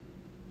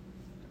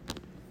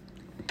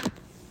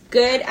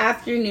Good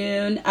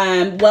afternoon.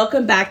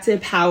 Welcome back to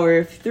Power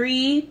of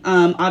Three.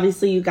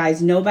 Obviously, you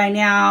guys know by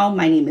now,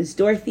 my name is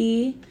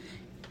Dorothy.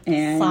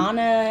 And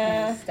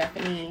Sana,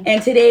 Stephanie.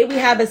 And today we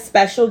have a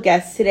special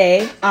guest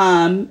today.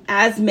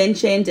 As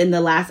mentioned in the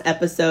last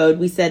episode,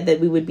 we said that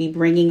we would be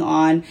bringing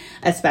on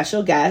a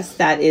special guest.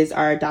 That is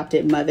our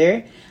adopted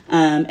mother.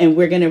 And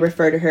we're going to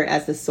refer to her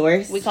as the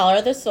source. We call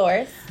her the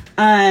source.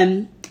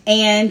 And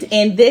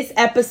in this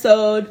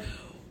episode,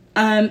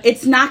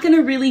 it's not going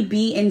to really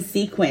be in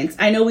sequence.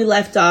 I know we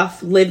left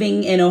off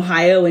living in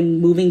Ohio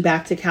and moving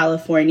back to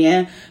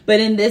California,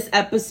 but in this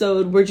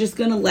episode, we're just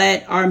going to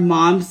let our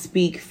mom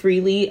speak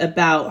freely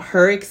about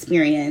her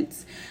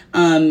experience,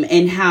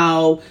 and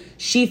how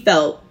she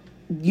felt,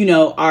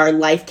 our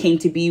life came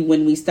to be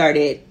when we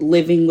started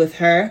living with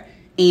her,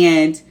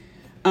 and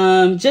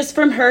just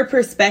from her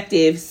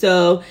perspective.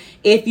 So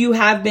if you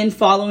have been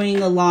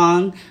following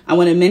along, I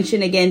want to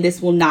mention again,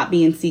 this will not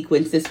be in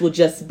sequence. This will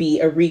just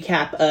be a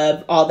recap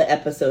of all the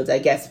episodes I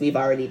guess we've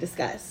already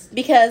discussed.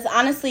 Because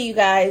honestly, you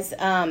guys,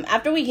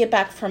 after we get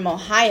back from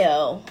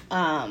Ohio,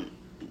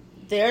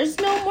 there's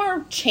no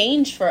more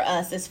change for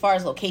us as far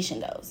as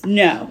location goes.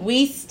 No.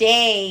 We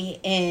stay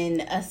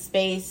in a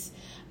space.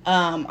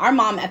 Our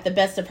mom, at the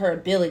best of her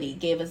ability,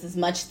 gave us as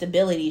much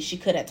stability as she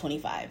could at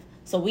 25.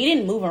 So we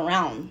didn't move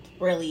around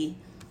really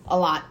a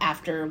lot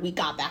after we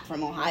got back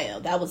from Ohio.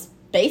 That was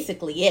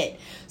basically it.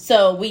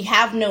 So we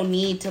have no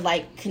need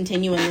to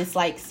continue in this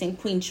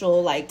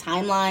sequential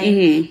timeline.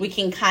 Mm-hmm. We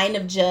can kind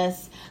of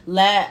just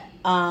let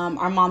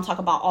our mom talk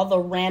about all the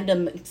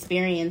random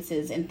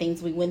experiences and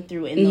things we went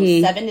through in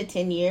those 7 to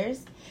 10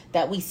 years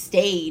that we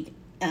stayed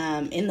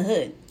in the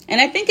hood.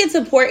 And I think it's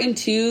important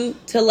too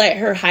to let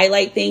her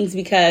highlight things,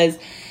 because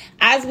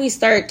as we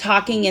start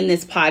talking in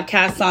this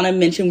podcast, Sana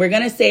mentioned we're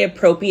going to say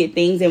appropriate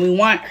things, and we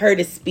want her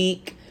to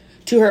speak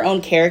to her own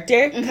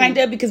character, kind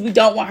of, because we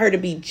don't want her to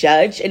be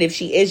judged. And if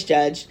she is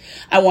judged,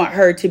 I want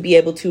her to be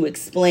able to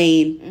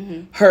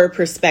explain her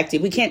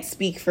perspective. We can't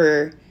speak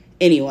for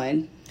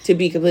anyone, to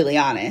be completely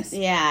honest.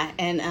 Yeah,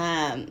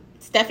 and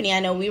Stephanie,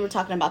 I know we were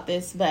talking about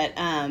this, but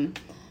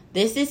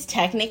this is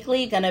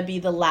technically going to be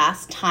the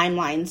last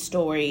timeline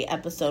story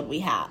episode we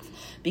have.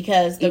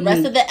 Because the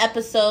rest of the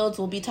episodes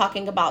will be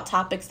talking about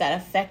topics that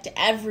affect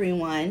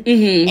everyone.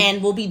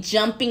 And we'll be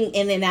jumping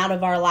in and out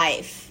of our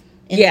life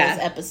in those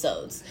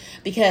episodes.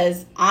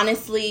 Because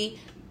honestly,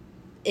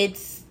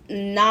 it's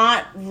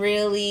not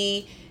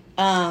really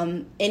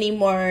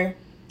anymore.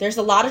 There's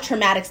a lot of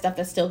traumatic stuff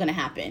that's still going to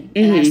happen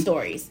in our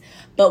stories.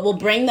 But we'll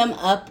bring them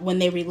up when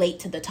they relate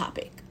to the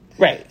topic.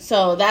 Right.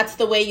 So that's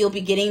the way you'll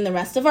be getting the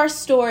rest of our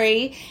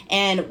story.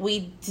 And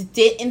we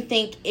didn't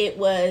think it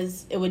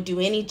would do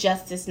any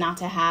justice not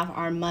to have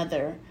our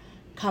mother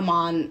come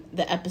on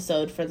the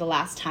episode for the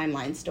last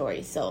timeline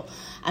story. So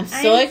I'm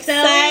so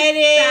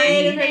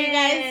excited for you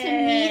guys to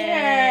meet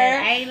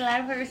her. I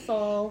love her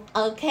soul.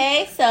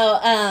 Okay,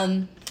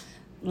 so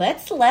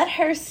let's let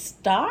her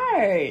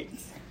start.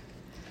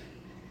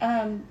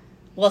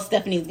 Well,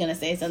 Stephanie's going to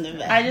say something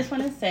about it. I just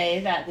want to say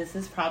that this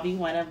is probably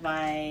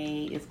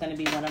it's going to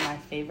be one of my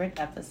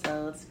favorite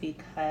episodes,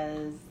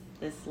 because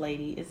this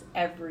lady is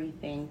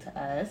everything to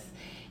us.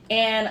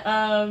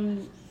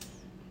 And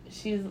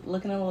she's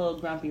looking a little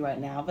grumpy right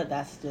now, but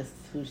that's just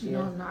who she is.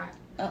 No, I'm not.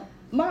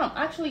 Mom,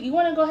 actually, you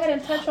want to go ahead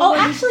and touch on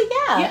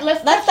yeah.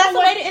 That's the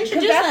way to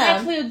introduce that's them.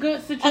 Actually a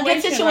good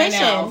situation right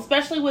now,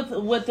 especially with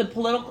the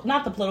political,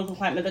 not the political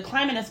climate, the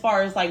climate as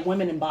far as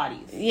women and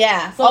bodies.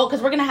 Yeah. So,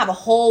 because we're gonna have a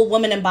whole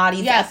women and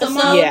bodies episode. So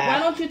Mom, why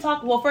don't you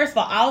talk? Well, first of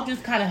all, I'll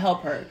just kind of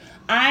help her.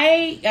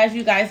 As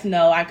you guys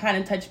know, I kind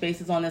of touch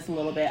bases on this a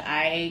little bit.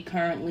 I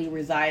currently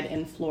reside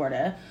in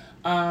Florida.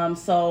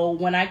 So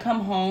when I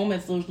come home,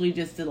 it's usually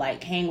just to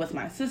hang with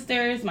my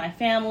sisters, my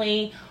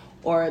family,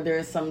 or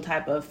there's some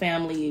type of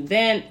family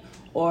event,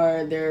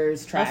 or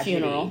there's tragedy. A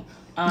funeral.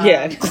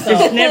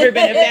 There's never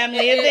been a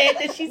family event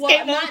that she's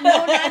came up.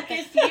 Not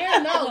this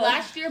year. No,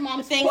 last year,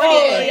 Mom's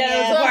Thanksgiving.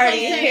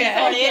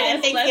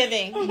 And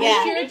Thanksgiving.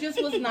 This year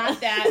just was not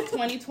that.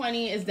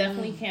 2020 is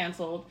definitely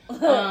canceled.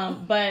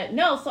 But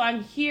no, so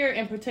I'm here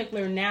in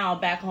particular now,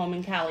 back home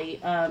in Cali,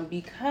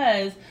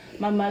 because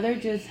my mother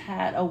just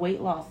had a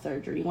weight loss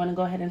surgery. You want to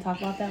go ahead and talk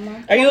about that,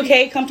 Mom? Are you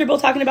okay? Comfortable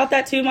talking about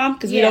that too, Mom?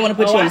 Because we don't want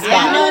to put you on the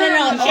spot. No.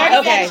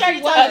 Okay.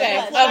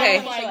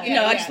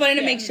 No, I just wanted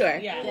to make sure.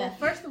 Yeah. Well,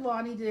 first of all,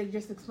 I need to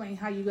just explain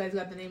how you guys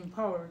got the name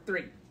Power of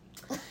Three.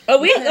 Because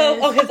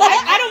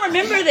I don't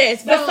remember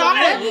this. But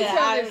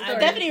I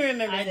definitely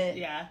remember it.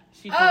 Yeah.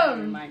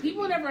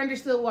 People never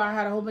understood why I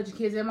had a whole bunch of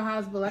kids in my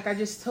house, but I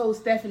just told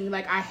Stephanie,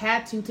 I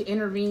had to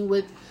intervene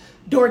with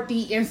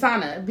Dorothy and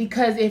Sana,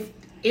 because if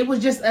it was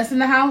just us in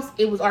the house,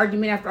 it was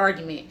argument after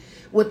argument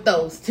with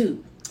those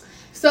two.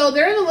 So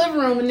they're in the living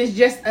room, and it's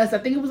just us. I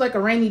think it was a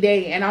rainy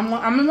day, and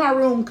I'm in my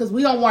room because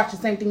we don't watch the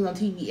same things on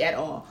TV at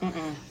all.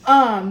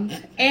 And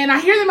I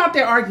hear them out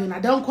there arguing. I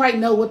don't quite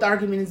know what the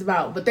argument is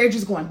about, but they're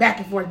just going back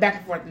and forth.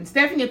 And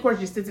Stephanie, of course,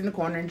 just sits in the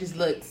corner and just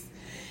looks.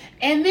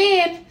 And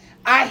then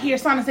I hear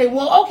Sana say,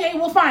 well, okay,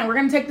 well, fine. We're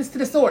going to take this to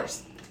the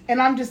source.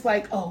 And I'm just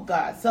like, oh,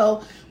 God.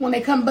 So when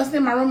they come busting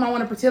in my room, I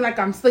want to pretend like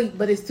I'm asleep,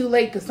 but it's too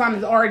late because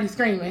Sana's already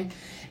screaming.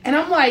 And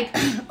I'm like,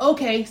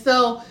 okay,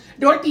 so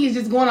Dorothy is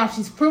just going off.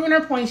 She's proving her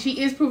point. She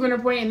is proving her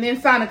point. And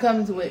then Sana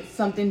comes with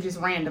something just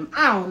random.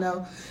 I don't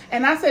know.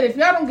 And I said, if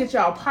y'all don't get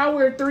y'all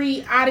power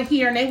 3 out of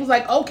here. And they was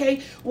like,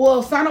 okay.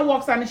 Well, Sana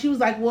walks out and she was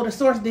like, well, the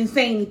source didn't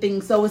say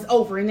anything, so it's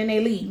over. And then they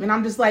leave. And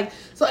I'm just like,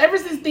 so ever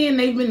since then,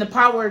 they've been the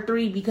power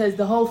 3 because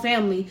the whole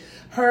family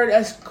heard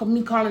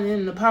me calling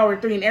in the power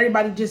 3. And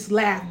everybody just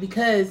laughed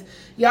because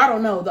y'all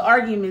don't know. The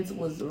arguments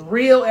was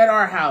real at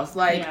our house.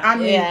 Like, I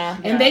mean,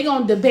 and they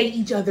gonna debate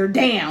each other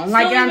down.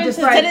 Like, I'm just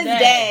like, to this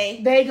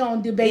day, they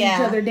gonna debate each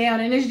other down.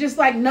 And it's just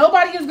like,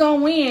 nobody is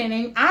gonna win.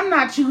 And I'm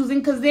not choosing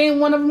because then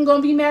one of them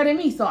gonna be mad at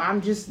me. So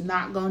I'm just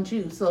not gonna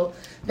choose. So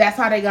that's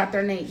how they got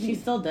their name. She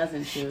still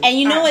doesn't choose. And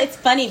you know, it's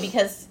funny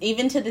because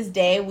even to this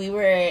day, we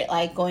were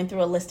like going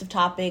through a list of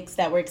topics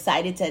that we're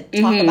excited to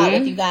talk about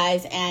with you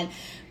guys. And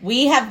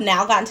we have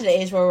now gotten to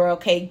the age where we're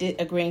okay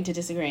agreeing to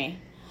disagree.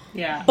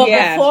 Yeah. But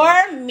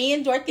before, me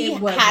and Dorothy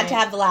had to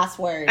have the last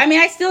word. I mean,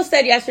 I still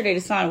said yesterday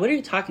to Sana, what are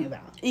you talking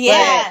about?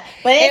 Yeah.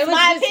 But it's it was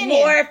my just opinion.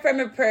 more from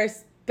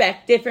a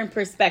different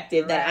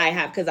perspective that I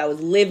have because I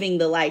was living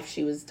the life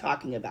she was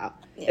talking about.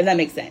 If that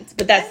makes sense.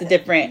 But that's a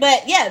different.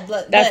 But yeah.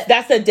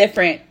 That's a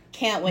different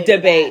can't wait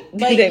debate.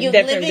 But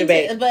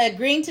debate. But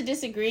agreeing to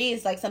disagree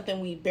is like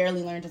something we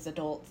barely learned as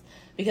adults.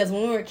 Because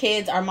when we were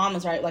kids, our mom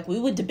was right. Like, we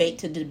would debate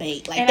to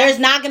debate. Like, there's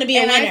not going to be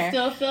a winner. I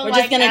still feel we're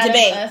like just going to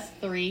debate. Us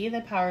 3,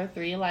 the power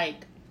 3,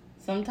 like,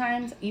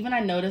 sometimes, even I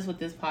notice with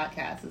this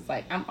podcast, it's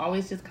like, I'm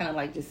always just kind of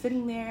like just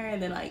sitting there,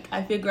 and then like,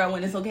 I figure out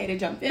when it's okay to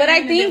jump in. But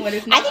I think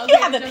you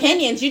have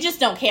opinions. You just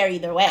don't care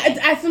either way.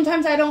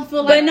 Sometimes I don't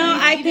feel like, but no,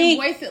 I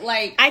think voice it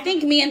like. I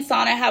think me and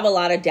Sana have a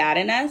lot of dad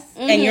in us,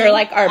 and you're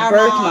like our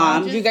birth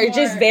mom. You guys are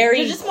just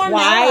very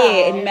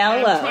quiet and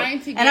mellow.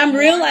 And I'm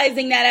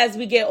realizing that as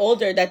we get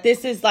older, that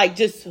this is like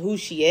just who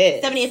she is.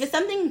 Stephanie, if it's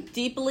something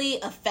deeply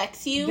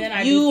affects you,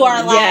 then you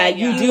are like,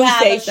 you do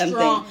say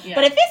something.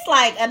 But if it's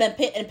like an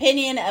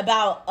opinion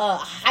about a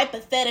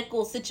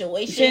hypothetical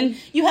situation,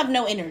 you have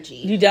no energy.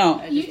 You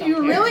don't.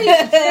 You really,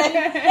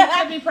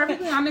 to be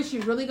perfectly honest,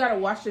 you really got to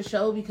watch the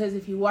show, because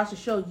if you watch the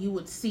show, you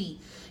would see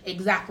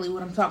exactly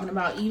what I'm talking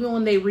about. Even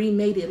when they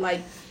remade it,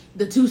 like,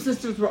 the two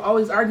sisters were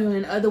always arguing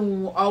and the other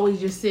one will always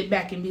just sit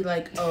back and be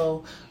like,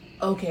 oh,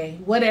 okay,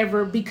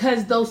 whatever,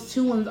 because those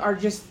two ones are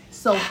just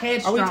so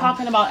headstrong. Are we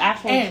talking about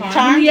actual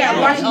Charm? Yeah,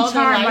 watching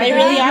Charm. They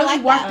really are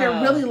like that.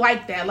 They're really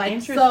like that.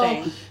 Like,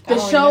 so the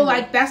show,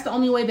 like, that's the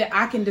only way that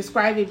I can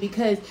describe it,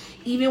 because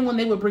even when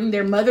they would bring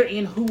their mother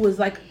in, who was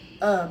like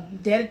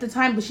dead at the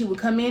time, but she would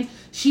come in,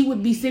 she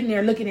would be sitting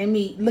there looking at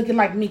me, looking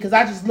like me, because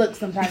I just look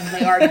sometimes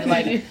when they argue.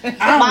 Like,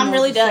 I don't Mom know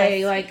really what to does.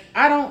 say. Like,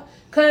 I don't.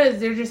 Because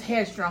they're just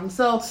headstrong.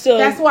 So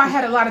that's why I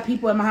had a lot of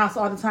people in my house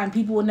all the time.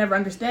 People would never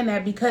understand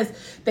that, because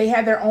they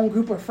had their own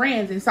group of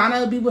friends. And Sana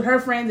would be with her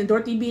friends, and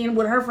Dorothy being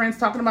with her friends,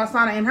 talking about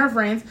Sana and her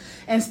friends.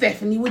 And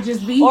Stephanie would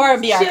just be... Or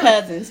be our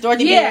cousins.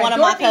 Dorothy being one of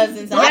my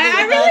cousins.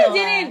 I really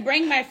didn't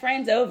bring my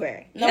friends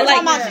over. No,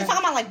 she's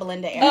talking about like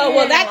Belinda. Oh,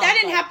 well, that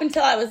didn't happen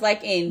until I was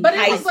like in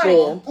high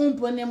school. Like,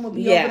 Oompa and them would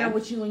be over there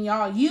with you and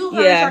y'all. You,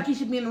 her, and Sharky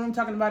should be in the room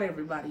talking about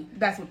everybody.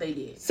 That's what they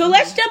did. So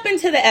let's jump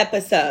into the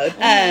episode.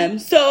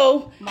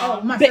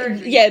 My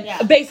surgery.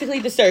 Basically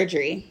the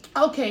surgery.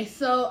 Okay,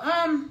 so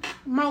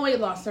my weight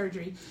loss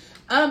surgery.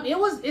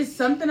 It's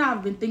something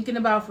I've been thinking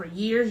about for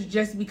years,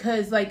 just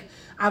because like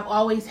I've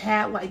always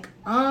had like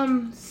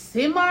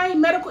semi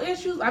medical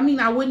issues. I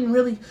mean, I wouldn't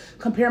really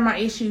compare my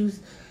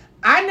issues.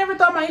 I never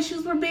thought my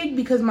issues were big,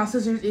 because my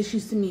sister's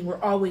issues to me were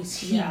always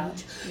huge.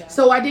 Yeah.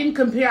 So I didn't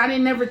compare. I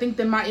didn't never think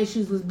that my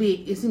issues was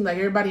big. It seemed like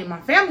everybody in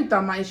my family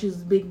thought my issues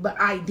was big, but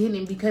I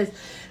didn't, because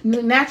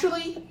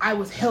naturally I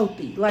was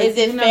healthy. Like, is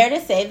it fair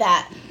to say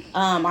that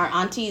our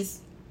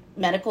auntie's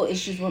medical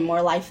issues were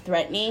more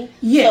life-threatening?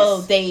 Yes.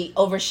 So they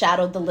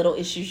overshadowed the little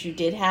issues you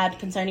did have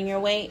concerning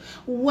your weight?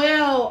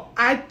 Well,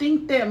 I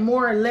think that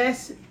more or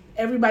less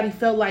everybody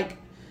felt like,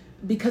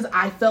 because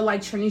I felt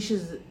like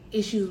Tranisha's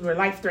issues were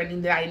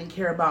life-threatening, that I didn't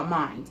care about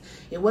mine.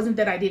 It wasn't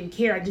that I didn't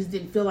care. I just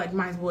didn't feel like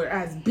mine were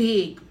as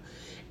big.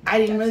 I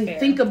didn't really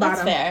think about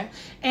them. Fair.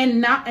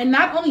 And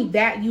not only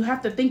that, you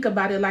have to think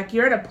about it. Like,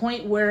 you're at a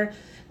point where,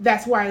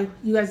 that's why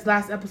you guys'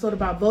 last episode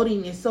about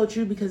voting is so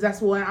true, because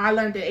that's what I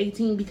learned at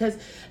 18. Because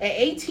at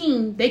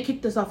 18, they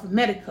kicked us off of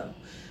Medica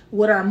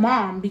with our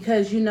mom,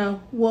 because,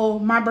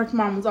 my birth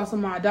mom was also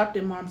my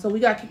adopted mom. So we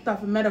got kicked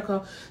off of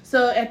Medica.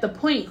 So at the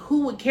point,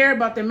 who would care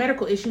about their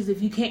medical issues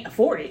if you can't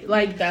afford it?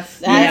 Like,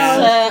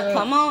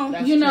 come on.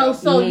 If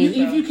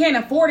you can't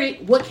afford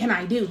it, what can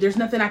I do? There's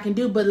nothing I can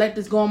do but let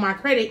this go on my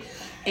credit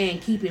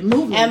and keep it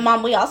moving. And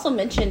Mom, we also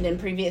mentioned in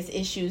previous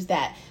issues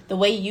that the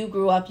way you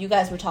grew up, you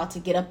guys were taught to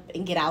get up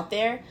and get out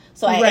there.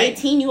 So at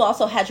 18, you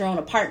also had your own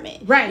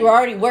apartment. Right. You were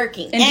already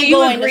working. And do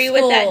you agree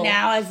with that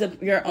now as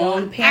your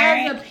own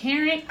parent? As a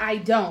parent, I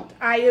don't.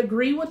 I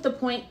agree with the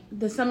point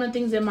that some of the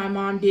things that my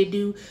mom did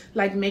do,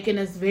 like making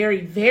us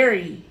very,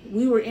 very,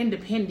 we were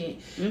independent.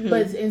 Mm-hmm.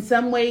 But in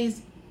some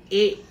ways,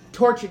 it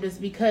tortured us,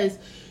 because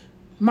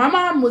my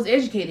mom was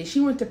educated. She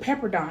went to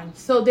Pepperdine.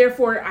 So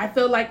therefore, I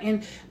felt like,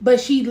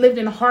 but she lived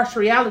in a harsh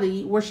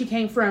reality where she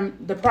came from,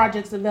 the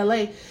projects of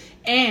LA.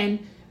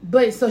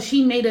 So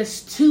she made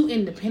us too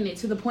independent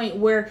to the point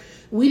where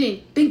we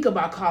didn't think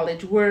about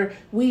college, where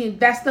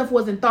that stuff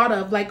wasn't thought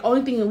of. Like,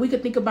 only thing that we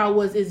could think about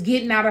is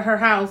getting out of her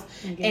house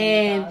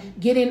and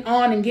getting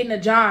on and getting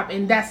a job.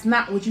 And that's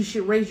not what you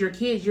should raise your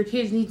kids. Your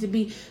kids need to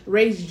be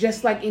raised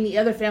just like any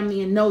other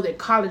family and know that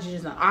college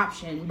is an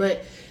option.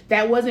 But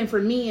that wasn't for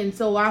me. And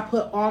so I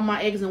put all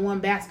my eggs in one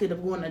basket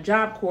of going to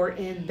Job Corps,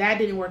 and that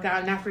didn't work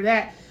out. And after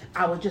that,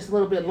 I was just a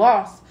little bit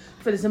lost.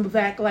 For the simple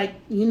fact, like,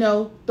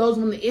 those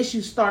when the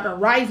issues start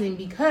arising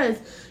because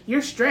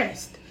you're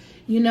stressed,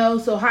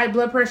 so high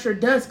blood pressure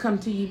does come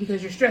to you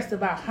because you're stressed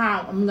about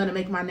how I'm going to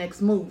make my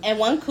next move. And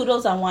one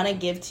kudos I want to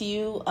give to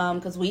you,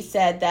 because we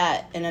said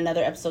that in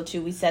another episode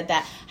too, we said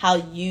that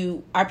how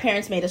our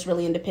parents made us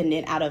really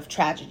independent out of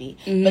tragedy,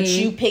 but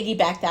you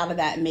piggybacked out of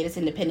that and made us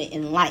independent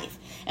in life.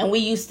 And we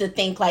used to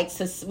think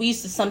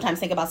sometimes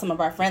think about some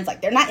of our friends,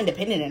 like, they're not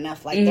independent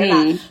enough. Like, they're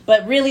not.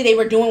 But really, they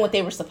were doing what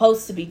they were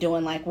supposed to be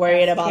doing, like,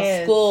 worried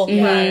about school.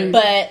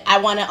 But I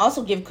want to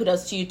also give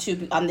kudos to you,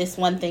 too, on this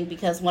one thing,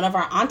 because one of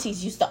our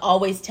aunties used to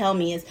always tell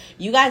me is,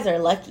 you guys are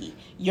lucky.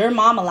 Your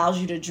mom allows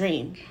you to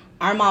dream.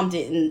 Our mom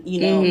didn't, we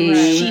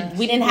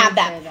didn't have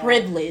that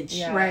privilege.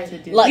 Yeah, right.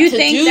 You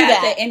think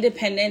that the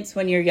independence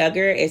when you're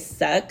younger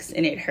sucks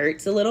and it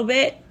hurts a little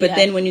bit, but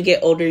then when you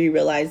get older, you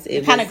realize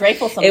you're kind of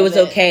grateful. It was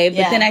okay,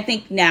 but then I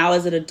think now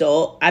as an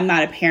adult, I'm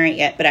not a parent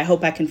yet, but I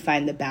hope I can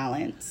find the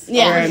balance.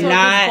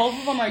 Yeah,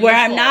 where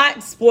I'm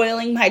not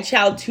spoiling my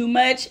child too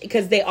much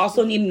because they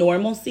also need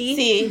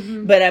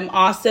normalcy. But I'm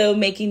also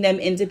making them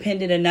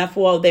independent enough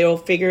where they will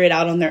figure it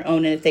out on their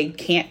own, and if they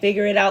can't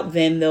figure it out,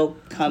 then they'll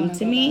come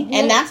to me.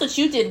 And that's what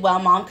you did well,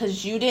 Mom,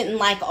 because you didn't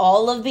like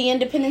all of the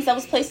independence that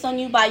was placed on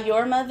you by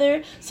your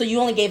mother, so you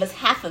only gave us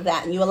half of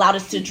that, and you allowed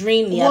us to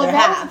dream the other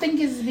half. Well, the thing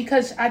is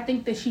because I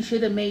think that she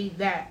should have made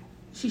that.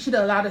 She should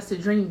have allowed us to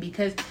dream,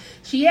 because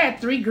she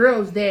had 3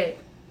 girls that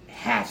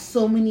have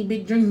so many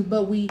big dreams,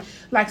 but we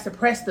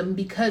suppressed them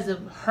because of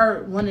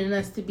her wanting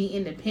us to be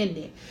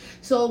independent.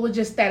 So it was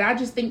just that. I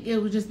just think it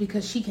was just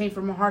because she came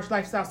from a harsh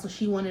lifestyle, so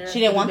she wanted us.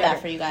 She didn't want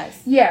that for you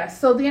guys. Yeah.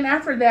 So then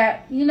after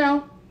that,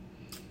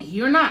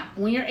 you're not,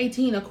 when you're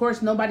 18, of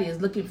course, nobody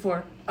is looking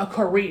for a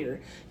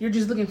career. You're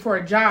just looking for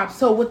a job.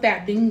 So with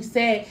that being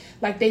said,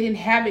 they didn't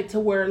have it to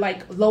where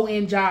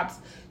low-end jobs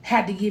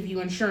had to give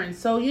you insurance.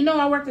 So,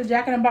 I worked at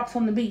Jack in the Box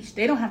on the beach.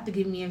 They don't have to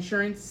give me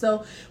insurance.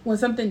 So when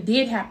something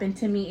did happen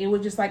to me, it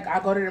was just I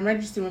go to the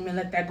emergency room and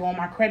let that go on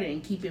my credit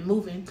and keep it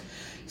moving.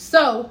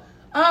 So,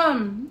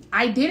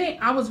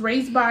 I was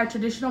raised by a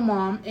traditional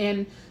mom,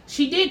 and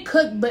she did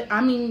cook, but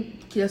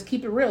just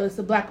keep it real. It's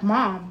a black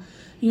mom,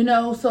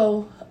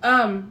 so,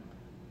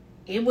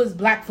 it was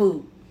black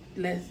food.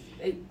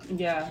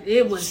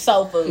 It was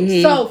soul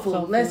food. Soul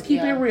food. Let's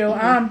keep it real.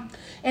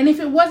 And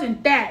if it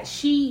wasn't that,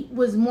 she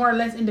was more or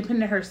less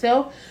independent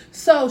herself.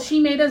 So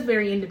she made us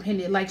very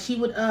independent. She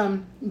would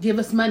give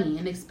us money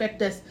and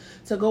expect us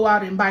to go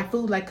out and buy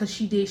food, because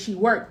she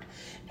worked.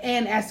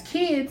 And as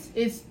kids,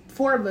 it's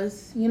 4 of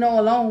us,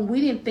 alone. We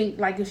didn't think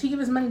if she gave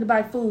us money to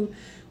buy food,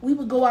 we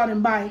would go out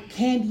and buy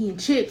candy and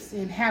chips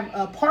and have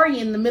a party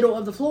in the middle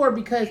of the floor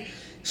because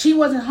she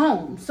wasn't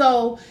home.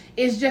 So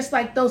it's just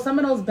some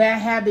of those bad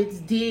habits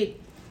did,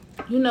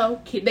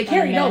 they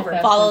carried over.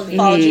 Followed you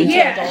to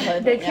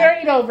adulthood. They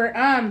carried over.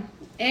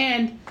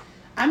 And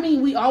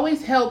we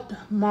always helped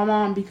my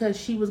mom because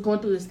she was going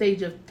through the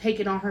stage of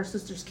taking on her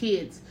sister's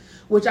kids,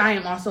 which I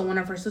am also one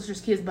of her sister's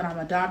kids, but I'm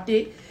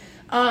adopted.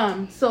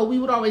 So we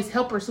would always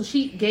help her. So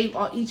she gave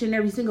each and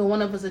every single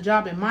one of us a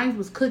job, and mine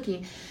was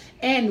cooking.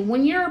 And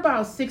when you're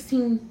about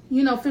 16,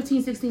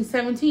 15, 16,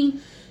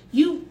 17,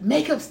 you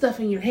make up stuff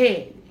in your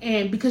head,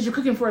 and because you're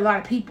cooking for a lot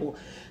of people.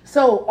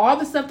 So all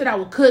the stuff that I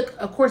would cook,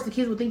 of course, the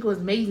kids would think it was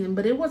amazing,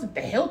 but it wasn't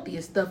the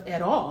healthiest stuff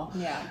at all.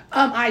 Yeah.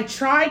 I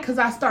tried because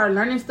I started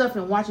learning stuff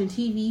and watching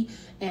TV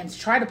and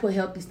try to put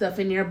healthy stuff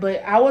in there,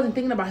 but I wasn't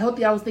thinking about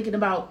healthy. I was thinking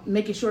about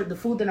making sure the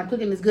food that I'm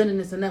cooking is good and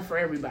it's enough for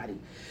everybody.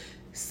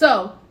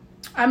 So,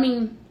 I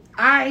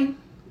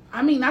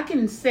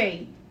can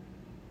say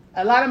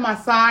a lot of my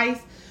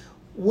size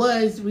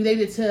was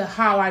related to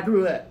how I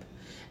grew up.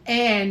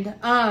 And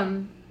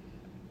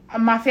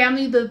my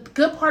family, the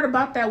good part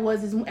about that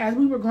is as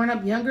we were growing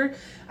up younger,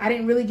 I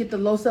didn't really get the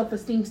low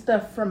self-esteem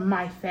stuff from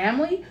my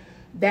family.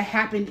 That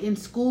happened in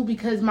school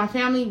because my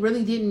family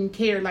really didn't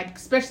care,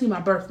 especially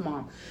my birth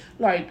mom.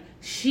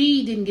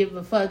 She didn't give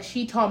a fuck.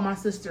 She taught my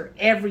sister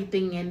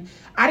everything, and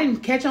I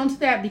didn't catch on to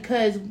that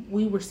because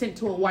we were sent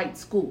to a white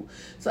school.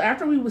 So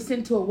after we were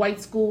sent to a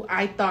white school,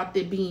 I thought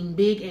that being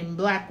big and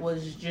black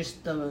was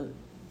just the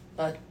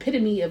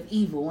epitome of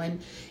evil,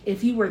 and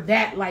if you were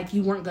that,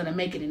 you weren't gonna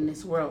make it in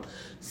this world.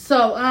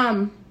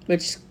 So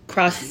which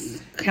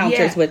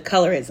counters with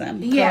colorism.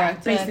 Yeah,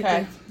 correct, basically.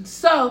 correct.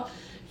 So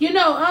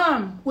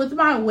with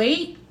my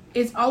weight,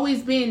 it's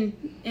always been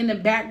in the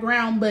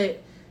background,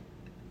 but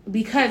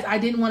because I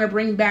didn't want to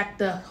bring back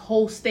the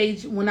whole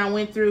stage when I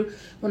went through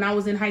when I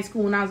was in high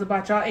school, when I was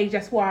about y'all age.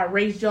 That's why I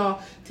raised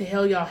y'all to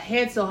held y'all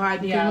head so high.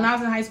 Because when I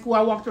was in high school,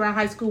 I walked around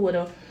high school with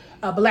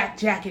a black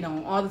jacket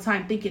on all the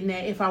time, thinking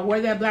that if I wore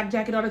that black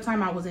jacket all the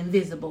time, I was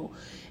invisible.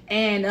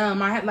 And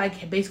I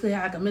had basically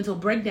had a mental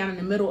breakdown in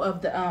the middle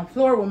of the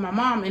floor with my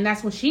mom, and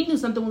that's when she knew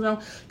something was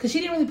wrong, because she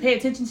didn't really pay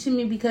attention to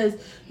me because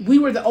we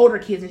were the older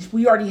kids and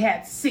we already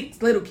had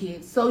 6 little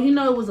kids, so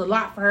it was a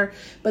lot for her.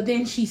 But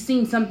then she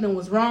seen something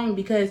was wrong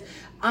because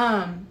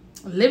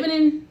living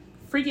in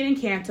freaking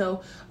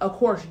Encanto, of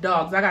course,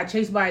 dogs. I got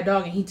chased by a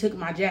dog and he took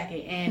my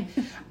jacket, and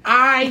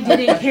I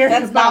didn't care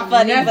about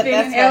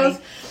nothing else.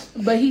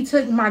 But he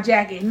took my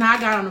jacket, and I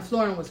got on the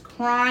floor and was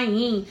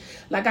crying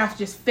like I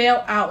just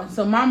fell out. And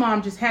so my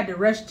mom just had to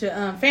rush to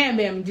Fan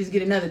Bam and just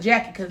get another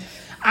jacket because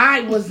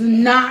I was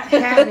not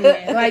having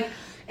it.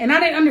 And I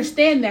didn't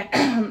understand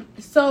that.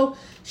 So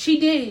she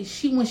did.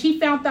 When she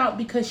found out,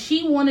 because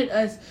she wanted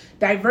us,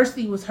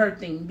 diversity was her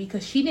thing,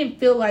 because she didn't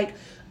feel like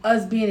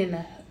us being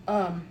in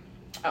an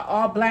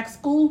all black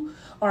school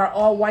or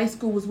all white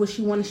school was what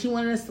she wanted. She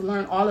wanted us to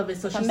learn all of it.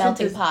 So she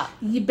melting sent pot.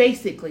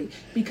 Basically,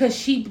 because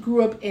she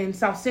grew up in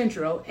South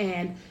Central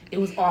and it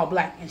was all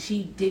black, and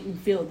she didn't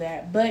feel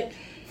that. But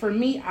for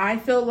me, I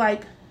feel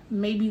like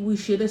maybe we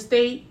should have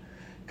stayed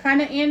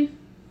kind of in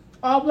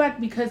all black,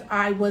 because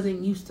I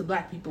wasn't used to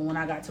black people when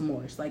I got to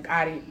Morris.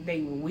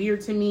 They were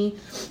weird to me.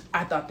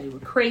 I thought they were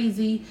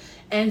crazy.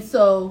 And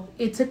so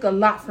it took a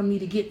lot for me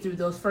to get through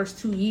those first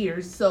 2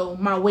 years. So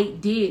my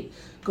weight did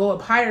go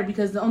up higher,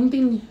 because the only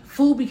thing,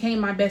 food became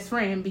my best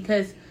friend,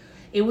 because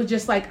it was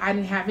just I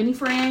didn't have any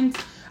friends.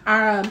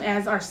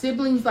 As our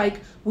siblings,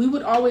 we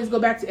would always go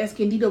back to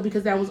Escondido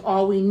because that was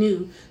all we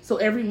knew. So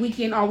every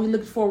weekend, all we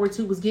looked forward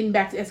to was getting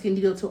back to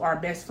Escondido to our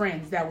best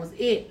friends. That was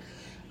it.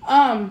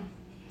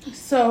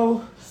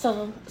 So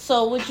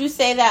would you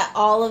say that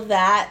all of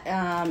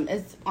that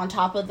is on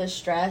top of the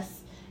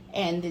stress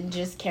and then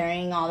just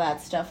carrying all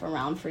that stuff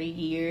around for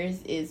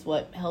years is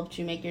what helped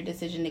you make your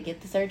decision to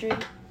get the surgery?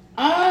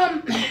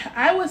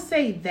 I would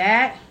say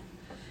that,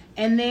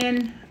 and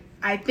then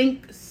I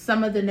think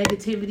some of the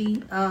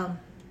negativity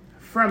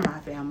from my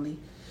family,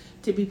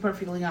 to be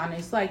perfectly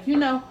honest. I can't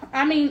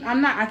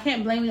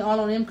blame it all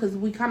on them, because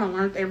we kind of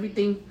learned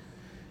everything.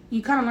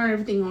 You kind of learn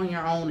everything on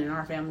your own in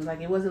our family.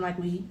 It wasn't like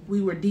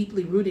we were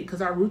deeply rooted,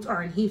 because our roots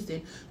are in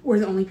Houston. We're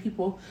the only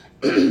people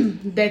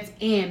that's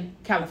in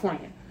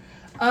California.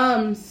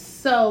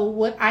 So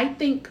what I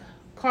think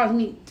caused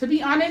me, to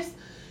be honest,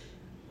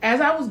 as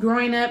I was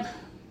growing up,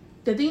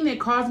 the thing that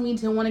caused me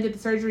to want to get the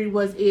surgery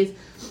is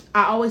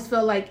I always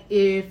felt like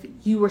if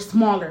you were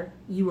smaller,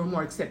 you were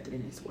more accepted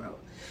in this world.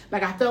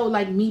 I felt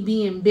like me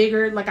being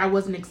bigger, I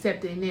wasn't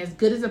accepted. And as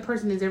good as a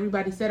person as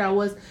everybody said I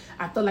was,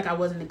 I felt like I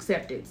wasn't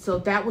accepted. So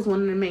that was one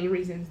of the main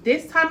reasons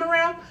this time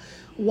around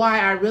why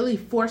I really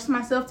forced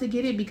myself to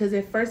get it, because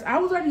at first I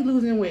was already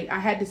losing weight. I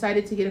had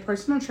decided to get a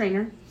personal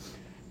trainer,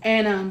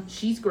 and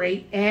she's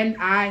great. And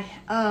I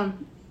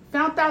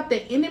found out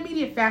that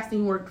intermediate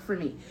fasting worked for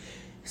me.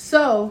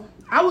 So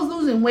I was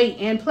losing weight,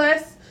 and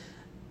plus,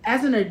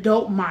 as an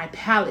adult, my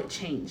palate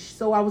changed.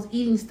 So I was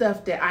eating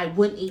stuff that I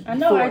wouldn't eat before. I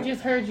know, I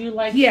just heard you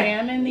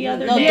salmon the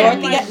other day.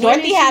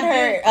 Dorothy had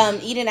her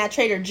eating at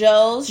Trader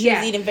Joe's. She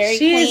was eating very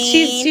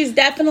clean. She's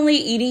definitely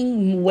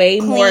eating way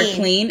more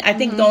clean. I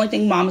think the only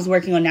thing mom is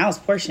working on now is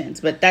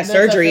portions, but that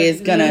surgery is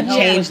going to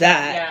change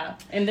that. Yeah,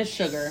 and the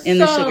sugar.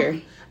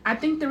 Sugar. I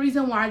think the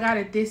reason why I got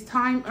it this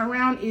time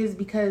around is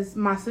because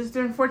my sister,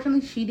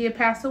 unfortunately, she did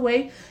pass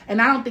away,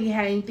 and I don't think it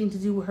had anything to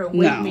do with her weight.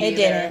 No, it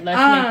didn't. Let's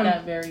make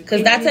that very clear.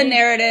 Because that's a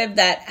narrative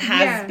that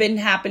has been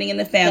happening in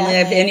the family.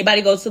 If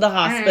anybody goes to the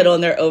hospital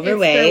and they're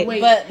overweight,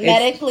 but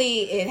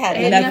medically, it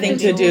had nothing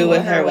to do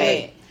with her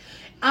weight.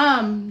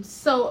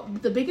 So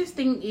the biggest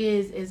thing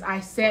is I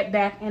sat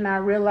back and I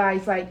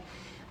realized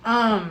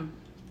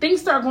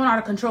things start going out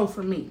of control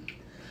for me.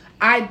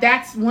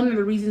 That's one of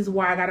the reasons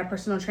why I got a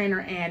personal trainer,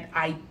 and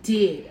I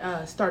did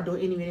start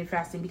doing intermittent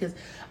fasting, because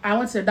I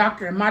went to the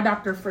doctor, and my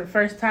doctor, for the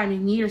first time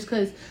in years,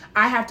 because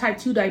I have type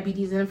 2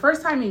 diabetes, and the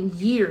first time in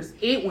years,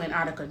 it went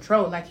out of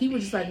control. He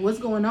was just what's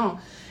going on?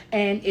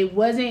 And it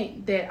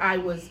wasn't that I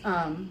was,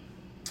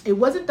 it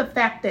wasn't the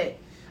fact that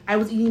I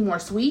was eating more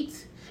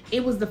sweets.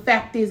 It was the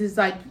fact you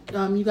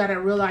got to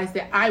realize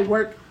that I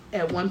work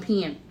at 1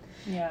 p.m.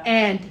 Yeah.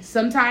 And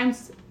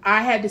sometimes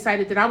I had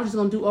decided that I was just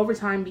going to do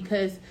overtime,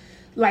 because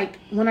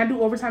when I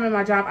do overtime in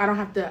my job, I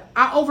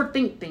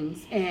overthink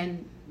things,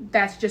 and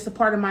that's just a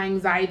part of my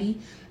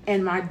anxiety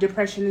and my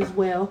depression as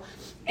well.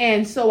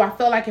 And so I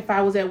felt like if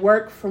I was at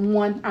work from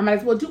 1, I might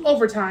as well do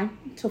overtime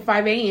till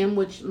 5 a.m.,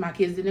 which my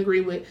kids didn't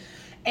agree with.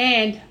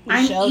 And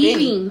I'm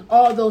eating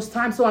all those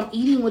times. So I'm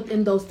eating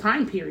within those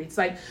time periods.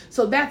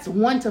 So that's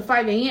 1 to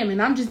 5 a.m.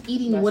 and I'm just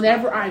eating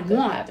whatever I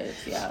want.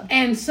 Habits, yeah.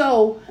 And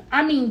so,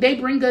 they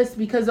bring us,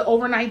 because the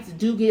overnights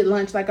do get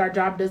lunch, our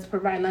job does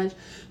provide lunch.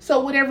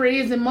 So whatever it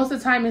is, and most of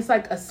the time it's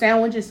a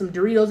sandwich and some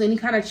Doritos, any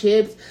kind of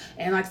chips,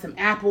 and some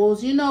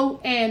apples,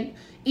 and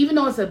even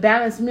though it's a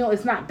balanced meal,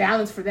 it's not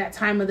balanced for that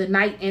time of the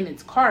night, and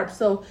it's carbs.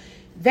 So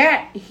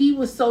that he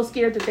was so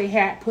scared that they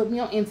had put me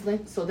on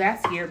insulin. So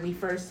that scared me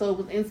first. So it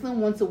was insulin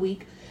once a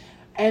week.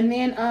 And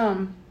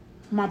then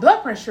my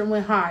blood pressure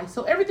went high.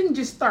 So everything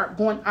just started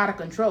going out of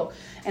control.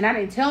 And I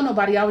didn't tell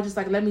nobody. I was just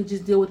like, let me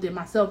just deal with it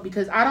myself.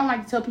 Because I don't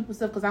like to tell people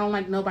stuff because I don't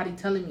like nobody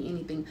telling me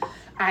anything.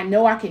 I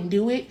know I can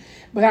do it.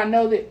 But I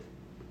know that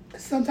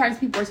sometimes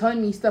people are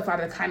telling me stuff out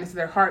of the kindness of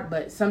their heart.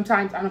 But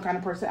sometimes I'm the kind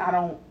of person I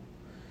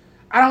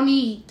don't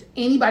need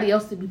anybody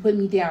else to be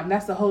putting me down.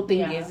 That's the whole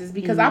thing is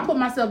because I put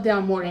myself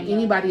down more than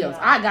anybody else.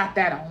 I got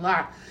that on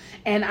lock.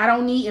 And I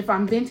don't need, if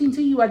I'm venting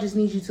to you, I just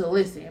need you to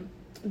listen.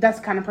 That's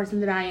the kind of person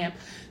that I am.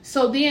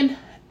 So then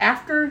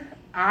after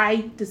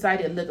I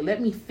decided, look,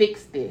 let me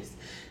fix this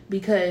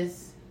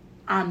because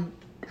I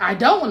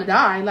don't want to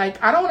die.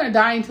 Like, I don't want to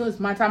die until it's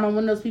my time. I'm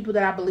one of those people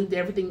that I believe that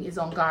everything is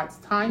on God's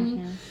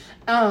timing.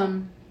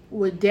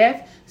 With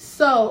death.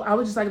 So I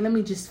was just like, let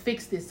me just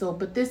fix this. So,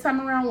 but this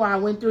time around why I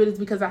went through it is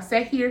because I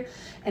sat here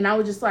and I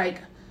was just like,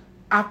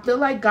 I feel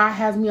like God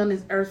has me on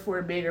this earth for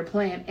a bigger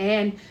plan.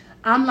 And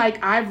I'm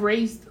like, I've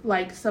raised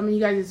like some of you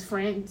guys'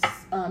 friends,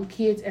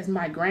 kids as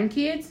my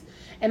grandkids.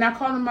 And I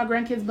call them my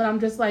grandkids, but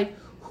I'm just like,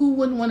 who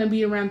wouldn't want to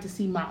be around to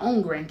see my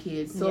own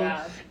grandkids?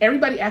 So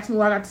everybody asked me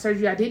why I got the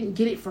surgery. I didn't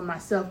get it for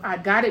myself. I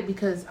got it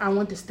because I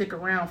want to stick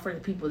around for the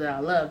people that I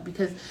love.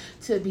 Because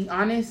to be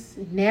honest,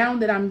 now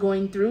that I'm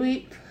going through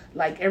it,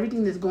 like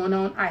everything that's going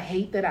on, I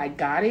hate that I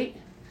got it.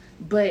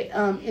 But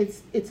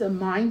it's a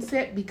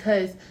mindset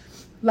because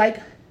like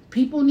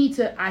people need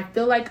to, I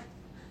feel like,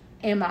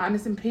 in my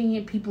honest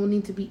opinion, people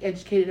need to be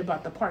educated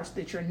about the parts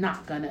that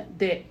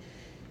that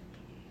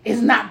is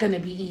not gonna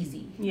be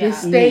easy.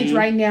 This stage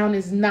right now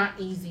is not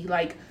easy.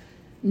 Like,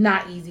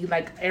 not easy.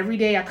 Like every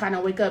day I kind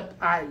of wake up,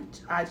 I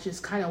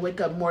just kind of wake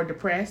up more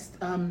depressed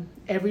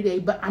every day.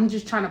 But I'm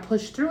just trying to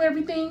push through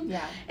everything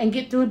and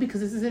get through it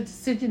because this is a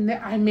decision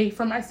that I made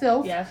for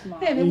myself. Yes,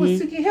 Mom. And it was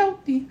to get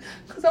healthy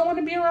because I want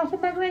to be around for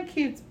my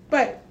grandkids.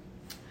 But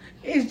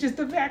it's just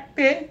the fact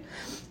that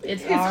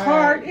it's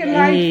hard in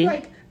life.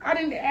 Like, I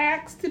didn't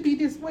ask to be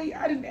this way.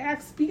 I didn't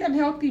ask to be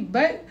unhealthy,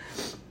 but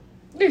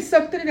it's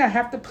something that I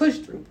have to push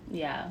through.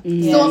 Yeah. So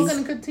I'm going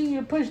to continue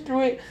to push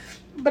through it.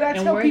 But I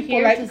tell we're people,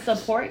 here like, to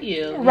support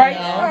you. Right.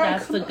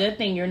 That's the good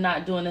thing. You're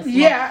not doing this.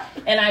 Yeah.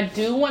 And I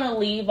do want to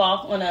leave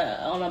off on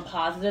a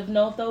positive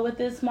note though with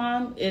this,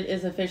 Mom. It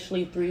is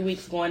officially 3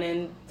 weeks going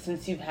in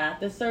since you've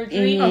had this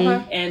surgery.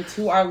 And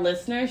to our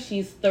listeners,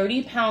 she's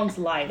 30 pounds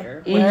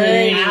lighter, which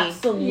is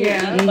absolutely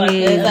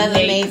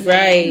amazing.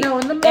 Right. No,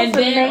 and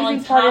then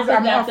on top of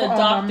that, the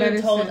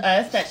doctor told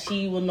us that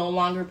she will no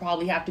longer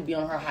probably have to be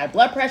on her high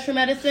blood pressure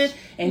medicine,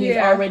 and he's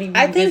already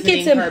I think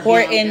it's her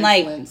important,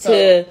 like, insulin.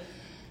 to...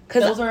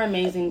 Because those are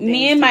amazing things.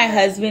 Me and my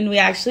husband, we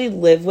actually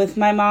live with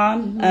my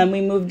mom. We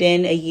moved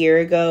in a year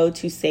ago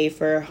to save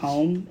for a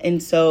home.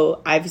 And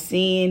so I've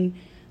seen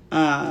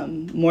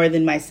more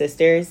than my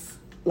sisters,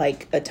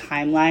 like a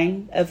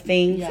timeline of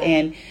things. Yeah.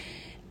 And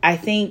I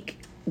think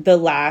the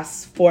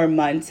last 4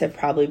 months have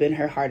probably been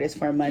her hardest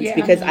 4 months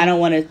because I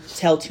don't want to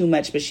tell too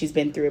much, but she's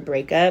been through a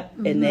breakup.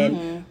 And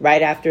then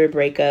right after a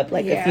breakup,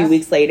 like a few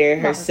weeks later,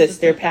 her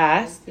sister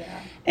passed.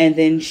 And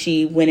then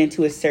she went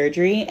into a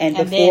surgery, and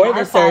before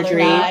the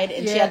surgery, died,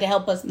 and she had to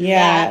help us.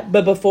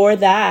 But before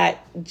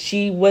that,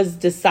 she was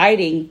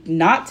deciding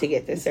not to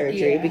get the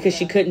surgery because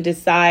she couldn't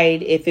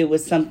decide if it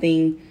was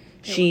something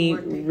she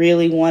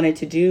really wanted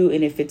to do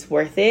and if it's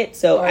worth it.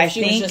 So or I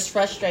she think was just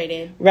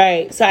frustrated,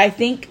 right? So I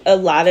think a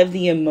lot of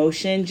the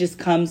emotion just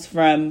comes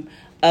from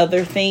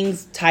other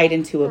things tied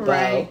into a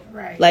bow,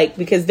 right? Like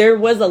because there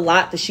was a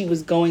lot that she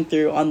was going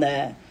through on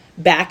the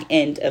back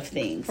end of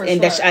things,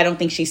 and that I don't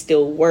think she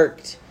still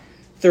worked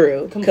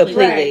through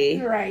completely.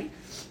 Right.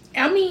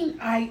 I mean,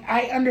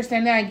 I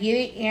understand that, I get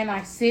it, and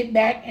I sit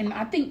back, and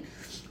I think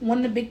one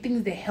of the big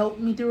things that helped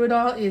me through it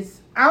all is,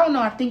 I don't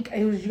know, I think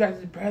it was you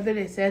guys' brother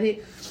that said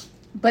it,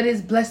 but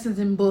it's blessings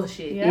and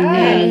bullshit.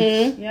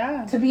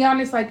 Yeah. To be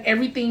honest, like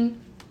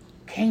everything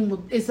came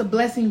with, it's a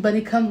blessing, but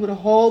it comes with a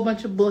whole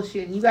bunch of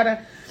bullshit, and you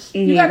gotta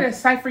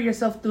decipher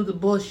yourself through the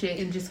bullshit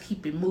and just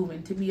keep it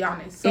moving, to be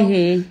honest.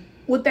 So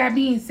with that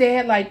being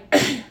said, like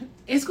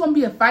it's gonna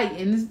be a fight,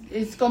 and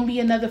it's gonna be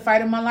another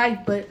fight of my life,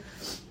 but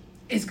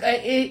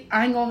I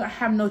ain't gonna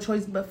have no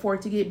choice but for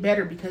it to get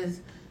better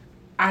because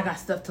I got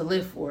stuff to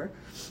live for.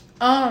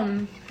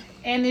 And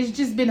it's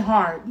just been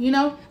hard, you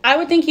know? I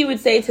would think you would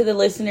say to the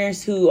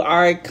listeners who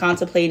are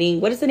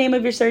contemplating, what is the name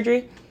of your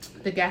surgery?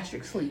 The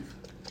gastric sleeve.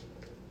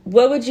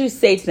 What would you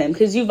say to them?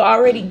 Because you've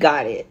already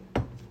got it.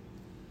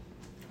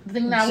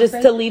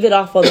 Just to leave it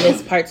off on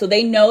this part so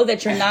they know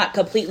that you're not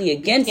completely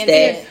against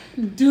it.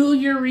 Do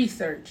your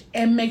research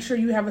and make sure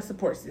you have a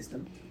support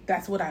system.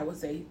 That's what I would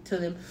say to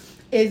them,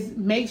 is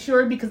make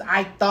sure, because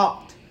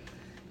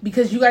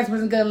you guys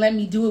wasn't going to let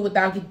me do it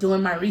without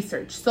doing my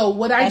research. So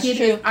what I did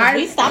is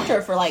we stopped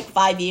her for like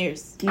 5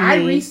 years. I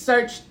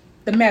researched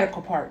the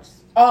medical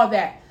parts, all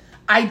that.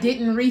 I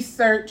didn't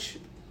research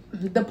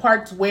the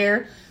parts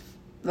where,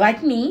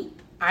 like me,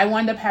 I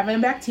wound up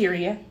having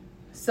bacteria.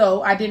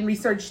 So I didn't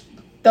research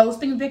those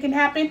things that can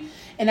happen,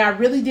 and I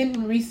really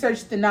didn't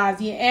research the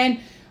nausea. And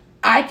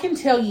I can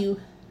tell you,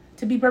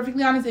 to be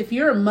perfectly honest. If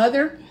you're a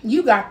mother,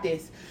 you got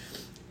this.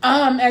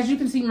 As you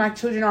can see, my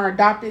children are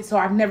adopted, so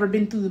I've never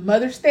been through the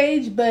mother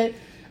stage, but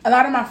a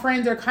lot of my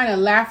friends are kind of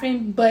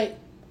laughing, but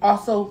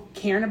also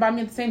caring about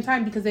me at the same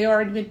time because they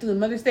already been through the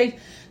mother stage.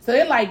 So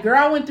they're like, girl,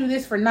 I went through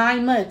this for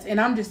 9 months. And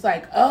I'm just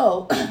like,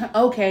 oh,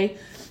 okay.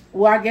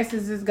 Well, I guess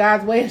this is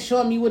God's way of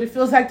showing me what it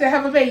feels like to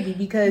have a baby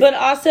because But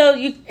also,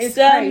 it's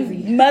some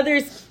crazy.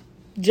 mothers,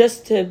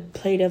 just to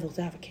play devil's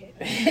advocate,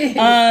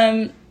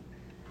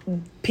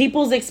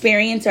 people's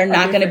experience are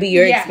not going to be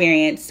your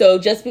experience. So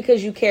just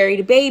because you carried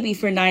a baby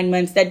for 9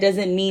 months, that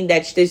doesn't mean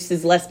that this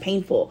is less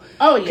painful.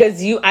 Oh, yeah. Because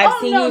I've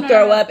seen you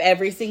throw up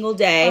every single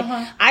day.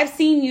 I've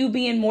seen you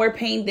be in more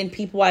pain than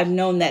people I've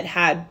known that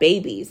had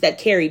babies, that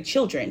carried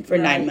children for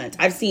 9 months.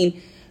 I've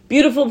seen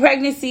beautiful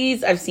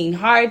pregnancies. I've seen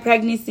hard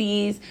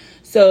pregnancies.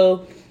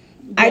 So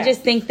I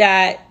just think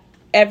that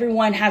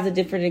everyone has a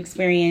different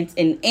experience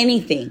in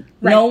anything.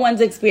 Right. No one's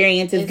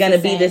experience is going to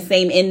be the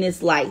same in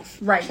this life.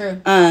 Right.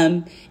 True.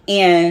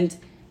 And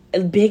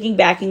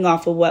piggybacking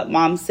off of what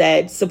Mom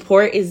said,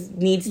 support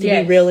needs to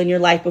be real in your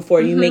life before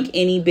you make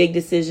any big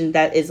decision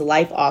that is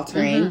life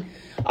altering.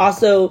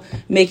 Also,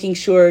 making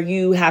sure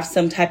you have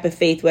some type of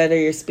faith, whether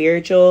you're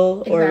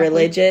spiritual or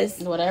religious.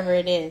 Whatever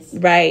it is.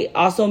 Right.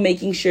 Also,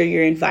 making sure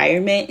your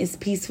environment is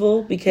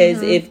peaceful,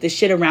 because if the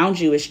shit around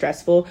you is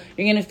stressful,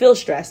 you're going to feel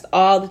stressed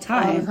all the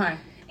time. All the time.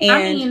 And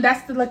I mean,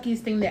 that's the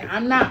luckiest thing that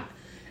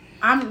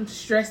I'm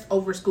stressed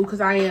over school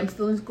because I am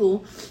still in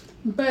school.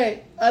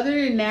 But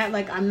other than that,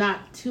 like, I'm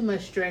not too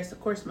much stressed.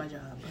 Of course, my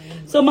job.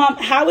 So, Mom,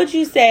 how would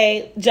you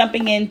say,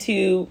 jumping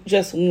into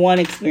just one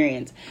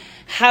experience,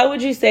 how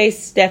would you say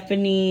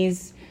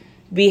Stephanie's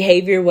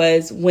behavior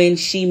was when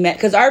she met?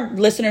 Because our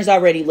listeners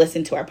already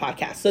listen to our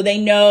podcast, so they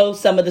know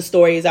some of the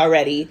stories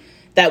already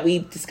that we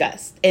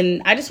discussed.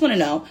 And I just want to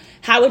know,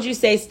 how would you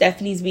say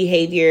Stephanie's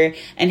behavior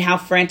and how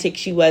frantic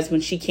she was when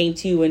she came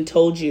to you and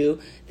told you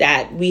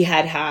that we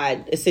had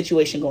a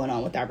situation going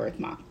on with our birth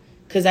mom?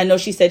 Because I know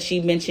she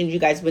mentioned you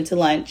guys went to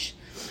lunch.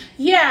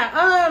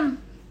 Yeah,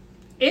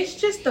 it's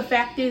just, the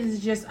fact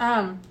is just,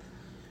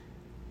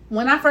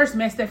 when I first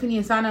met Stephanie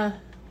and Sana,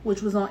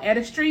 which was on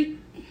Etta Street,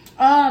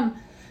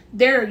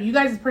 you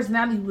guys'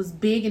 personality was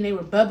big and they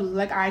were bubbly.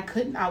 Like,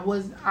 it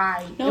was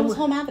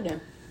Home Avenue.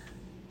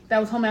 That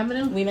was Home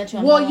Avenue? We met you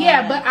on Home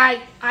Avenue.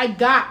 But I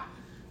got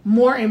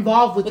more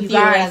involved with you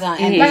guys. On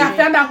Like, I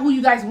found out who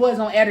you guys was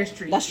on Etta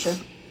Street. That's true.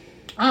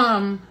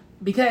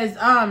 Because,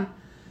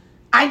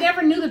 I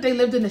never knew that they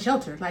lived in the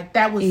shelter. Like,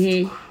 that was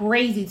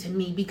crazy to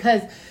me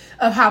because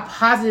of how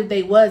positive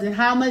they was and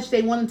how much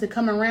they wanted to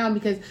come around,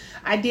 because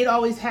I did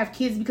always have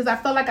kids, because I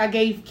felt like I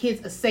gave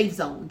kids a safe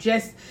zone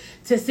just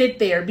to sit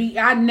there.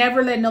 I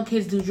never let no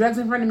kids do drugs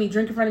in front of me,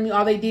 drink in front of me.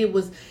 All they did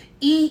was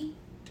eat,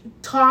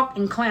 talk,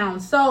 and clown.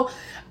 So,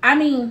 I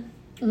mean,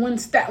 when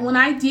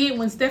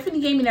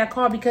Stephanie gave me that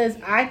call, because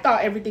I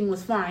thought everything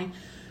was fine.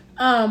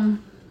 So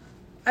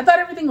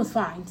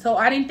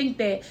I didn't think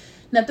that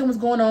nothing was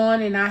going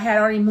on, and I had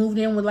already moved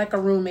in with like a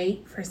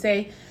roommate per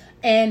se.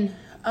 And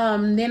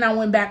then I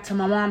went back to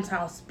my mom's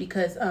house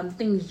because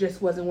things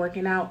just wasn't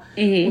working out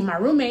with my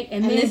roommate.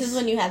 And then, this is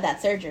when you had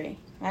that surgery,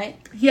 right?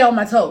 Yeah, on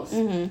my toes.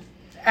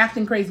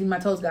 Acting crazy, my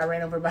toes got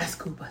ran over by a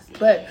school bus.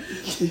 But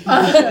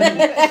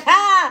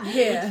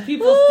yeah,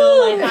 people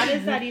still like, how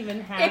does that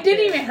even happen? It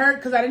didn't even hurt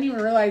because I didn't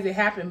even realize it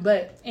happened.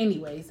 But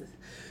anyways,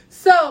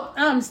 so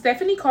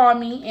Stephanie called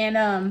me,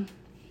 and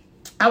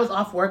I was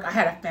off work. I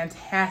had a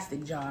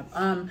fantastic job.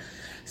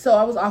 So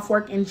I was off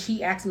work, and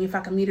she asked me if I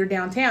could meet her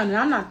downtown, and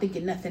I'm not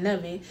thinking nothing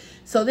of it.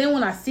 So then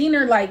when I seen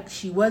her, like,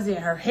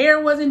 her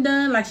hair wasn't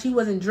done, like she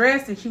wasn't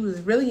dressed, and she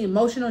was really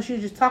emotional. She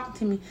was just talking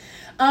to me,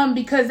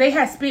 because they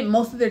had spent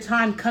most of their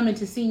time coming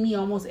to see me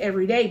almost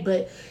every day,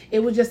 but it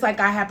was just like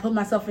I had put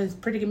myself in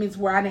predicaments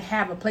where I didn't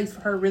have a place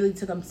for her really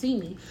to come see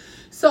me.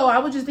 So I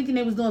was just thinking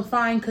they was doing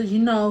fine, because,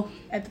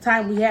 at the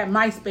time we had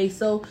MySpace,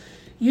 so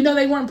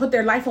they weren't put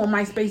their life on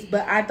MySpace,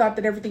 but I thought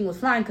that everything was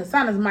fine because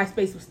Sana's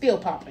MySpace was still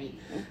popping.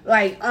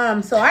 Like,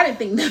 so I didn't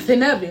think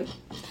nothing of it.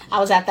 I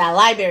was at that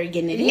library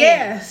getting it in.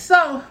 Yeah,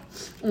 so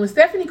when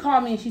Stephanie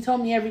called me and she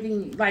told me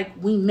everything, like,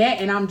 we met,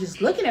 and I'm just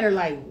looking at her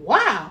like,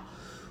 wow,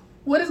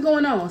 what is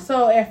going on?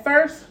 So at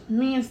first,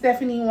 me and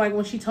Stephanie, like,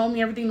 when she told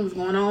me everything that was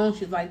going on,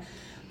 she's like,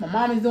 my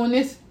mom is doing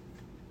this.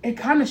 It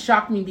kind of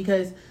shocked me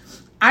because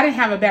I didn't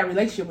have a bad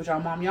relationship with y'all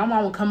mom. Y'all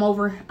mom would come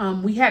over.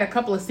 We had a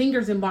couple of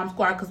singers in Bomb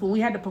Squad, because when we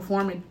had to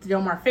perform at Del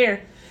Mar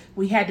Fair,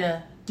 we had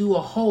to do a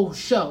whole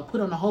show,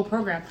 put on a whole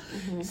program.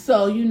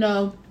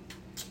 So,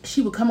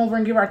 she would come over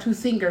and give our two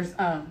singers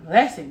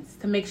lessons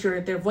to make sure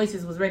that their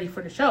voices was ready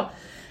for the show.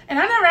 And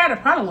I never had a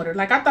problem with her.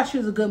 Like, I thought she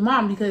was a good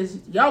mom because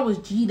y'all was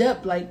G'd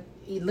up, like,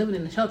 living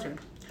in the shelter.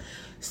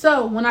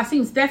 So when I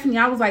seen Stephanie,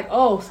 I was like,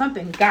 oh,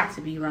 something got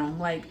to be wrong.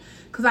 Like,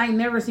 because I ain't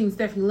never seen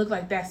Stephanie look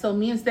like that. So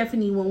me and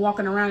Stephanie went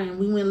walking around, and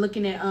we went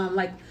looking at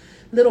like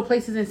little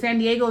places in San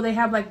Diego. They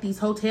have like these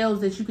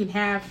hotels that you can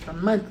have for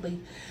monthly.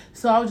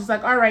 So I was just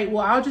like, all right,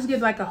 well, I'll just get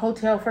like a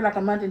hotel for like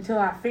a month until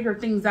I figure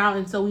things out.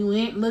 And so we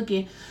went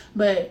looking,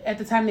 but at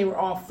the time they were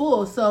all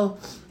full. So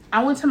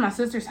I went to my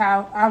sister's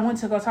house. I went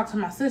to go talk to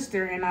my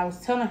sister, and I was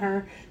telling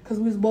her, because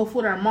we was both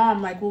with our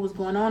mom, like, what was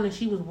going on, and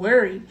she was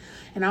worried.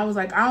 And I was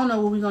like, I don't know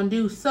what we're going to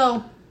do.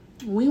 So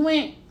we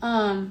went to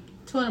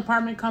an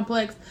apartment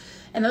complex,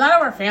 and a lot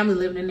of our family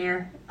lived in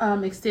there,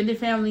 extended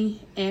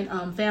family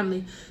and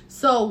family.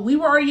 So we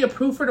were already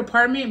approved for the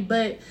apartment,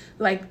 but,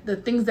 like, the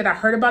things that I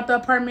heard about the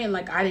apartment,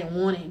 like, I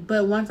didn't want it.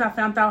 But once I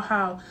found out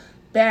how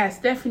bad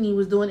Stephanie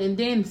was doing, and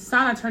then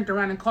Sana turned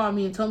around and called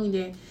me and told me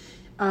that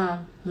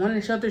one of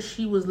the shelters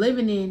she was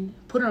living in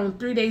put her on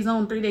 3 days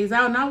on, 3 days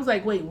out. And I was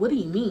like, wait, what do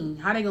you mean?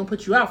 How they gonna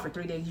put you out for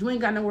 3 days? You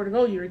ain't got nowhere to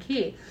go. You're a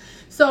kid.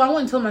 So I went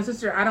and told my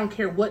sister, I don't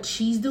care what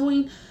she's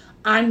doing.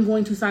 I'm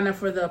going to sign up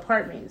for the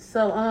apartment.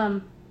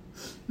 So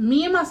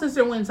me and my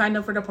sister went and signed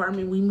up for the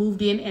apartment. We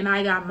moved in, and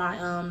I got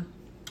my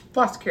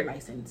foster care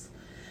license.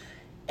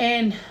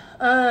 And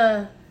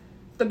the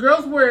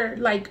girls were,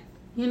 like,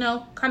 you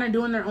know, kind of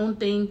doing their own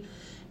thing.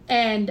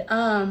 And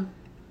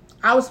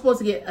I was supposed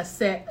to get a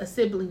set of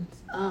siblings,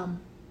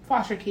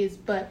 foster kids,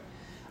 but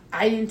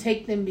I didn't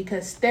take them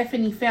because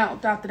Stephanie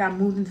found out that I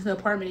moved into the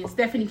apartment, and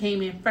Stephanie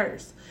came in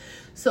first.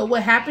 So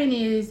what happened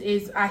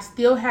is I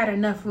still had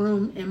enough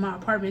room in my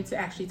apartment to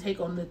actually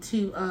take on the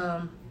two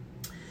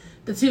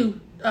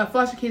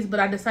foster kids,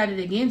 but I decided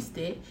against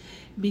it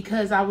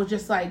because I was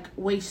just like,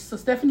 wait. So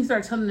Stephanie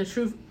started telling the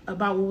truth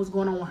about what was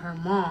going on with her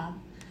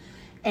mom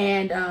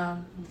and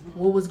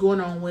what was going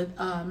on with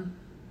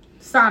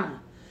Sana.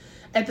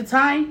 At the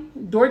time,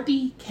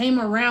 Dorothy came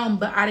around,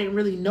 but I didn't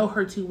really know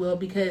her too well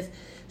because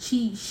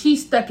she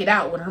stuck it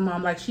out with her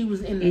mom, like she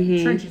was in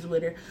the trenches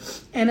with her.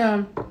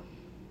 And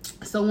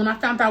so when I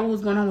found out what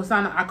was going on with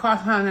Sana, I called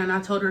Sana and I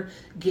told her,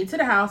 get to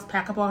the house,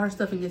 pack up all her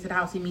stuff, and get to the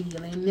house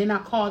immediately. And then I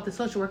called the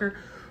social worker,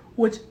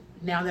 which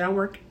now that I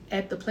work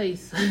at the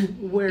place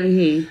where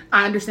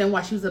I understand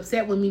why she was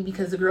upset with me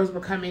because the girls were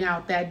coming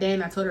out that day,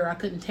 and I told her I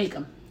couldn't take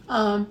them.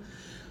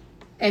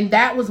 And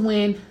that was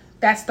when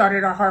that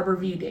started our Harbor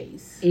View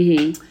days.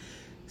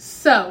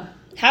 So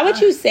how would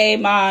you say,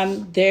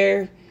 Mom,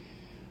 their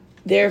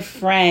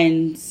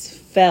friends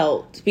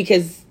felt,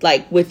 because,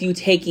 like, with you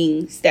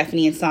taking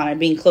Stephanie and Sana,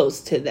 being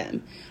close to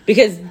them,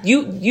 because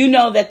you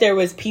know that there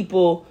was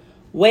people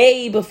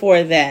way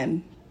before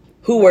them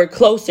who were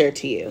closer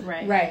to you.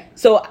 Right.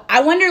 So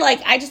I wonder,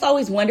 like, I just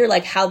always wonder,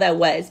 like, how that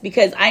was,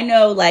 because I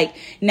know, like,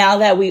 now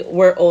that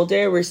we're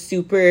older, we're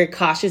super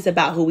cautious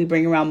about who we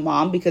bring around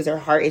Mom because her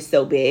heart is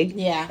so big.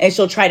 Yeah. And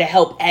she'll try to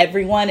help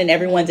everyone, and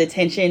everyone's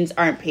attentions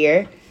aren't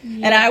pure.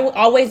 Yeah. And I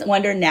always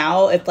wonder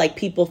now if, like,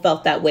 people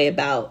felt that way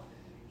about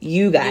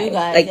you guys.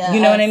 Like, yeah, you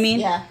know what I mean?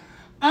 Yeah.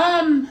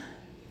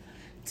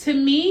 To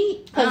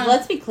me, because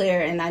let's be clear,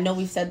 and I know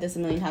we've said this a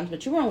million times,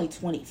 but you were only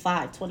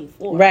 25,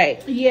 24.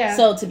 Right. Yeah.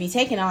 So to be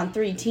taking on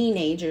 3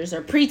 teenagers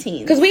or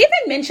preteens. Because we even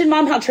mentioned,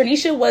 Mom, how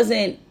Tranisha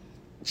wasn't,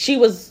 she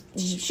was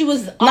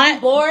on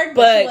board,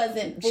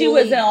 but she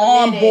wasn't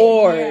on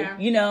board, yeah.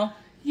 You know?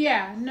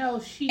 Yeah, no,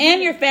 she...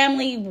 And your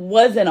family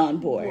wasn't on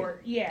board.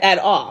 Yeah. At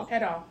all.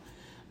 At all.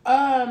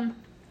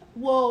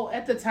 Well,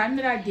 at the time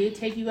that I did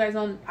take you guys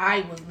on,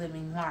 I was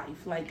living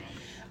life. Like,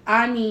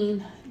 I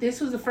mean,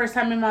 this was the first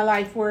time in my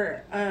life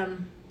where, I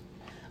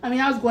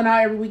was going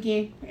out every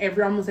weekend,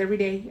 almost every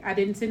day. I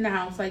didn't sit in the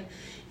house. Like,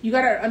 you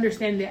gotta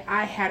understand that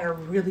I had a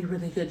really,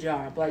 really good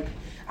job. Like,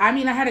 I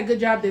had a good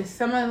job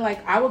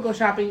that I would go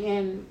shopping,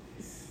 and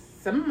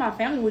some of my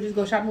family would just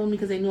go shopping with me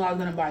because they knew I was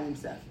gonna buy them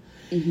stuff.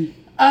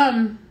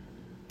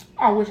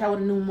 I wish I would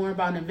have known more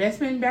about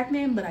investment back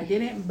then, but I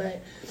didn't.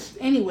 But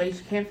anyways,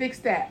 you can't fix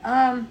that.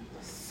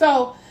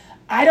 So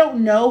I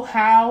don't know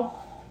how.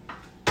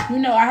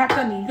 You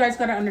guys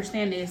got to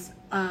understand this.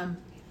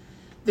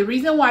 The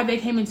reason why they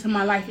came into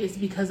my life is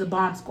because of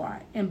Bomb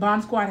Squad. And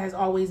Bomb Squad has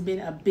always been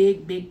a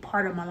big, big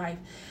part of my life.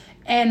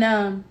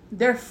 And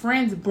their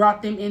friends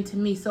brought them into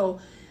me.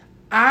 So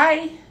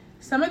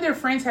some of their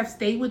friends have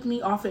stayed with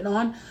me off and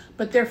on,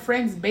 but their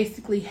friends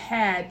basically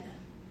had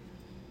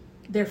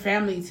their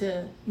family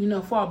to,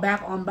 fall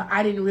back on. But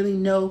I didn't really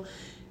know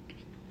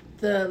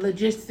the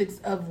logistics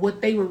of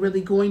what they were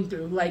really going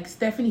through. Like,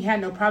 Stephanie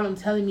had no problem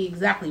telling me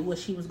exactly what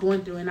she was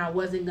going through, and I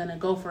wasn't going to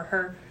go for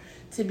her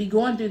to be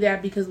going through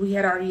that because we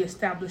had already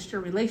established a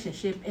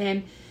relationship,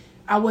 and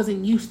I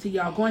wasn't used to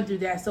y'all going through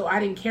that. So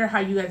I didn't care how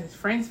you guys'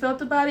 friends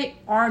felt about it,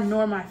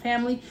 nor my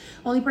family.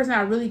 Only person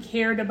I really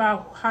cared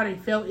about how they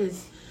felt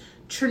is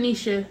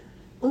Tranisha.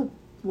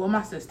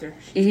 My sister.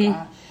 She's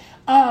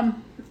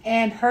gone.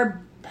 And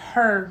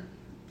her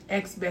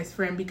ex-best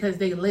friend, because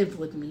they lived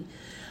with me.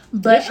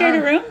 But they shared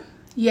a room?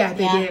 Yeah,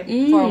 they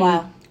did. For a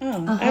while.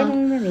 Oh, I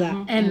don't remember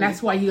that. And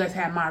that's why you guys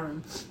had my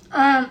room.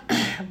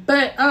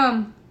 But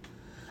I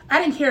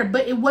didn't care.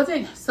 But it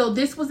wasn't. So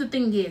this was the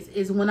thing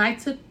is when I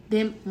took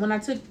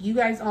you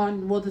guys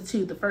on,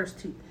 the first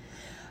two,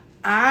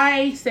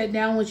 I sat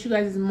down with you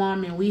guys'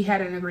 mom and we had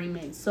an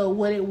agreement. So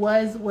what it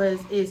was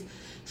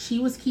she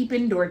was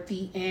keeping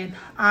Dorothy and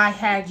I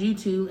had you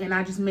two, and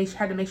I just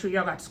had to make sure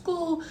y'all got to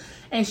school.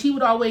 And she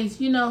would always,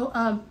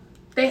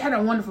 they had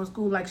a wonderful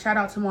school. Like, shout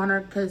out to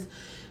Monarch, because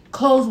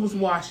clothes was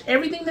washed.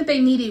 Everything that they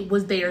needed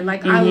was there.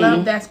 Like, I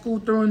love that school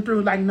through and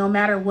through. Like, no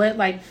matter what,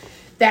 like,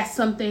 that's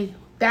something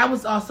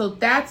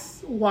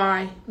that's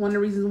why one of the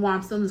reasons why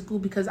I'm still in school,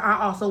 because I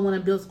also want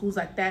to build schools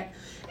like that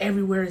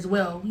everywhere as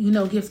well.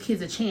 Gives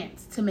kids a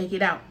chance to make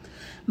it out.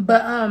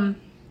 But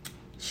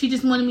she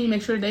just wanted me to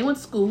make sure they went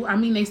to school. I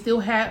mean, they still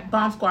had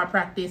bomb squad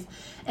practice,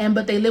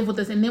 but they lived with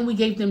us, and then we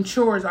gave them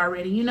chores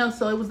already,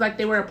 so it was like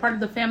they were a part of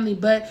the family,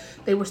 but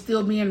they were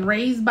still being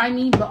raised by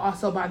me, but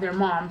also by their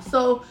mom.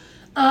 So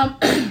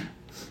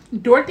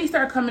Dorothy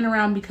started coming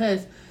around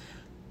because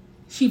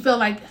she felt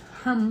like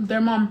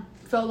their mom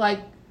felt like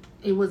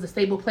it was a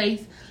stable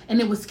place,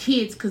 and it was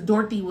kids, because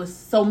Dorothy was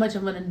so much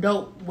of an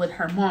adult with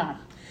her mom.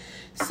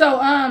 So,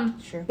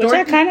 Which Dorothy,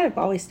 I kind of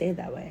always stayed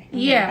that way.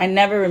 Yeah. I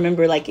never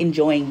remember,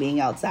 enjoying being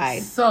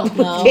outside. So,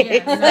 no.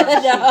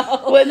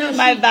 Wasn't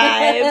my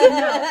vibe.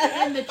 No.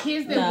 And the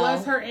kids that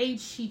was her age,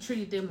 she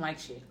treated them like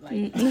shit.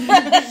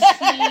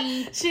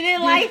 She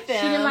didn't like them.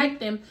 She didn't like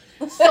them.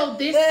 So,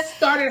 this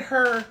started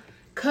her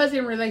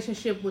cousin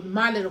relationship with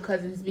my little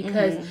cousins,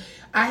 because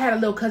I had a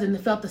little cousin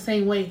that felt the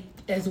same way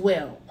as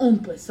well,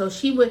 Oompa. So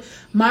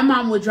my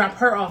mom would drop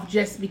her off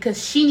just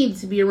because she needed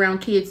to be around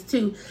kids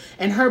too,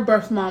 and her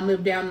birth mom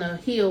lived down the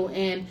hill,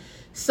 and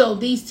so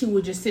these two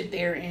would just sit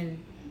there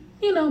and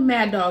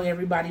mad dog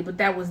everybody, but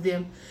that was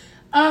them.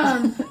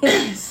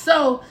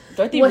 So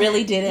Dorothy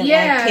really didn't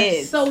like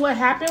kids. So what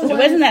happened was, it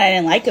wasn't that I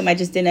didn't like them, I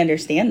just didn't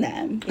understand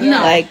them.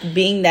 No.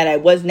 Being that I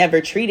was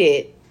never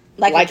treated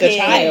like a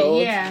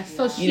child. Yeah,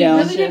 so she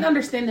really didn't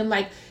understand them.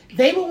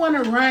 They would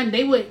want to run,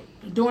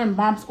 during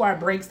bomb squad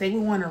breaks, they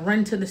would want to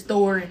run to the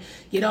store and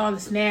get all the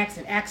snacks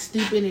and act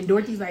stupid. And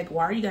Dorothy's like,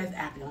 "Why are you guys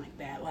acting like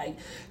that?"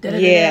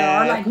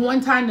 Or one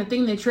time, the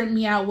thing that tripped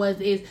me out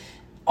is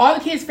all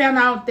the kids found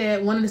out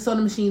that one of the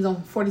soda machines on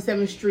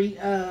 47th Street,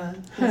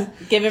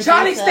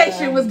 Charlie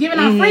Station, was giving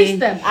out free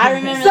stuff. I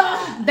remember.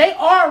 So they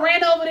all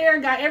ran over there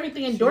and got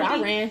everything. And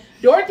Dorothy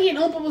and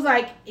Oompa was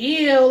like,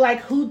 "Ew,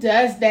 who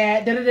does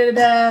that?" Da da da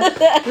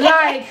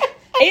da.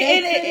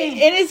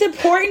 It is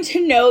important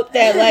to note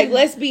that,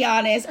 let's be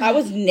honest, I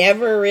was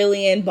never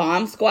really in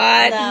bomb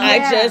squad. No.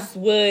 I just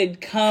would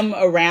come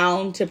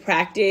around to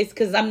practice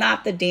because I'm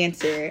not the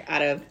dancer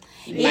out of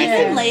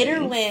Even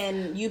later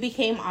when you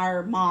became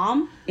our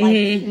mom,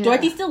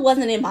 Dorothy still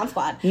wasn't in bomb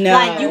squad.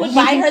 No. You would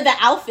buy her the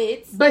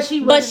outfits, but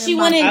she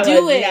wouldn't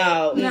do it.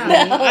 No.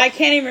 I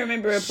can't even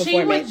remember a performance.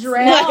 She would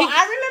dress. No,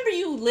 I remember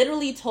you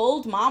literally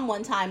told mom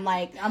one time,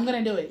 I'm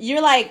gonna do it.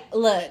 You're like,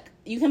 look,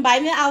 you can buy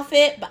me the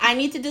outfit, but I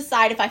need to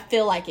decide if I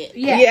feel like it.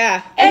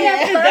 Yeah. And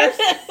at first,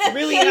 that's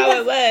really how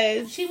it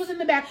was. She was in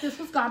the back. This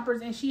was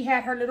Gompers, and she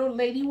had her little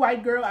lady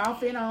white girl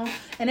outfit on,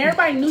 and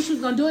everybody knew she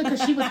was gonna do it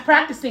because she was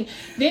practicing.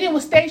 Then it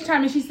was stage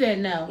time, and she said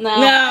no.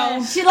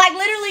 She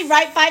literally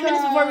right 5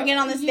 minutes before we get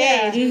on the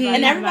stage,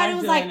 and everybody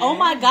was like, "Oh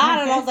my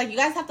god!" And I was like, "You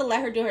guys have to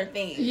let her do her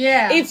thing."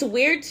 Yeah, it's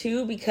weird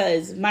too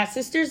because my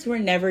sisters were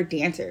never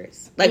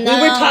dancers. We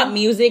were taught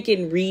music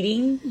and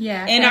reading.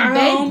 In our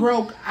home, they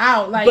broke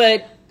out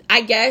but I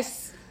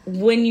guess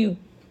when you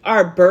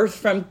are birthed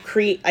from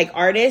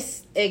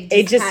artists,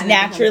 it just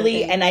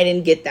naturally, and I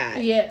didn't get that.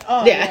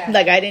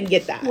 I didn't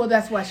get that. Well,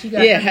 that's why she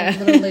got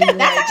her little lady.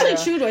 That's actually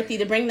true, Dorothy,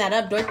 to bring that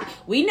up. Dorothy,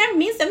 me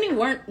and Stephanie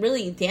weren't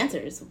really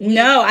dancers. We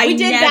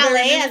did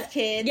ballet as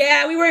kids.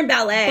 Yeah, we were in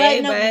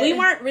ballet. But we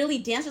weren't really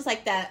dancers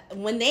like that.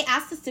 When they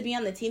asked us to be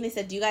on the team, they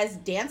said, "Do you guys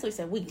dance?" We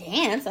said, "We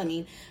dance." I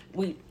mean,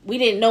 we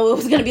didn't know it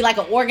was going to be like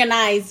an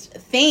organized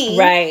thing.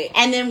 Right.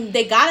 And then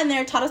they got in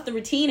there, taught us the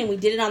routine, and we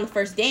did it on the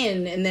first day.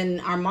 And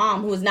then our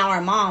mom, who is now our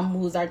mom, who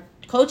was our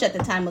coach at the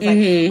time, was like,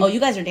 "Oh, you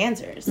guys are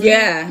dancers."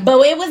 Yeah. But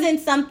it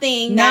wasn't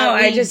something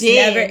that we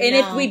did. Never. And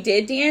if we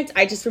did dance,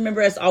 I just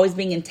remember us always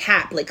being in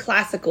tap,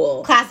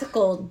 classical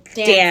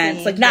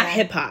dance, not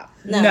hip hop.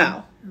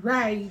 No.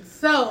 Right.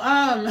 So,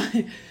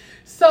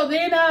 so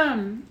then,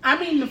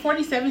 the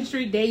 47th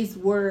Street days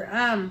were,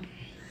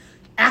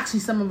 actually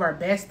some of our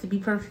best, to be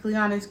perfectly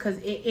honest, because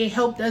it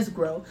helped us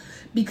grow,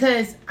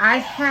 because I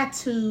had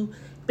to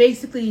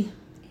basically,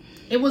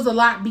 it was a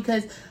lot,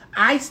 because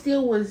I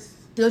was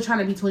still trying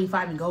to be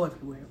 25 and go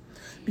everywhere,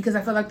 because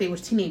I felt like they were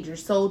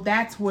teenagers. So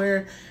that's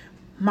where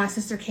my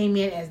sister came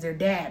in as their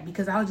dad,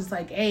 because I was just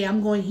like, "Hey,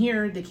 I'm going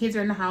here. The kids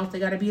are in the house. They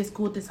got to be at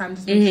school at this time.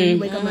 Just make sure you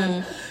wake them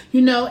up."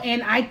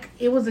 And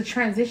it was a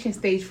transition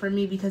stage for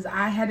me, because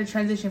I had to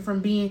transition from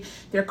being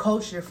their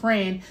coach, their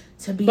friend,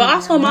 to being. But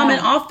also, Mom, in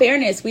all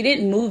fairness, we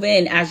didn't move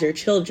in as your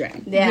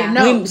children.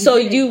 Yeah. So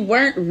you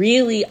weren't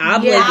really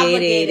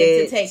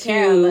obligated to take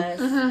care of us.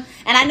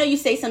 And I know you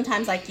say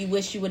sometimes you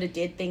wish you would have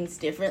did things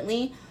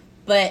differently.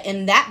 But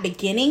in that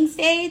beginning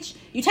stage,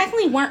 you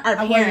technically weren't our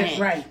parent.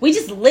 Right. We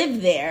just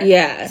lived there.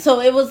 Yeah.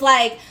 So it was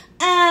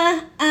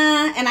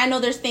and I know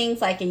there's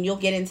things and you'll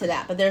get into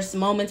that, but there's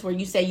moments where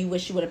you say you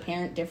wish you would have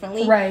parented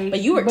differently. Right. But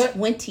you were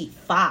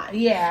 25.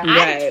 Yeah.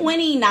 I'm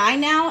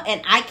 29 now,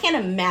 and I can't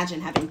imagine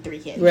having 3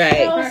 kids.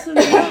 Right. I'm 30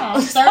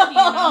 and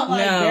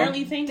I'm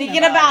barely thinking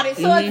about it.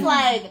 So it's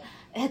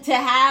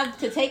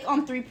to take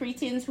on 3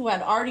 preteens who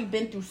had already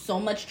been through so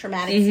much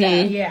traumatic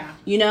stuff. Yeah.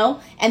 You know?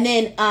 And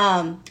then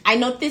I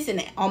note this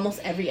in almost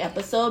every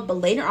episode, but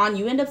later on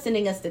you end up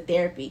sending us to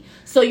therapy.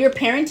 So your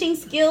parenting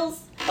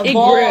skills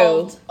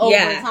evolved over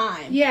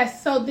time.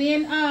 Yes. So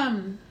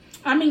then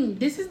I mean,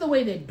 this is the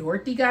way that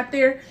Dorothy got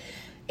there,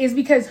 is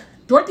because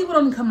Dorothy would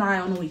only come by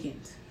on the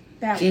weekends.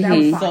 That was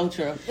fine.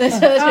 So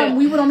true.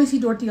 We would only see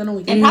Dorothy on the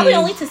weekends. And probably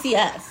only to see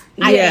us.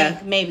 I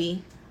think,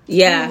 maybe.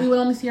 Yeah. We would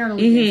only see her on the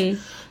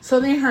weekends. So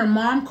then her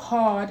mom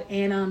called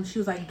and she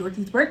was like,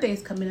 Dorothy's birthday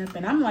is coming up.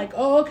 And I'm like,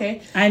 oh,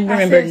 okay. I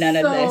remember none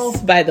of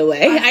this, by the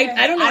way.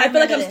 I don't know. I feel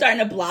like I'm starting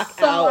to block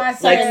out. I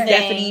said,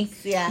 Stephanie.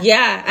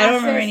 Yeah, I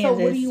don't remember any of this.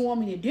 So what do you want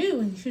me to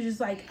do? And she was just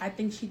like, I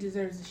think she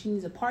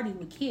needs a party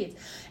with kids.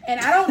 And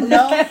I don't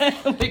know.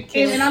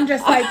 And I'm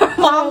just like,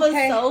 Mom was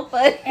okay. so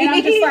funny. And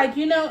I'm just like,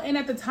 and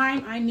at the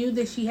time I knew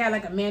that she had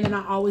like a man, and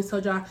I always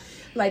told y'all,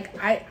 like,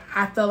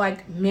 I felt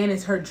like man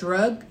is her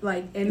drug,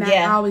 like, and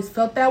I always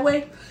felt that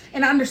way.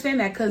 And I understand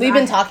that because we've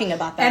been talking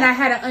about that. And I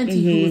had an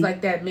auntie who was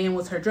like that man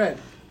was her drug.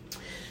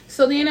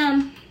 So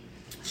then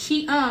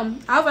she I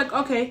was like,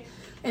 okay.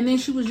 And then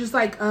she was just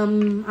like,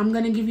 I'm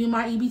gonna give you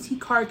my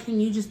EBT card.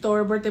 Can you just throw her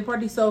a birthday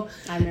party? So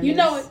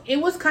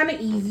it was kind of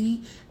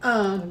easy.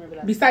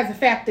 Besides the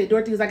fact that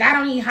Dorothy was like, I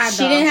don't eat hot dogs.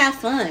 She didn't have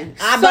fun.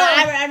 But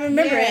I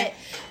remember it.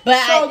 But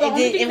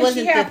it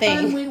wasn't the thing.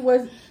 Fun with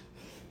was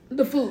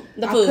the food.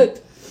 I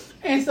cooked.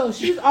 And so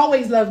she's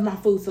always loved my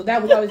food. So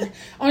that was always the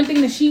only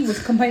thing that she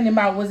was complaining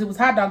about was it was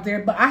hot dogs there.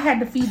 But I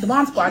had to feed the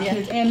Bomb Squad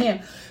kids and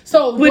them.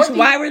 So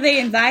why were they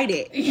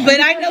invited?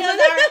 But I know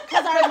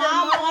because our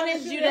mom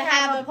wanted you to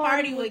have a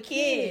party with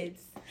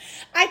kids.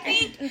 I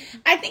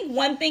think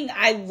one thing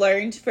I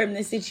learned from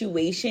the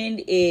situation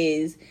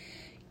is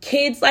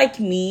kids like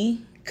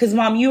me. Because,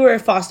 Mom, you were a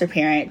foster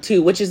parent,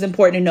 too, which is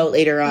important to note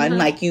later on.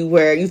 Like,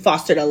 you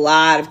fostered a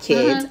lot of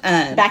kids.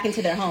 Back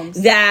into their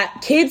homes. That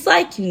kids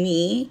like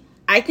me,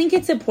 I think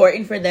it's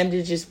important for them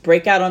to just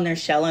break out on their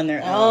shell on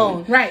their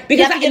own. Right.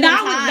 Because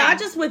not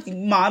just with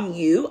Mom,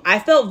 I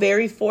felt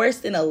very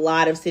forced in a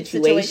lot of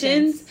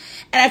situations.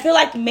 And I feel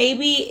like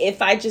maybe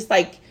if I just,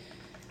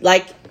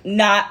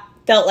 not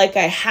felt like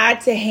I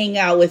had to hang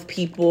out with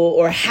people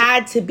or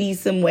had to be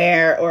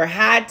somewhere or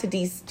had to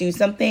do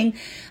something,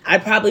 I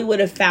probably would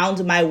have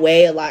found my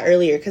way a lot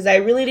earlier because I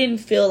really didn't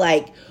feel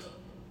like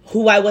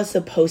who I was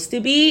supposed to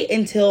be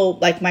until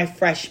like my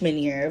freshman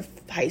year of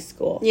high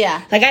school.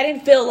 Yeah. Like I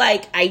didn't feel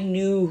like I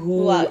knew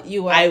who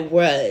you were. I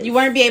was. You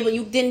weren't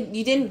you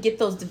didn't get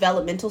those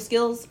developmental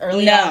skills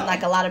early on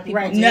like a lot of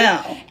people do.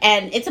 No.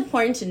 And it's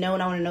important to know,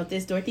 and I want to note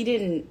this, Dorothy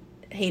didn't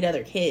hate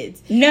other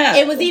kids. No.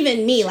 It was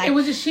even me. Like, it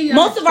was just she.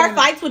 Most of our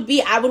fights would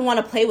be I would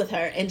want to play with her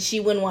and she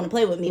wouldn't want to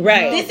play with me.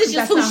 Right. This is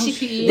just who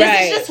she is.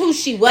 This is just who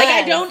she was. Like,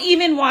 I don't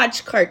even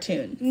watch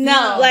cartoons.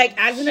 No. Like,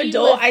 as an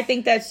adult, I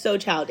think that's so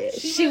childish.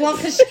 She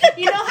won't, cause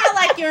you know how,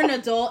 like, you're an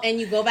adult and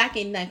you go back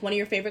and, like, one of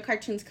your favorite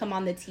cartoons come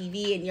on the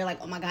TV and you're like,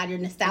 oh my God, you're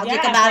nostalgic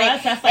about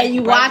it. That's like and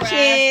you watch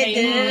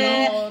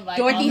it.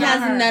 Dorothy has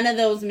her. none of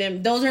those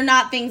those are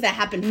not things that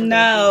happen for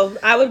No.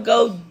 I would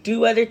go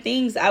do other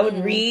things. I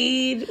would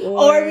read.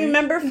 Or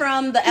remember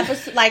from the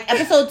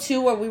episode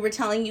 2 where we were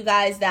telling you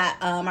guys that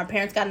our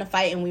parents got in a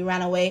fight and we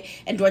ran away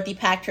and Dorothy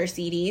packed her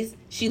CDs.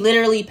 She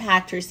literally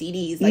packed her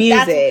CDs. Like,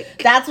 music.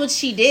 That's what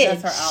she did.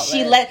 That's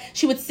her outlet.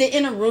 She would sit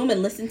in a room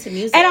and listen to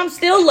music. And I'm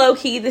still low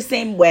key the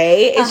same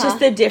way. It's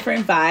just a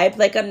different vibe.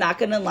 Like, I'm not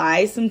gonna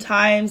lie.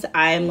 Sometimes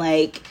I'm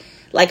like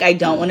I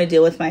don't want to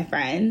deal with my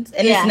friends,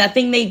 and it's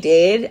nothing they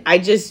did. I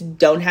just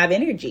don't have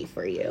energy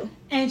for you.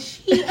 And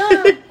she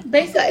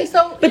basically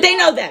but they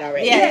know that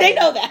already. Yeah. They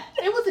know that.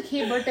 It was a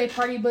kid birthday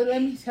party, but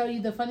let me tell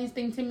you, the funniest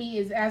thing to me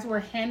is as we're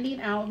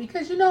handing out,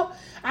 because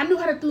I knew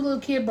how to do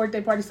little kid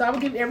birthday parties, so I would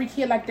give every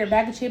kid like their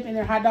bag of chip and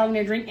their hot dog and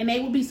their drink, and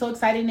they would be so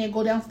excited and they'd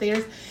go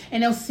downstairs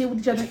and they'll sit with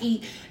each other and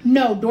eat.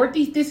 No,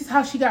 Dorothy, this is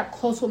how she got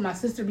close with my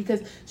sister,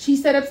 because she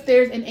sat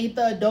upstairs and ate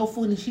the adult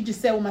food and she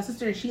just sat with my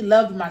sister and she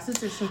loved my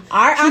sister. So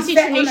our auntie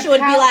Tanisha would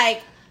be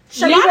like,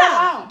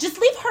 Sharana, just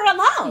leave her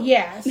alone.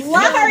 Yes.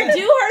 Let her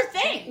do her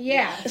thing.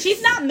 Yeah. She's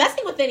not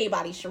messing with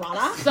anybody,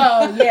 Sharana. So,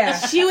 yeah.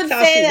 She would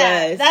say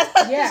that. That's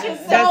what she would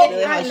say.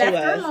 really I how left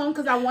she her was. alone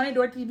because I wanted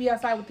Dorothy to be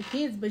outside with the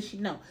kids, but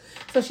no.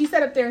 So she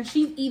sat up there and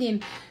she's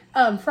eating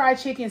fried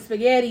chicken,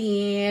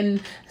 spaghetti,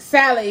 and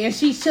salad, and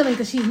she's chilling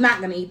because she's not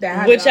going to eat that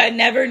hot Which dog. I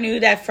never knew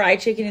that fried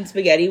chicken and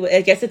spaghetti,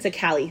 I guess it's a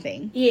Cali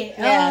thing.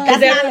 Yeah.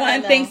 Because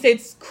everyone thinks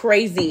it's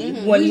crazy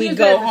when we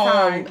go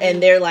home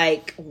and they're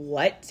like,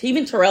 what?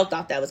 Even Terrell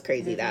thought that was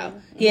crazy, though.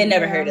 He had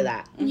never heard of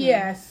that.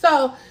 Yeah,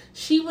 so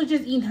she was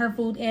just eating her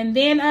food, and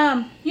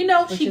then,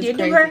 she did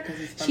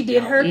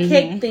her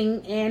cake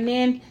thing, and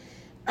then,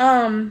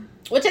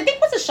 which I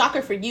think was a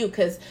shocker for you,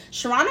 because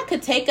Sharana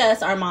could take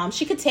us, our mom,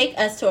 she could take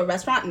us to a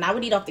restaurant and I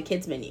would eat off the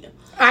kids' menu.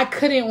 I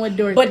couldn't with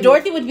Dorothy. But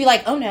Dorothy would be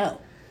like, oh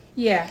no.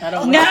 Yeah. I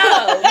don't know.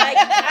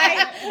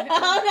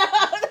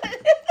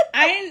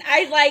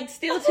 I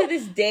still to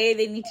this day,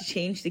 they need to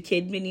change the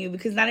kid menu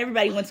because not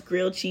everybody wants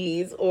grilled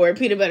cheese or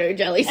peanut butter and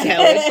jelly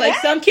sandwich. Like,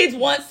 some kids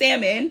want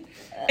salmon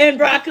and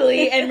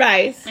broccoli and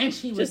rice. And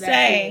she was just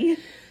saying.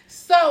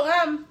 So,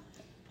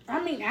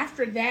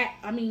 after that,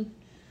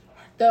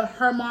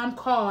 her mom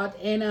called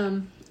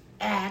and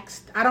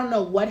asked. I don't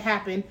know what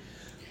happened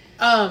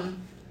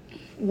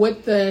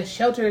with the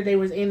shelter they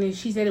was in, and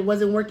she said it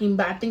wasn't working.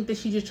 But I think that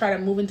she just tried to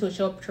move into a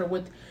shelter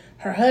with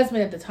her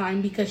husband at the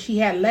time because she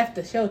had left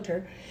the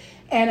shelter.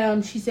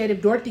 And she said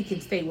if Dorothy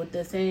can stay with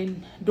us,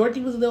 and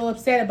Dorothy was a little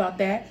upset about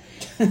that.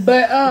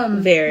 But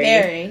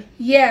very,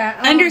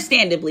 yeah,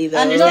 understandably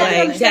though,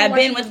 like to have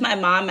been with my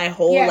mom my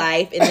whole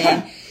life, and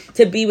then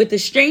to be with a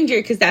stranger,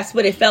 because that's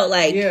what it felt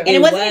like. And it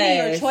wasn't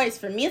even your choice.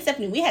 For me and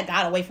Stephanie, we had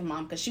got away from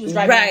mom because she was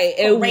driving right.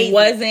 It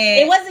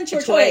wasn't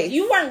your choice.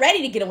 You weren't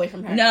ready to get away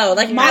from her. No,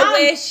 like mom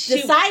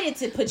decided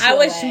to put you I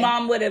away. wish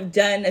mom would have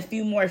done a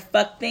few more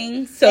fuck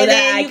things so and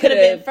that I could have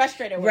been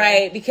frustrated with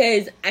right,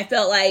 because I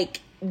felt like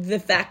the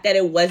fact that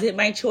it wasn't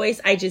my choice,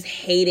 I just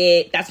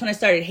hated. That's when I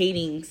started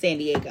hating San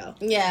Diego.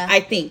 Yeah. I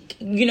think,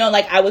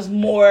 like I was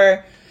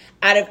more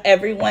out of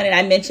everyone. And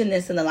I mentioned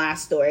this in the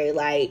last story.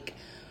 Like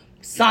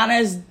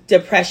Sana's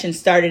depression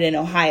started in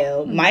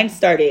Ohio. Mm-hmm. Mine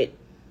started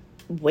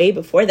way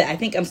before that. I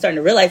think I'm starting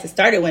to realize it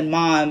started when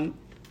mom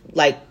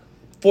like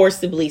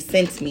forcibly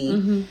sent me.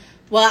 Mm-hmm.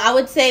 Well, I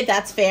would say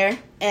that's fair.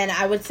 And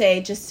I would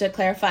say, just to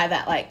clarify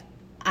that, like,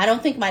 I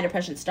don't think my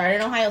depression started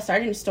in Ohio. It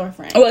started in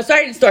storefront. Oh, it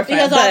started in storefront.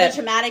 Because all the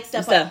traumatic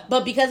stuff.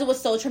 But because it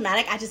was so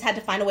traumatic, I just had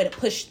to find a way to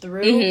push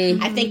through.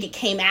 Mm-hmm. I think it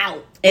came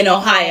out. In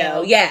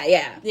Ohio. Yeah.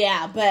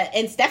 Yeah,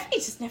 and Stephanie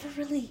just never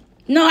really...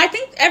 No, I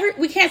think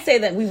we can't say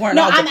that we weren't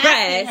all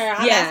depressed.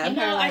 I'm asking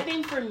her. I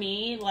think for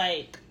me,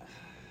 like...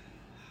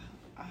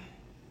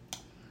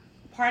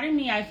 part of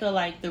me, I feel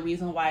like the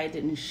reason why it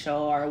didn't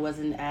show or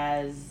wasn't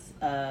as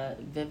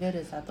vivid,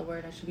 is that the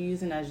word I should be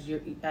using, as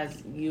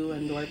you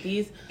and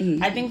Dorothy's.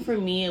 Mm-hmm. I think for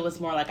me it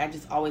was more like I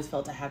just always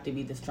felt I have to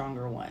be the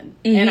stronger one.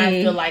 Mm-hmm. And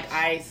I feel like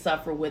I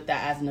suffer with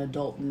that as an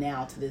adult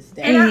now to this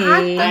day. And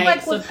I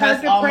like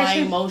suppress all my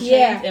emotions,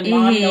 and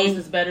mom knows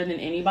this better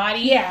than anybody.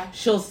 Yeah,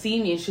 she'll see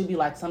me and she'll be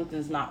like,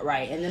 something's not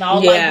right, and then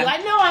I'll be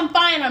like, no, I'm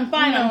fine, I'm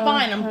fine.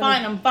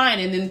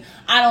 And then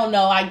I don't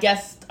know, I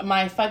guess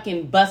my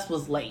fucking bus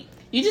was late.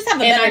 You just have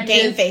a better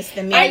game face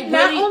than me.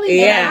 Not only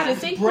that, I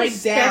think break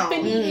down.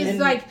 Stephanie is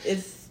like,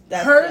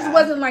 hers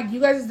wasn't like you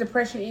guys'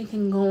 depression. It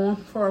can go on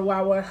for a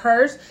while. With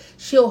hers,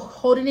 she'll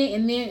hold it in,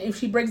 and then if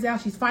she breaks down,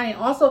 she's fine. And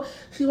also,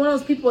 she's one of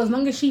those people. As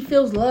long as she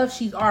feels love,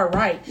 she's all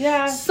right.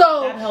 Yeah.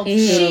 So that helps.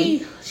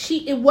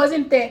 It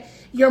wasn't that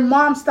your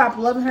mom stopped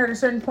loving her at a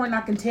certain point.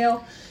 I can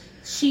tell.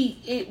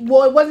 It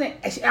wasn't.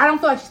 I don't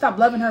feel like she stopped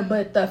loving her,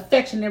 but the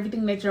affection and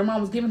everything that your mom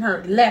was giving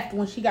her left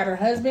when she got her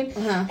husband.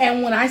 Uh-huh.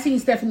 And when I seen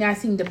Stephanie, I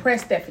seen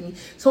depressed Stephanie.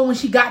 So when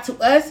she got to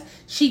us,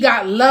 she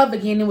got love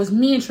again. It was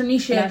me and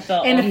Tranisha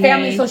and the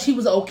family, so she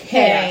was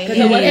okay.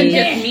 Because it wasn't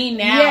just me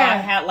now. I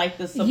had like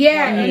the support.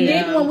 Yeah, and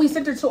then when we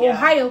sent her to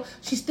Ohio,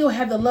 she still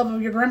had the love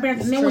of your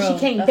grandparents. And then when she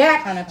came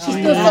back, she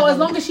still. So as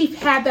long as she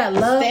had that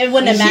love, it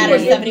wouldn't have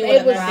mattered. Stephanie would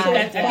have been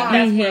I think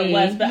that's where it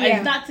was. But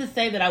it's not to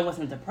say that I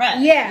wasn't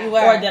depressed. Yeah, or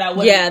that I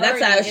wasn't. Yeah, that's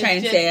what I was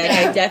trying to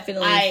say. I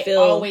definitely I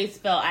always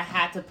felt I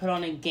had to put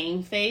on a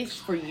game face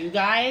for you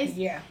guys.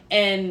 Yeah,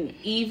 and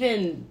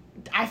even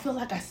I feel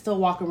like I still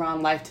walk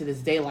around life to this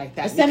day like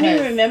that.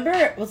 Stephanie, remember,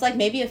 it was like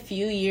maybe a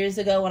few years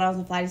ago when I was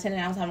a flight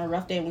attendant, I was having a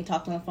rough day and we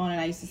talked on the phone,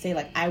 and I used to say,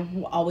 like, I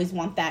always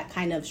want that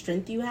kind of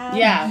strength you have.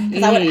 Yeah.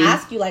 Because I would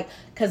ask you, like,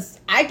 because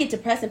I get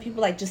depressed and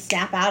people, like, just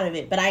snap out of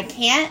it, but I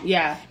can't.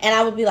 Yeah. And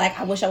I would be like,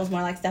 I wish I was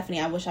more like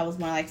Stephanie. I wish I was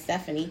more like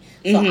Stephanie.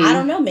 So I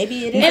don't know.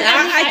 Maybe it is. And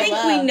I think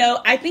we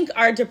know, I think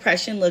our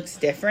depression looks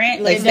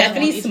different. Like,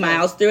 Stephanie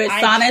smiles through it.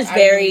 Sana's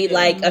very,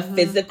 like, a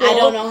physical. I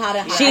don't know how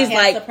to. She's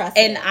like,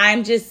 and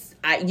I'm just.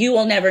 You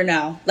will never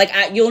know. Like,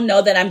 you'll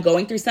know that I'm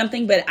going through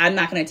something, but I'm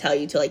not going to tell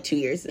you till like 2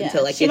 years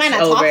until like she it's might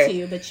not over. Talk to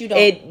you, but you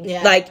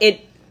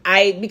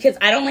don't. Because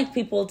I don't like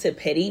people to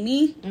pity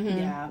me. Mm-hmm.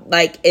 Yeah.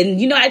 Like,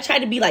 and I try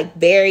to be like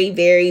very,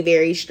 very,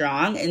 very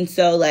strong, and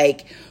so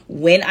like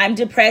when I'm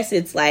depressed,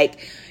 it's like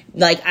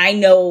I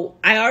know,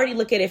 I already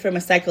look at it from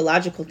a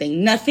psychological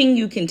thing. Nothing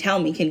you can tell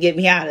me can get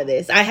me out of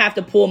this. I have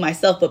to pull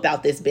myself up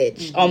out this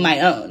bitch on my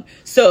own.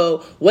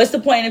 So what's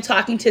the point of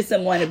talking to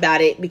someone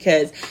about it?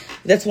 Because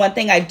that's one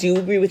thing I do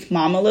agree with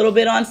Mom a little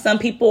bit on. Some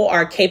people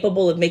are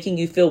capable of making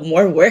you feel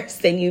more worse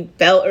than you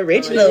felt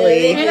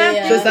originally.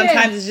 So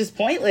sometimes it's just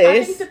pointless.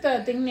 I think that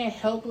the thing that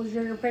helped with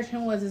your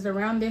depression is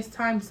around this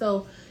time.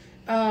 So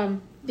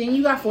then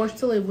you got forced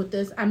to live with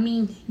us. I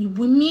mean,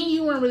 me and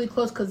you weren't really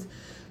close because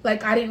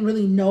like, I didn't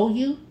really know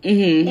you.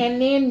 Mm-hmm. And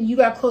then you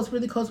got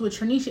really close with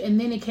Tranisha. And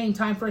then it came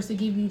time for us to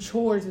give you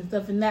chores and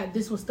stuff. And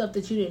this was stuff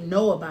that you didn't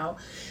know about.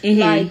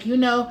 Mm-hmm.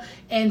 Like,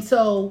 And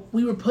so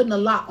we were putting a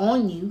lot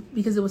on you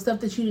because it was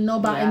stuff that you didn't know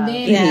about. Yeah. And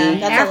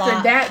then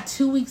after that,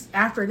 2 weeks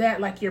after that,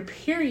 like, your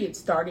period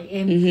started.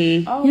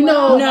 And,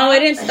 No, it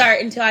didn't start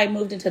until I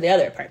moved into the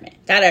other apartment.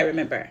 That I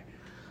remember.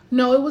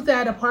 No, it was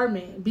that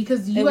apartment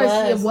because you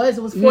guys. It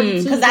was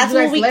 42. Because that's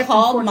when we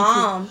called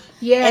Mom.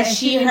 Yeah,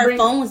 and her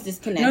phone was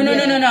disconnected.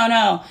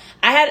 No.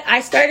 I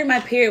I started my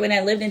period when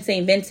I lived in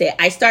St. Vincent.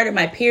 I started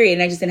my period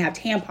and I just didn't have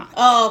tampons.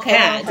 Oh, okay.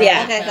 Pads, Okay.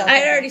 yeah. Okay. I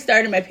had already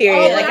started my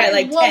period at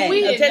like 10.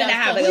 We 10 didn't and a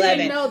half, like we 11.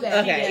 didn't know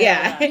that. Okay,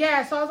 yeah.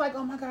 Yeah, so I was like,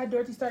 oh my God,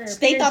 Dorothy started her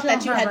They period. thought She that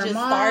don't you have had her just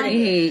mom. started.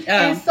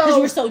 Mm-hmm. Because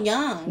you were so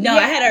young. No,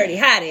 I had already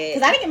had it.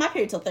 Because I didn't get my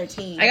period till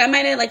 13. I got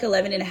mine at like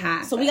 11 and a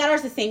half. So we got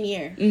ours the same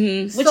year.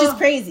 Mm-hmm. Which is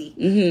crazy.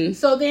 Mm-hmm.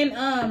 So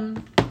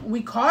then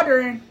we called her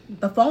and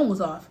the phone was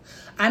off.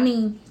 I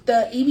mean,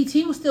 the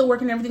EBT was still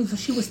working and everything, so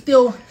she was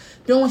still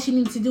doing what she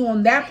needed to do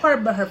on that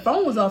part, but her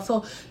phone was off,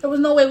 so there was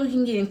no way we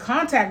can get in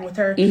contact with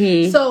her.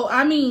 Mm-hmm. So,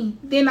 I mean,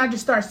 then I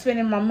just started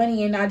spending my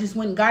money and I just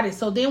went and got it.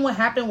 So then what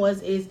happened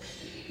is,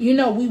 you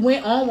know, we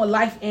went on with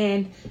life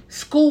and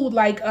school,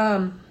 like,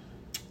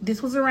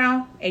 this was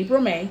around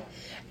April, May,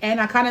 and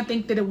I kind of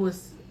think that it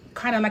was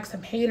kind of like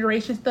some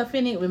hateration stuff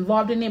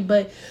involved in it,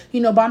 but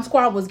you know, Bomb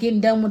Squad was getting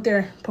done with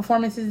their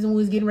performances and we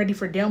was getting ready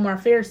for Delmar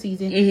Fair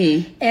season.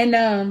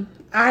 Mm-hmm.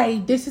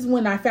 And this is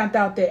when I found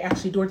out that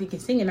actually Dorothy can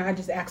sing, and I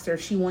just asked her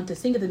if she wanted to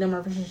sing at the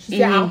Delmar Fair. She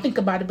said, I'll think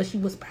about it, but she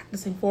was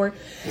practicing for it.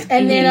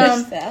 And then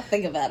I'll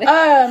think about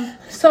it.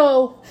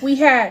 So we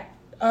had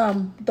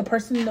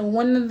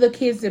one of the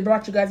kids that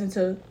brought you guys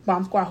into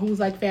Bomb Squad, who was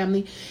like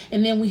family,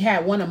 and then we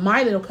had one of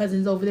my little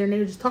cousins over there, and they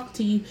were just talking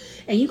to you,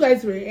 and you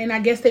guys were, and I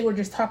guess they were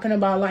just talking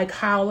about like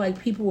how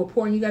like people were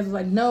poor, and you guys were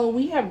like, no,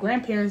 we have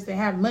grandparents that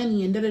have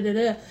money and da da da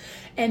da,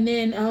 and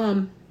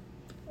then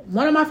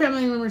one of my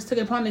family members took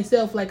it upon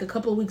themselves like a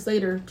couple of weeks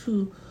later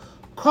to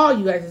call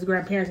you guys as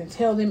grandparents and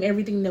tell them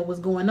everything that was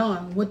going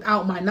on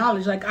without my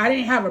knowledge. Like, I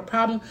didn't have a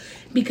problem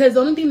because the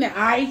only thing that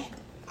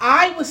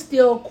I was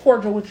still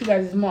cordial with you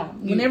guys'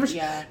 mom. Whenever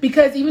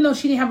because even though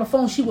she didn't have a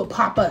phone, she would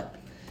pop up.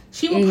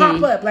 She would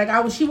pop up.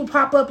 Like she would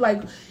pop up,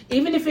 like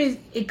even if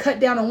it cut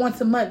down on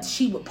once a month,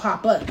 she would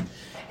pop up.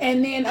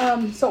 And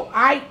then so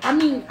I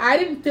mean, I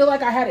didn't feel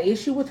like I had an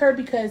issue with her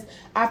because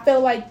I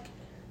felt like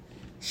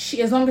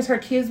she, as long as her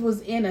kids was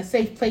in a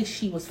safe place,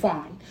 she was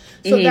fine.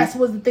 So that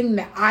was the thing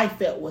that I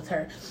felt with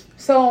her.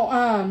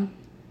 So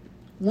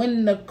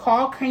when the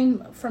call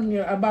came from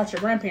about your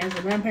grandparents,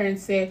 the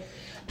grandparents said,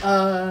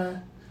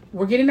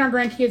 we're getting our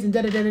grandkids and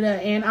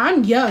da-da-da-da-da. And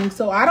I'm young,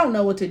 so I don't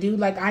know what to do.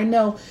 Like, I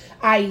know,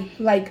 I don't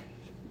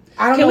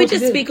know. Can we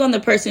just speak on the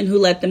person who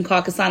let them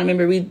call Kasana?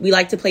 Remember, we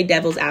like to play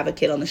devil's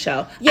advocate on the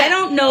show. Yeah. I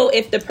don't know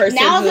if the person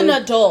now as an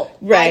adult,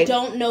 right? I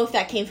don't know if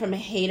that came from a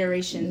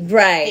hateration,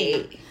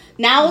 right? Thing.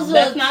 Now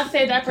let's not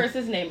say that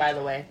person's name, by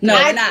the way. No,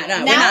 we're not.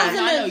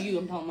 I know you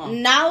and Pomo.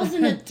 Now as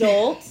an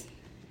adult,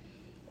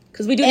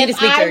 because we do need to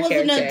speak to her character.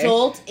 If I was an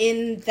adult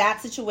in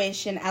that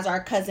situation, as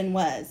our cousin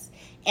was,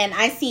 and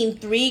I seen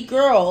 3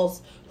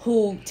 girls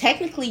who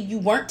technically you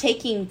weren't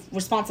taking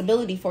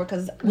responsibility for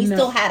because we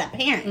still had a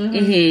parent.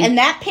 Mm-hmm. And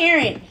that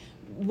parent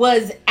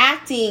was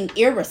acting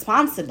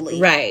irresponsibly.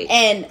 Right.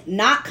 And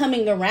not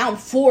coming around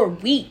for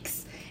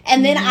weeks.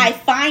 And then I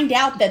find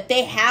out that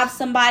they have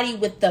somebody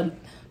with the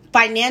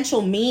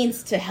financial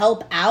means to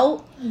help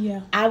out.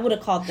 Yeah, I would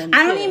have called them.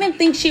 I don't even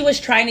think she was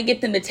trying to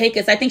get them to take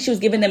us. I think she was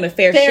giving them a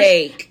fair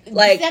shake.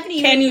 Like, Stephanie,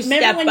 can you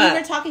step up? Remember when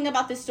you were talking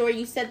about this story,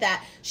 you said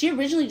that she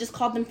originally just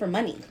called them for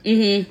money.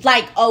 Mm-hmm.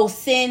 Like,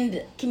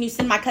 can you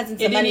send my cousin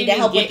some money to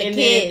help with the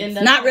kids?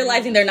 Not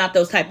realizing they're not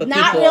those type of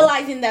people. Not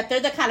realizing that they're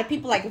the kind of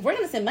people, like, if we're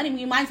going to send money,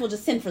 we might as well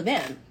just send for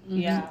them.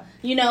 Yeah.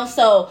 You know,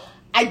 so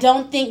I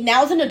don't think,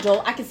 now as an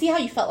adult, I can see how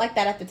you felt like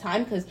that at the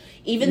time, because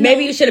even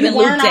maybe you should have been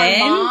looped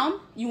in.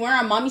 You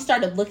weren't our mom. You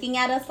started looking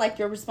at us like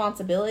your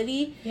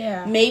responsibility.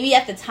 Yeah. Maybe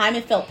at the time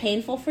it felt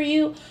painful for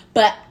you,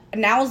 but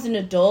now as an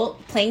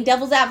adult, playing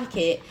devil's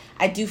advocate,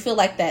 I do feel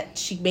like that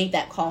she made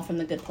that call from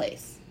the good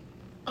place.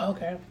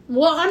 Okay.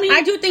 Well, I mean,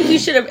 I do think you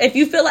should have. If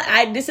you feel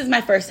like this is my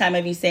first time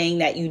of you saying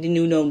that you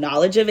knew no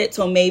knowledge of it,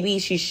 so maybe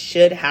she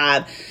should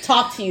have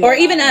talked to you, or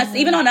even us,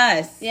 even on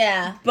us.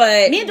 Yeah.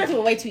 But me and Dorothy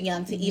were way too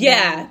young to even.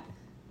 Yeah.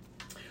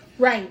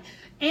 Right.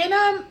 And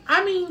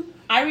I mean,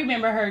 I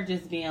remember her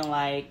just being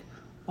like,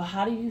 well,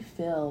 how do you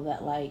feel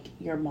that, like,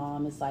 your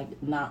mom is,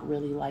 like, not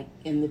really, like,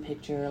 in the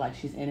picture, like,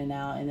 she's in and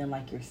out, and then,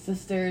 like, your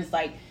sisters,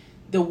 like,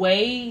 the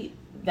way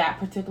that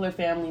particular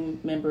family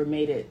member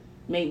made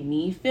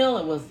me feel,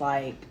 it was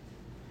like,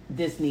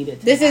 this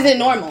isn't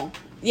normal.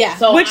 Yeah.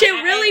 So which it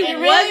really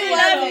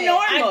wasn't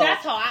normal.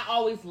 That's how I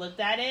always looked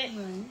at it.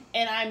 Mm-hmm.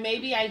 And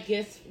I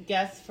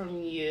guess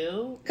from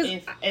you,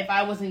 if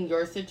I was in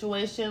your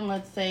situation,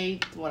 let's say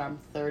when I'm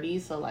 30,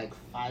 so like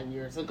 5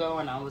 years ago,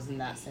 and I was in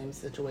that same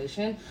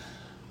situation,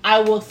 I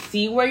will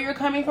see where you're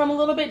coming from a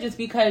little bit, just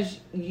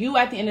because you,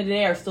 at the end of the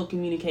day, are still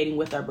communicating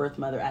with our birth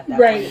mother at that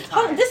point in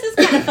time. Oh, this is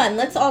kind of fun.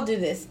 Let's all do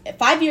this.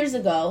 5 years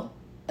ago,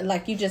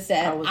 like you just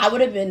said, I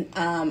would have been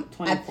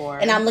 24.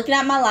 And I'm looking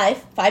at my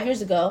life. 5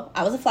 years ago,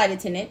 I was a flight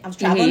attendant. I was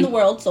traveling the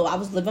world, so I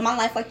was living my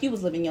life like you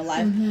was living your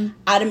life. Mm-hmm.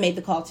 I'd have made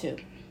the call too.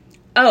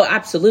 Oh,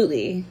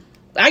 absolutely.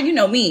 You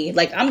know me.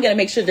 Like, I'm gonna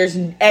make sure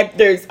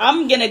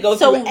I'm gonna go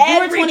so through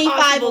every. So you were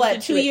 25.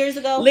 What? 2 years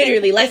ago?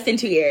 Literally less than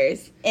 2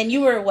 years. And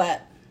you were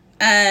what?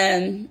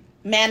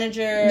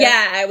 Manager.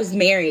 Yeah, I was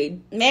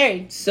married.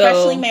 So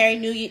freshly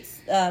married,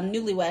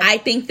 newlywed. I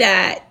think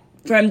that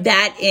from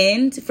that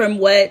end, from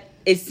what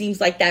it seems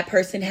like that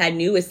person had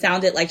knew. It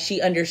sounded like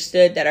she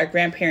understood that our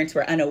grandparents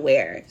were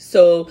unaware.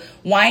 So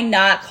why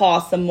not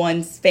call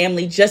someone's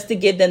family just to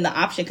give them the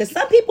option? Because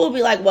some people will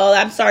be like, well,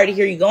 I'm sorry to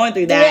hear you going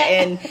through that.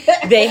 And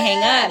they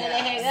hang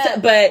up.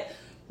 So, but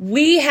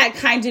we had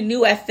kind of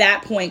knew at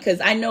that point, because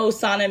I know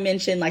Sana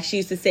mentioned, like, she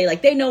used to say,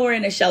 like, they know we're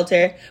in a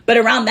shelter. But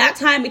around that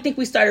time, I think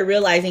we started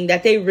realizing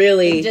that they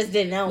really just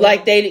didn't know.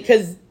 Like,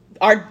 because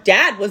our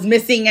dad was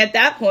missing at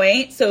that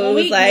point. So when it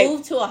was we like,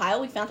 moved to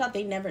Ohio, we found out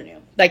they never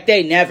knew. Like,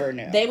 they never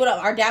knew.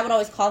 Our dad would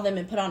always call them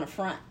and put on a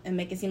front and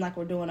make it seem like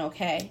we're doing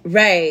okay.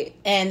 Right.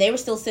 And they were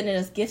still sending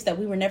us gifts that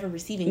we were never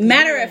receiving.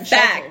 Matter of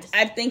fact,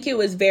 I think it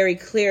was very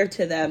clear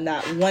to them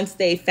that once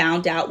they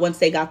found out, once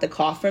they got the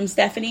call from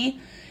Stephanie,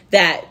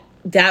 that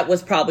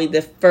was probably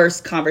the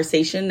first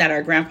conversation that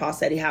our grandpa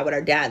said he had with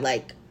our dad.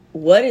 Like,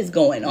 what is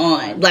going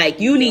on? Like,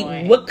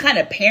 what kind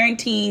of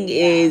parenting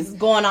is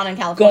going on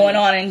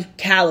in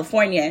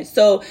California?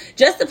 So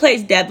just to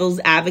play devil's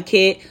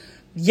advocate,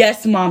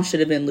 yes, mom should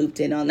have been looped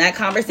in on that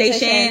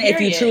conversation if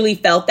you truly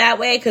felt that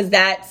way, because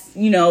that's,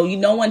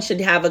 no one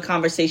should have a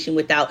conversation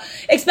without,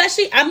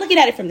 especially, I'm looking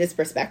at it from this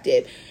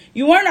perspective.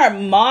 You weren't our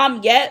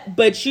mom yet,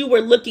 but you were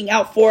looking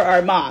out for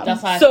our mom.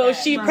 So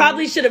she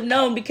probably should have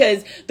known,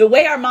 because the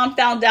way our mom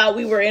found out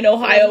we were in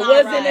Ohio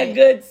wasn't a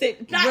good...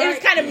 It was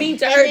kind of mean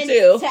to her,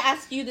 too. To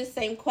ask you the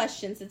same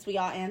question, since we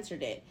all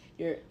answered it.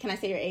 Can I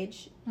say your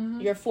age?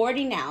 Mm-hmm. You're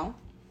 40 now.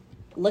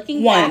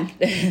 Looking back,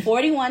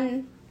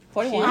 41.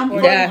 41. I'm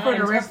 40 for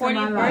the rest of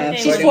my life.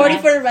 She's 40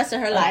 for the rest of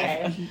her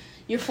life.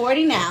 You're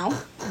 40 now.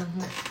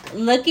 Mm-hmm.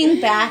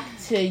 Looking back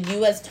to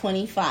you as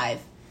 25.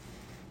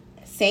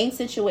 Same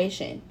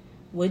situation.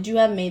 Would you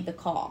have made the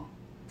call?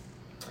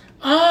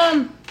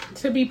 To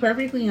be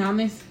perfectly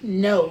honest,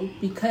 no,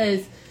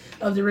 because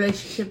of the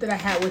relationship that I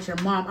had with your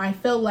mom. I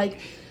felt like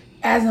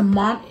as a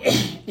mom,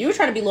 you were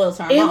trying to be loyal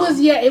to her mom.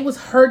 It was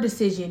her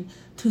decision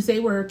to say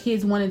where her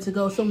kids wanted to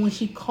go. So when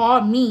she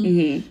called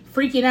me,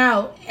 freaking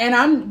out, and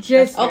I'm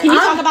just... Oh, can you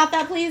talk about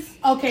that, please?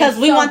 Okay. Because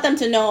we want them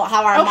to know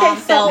how our mom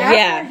felt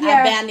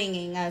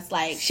abandoning us.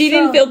 Like, she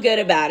didn't feel good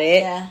about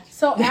it. Yeah.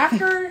 So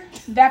after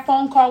that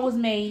phone call was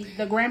made,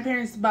 the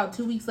grandparents, about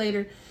 2 weeks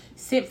later,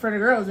 sent for the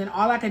girls, and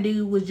all I could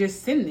do was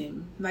just send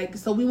them. Like,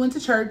 so we went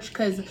to church,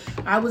 because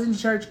I was in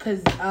church,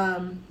 because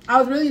I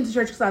was really into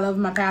church because I love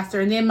my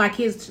pastor, and then my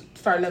kids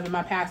started loving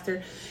my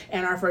pastor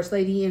and our first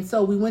lady, and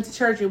so we went to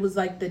church. It was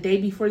like the day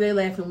before they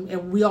left,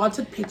 and we all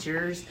took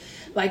pictures.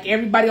 Like,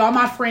 everybody, all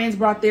my friends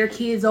brought their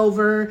kids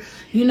over,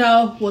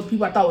 well,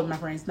 people I thought was my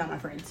friends, not my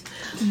friends,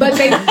 but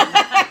they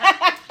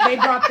they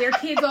brought their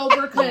kids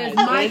over because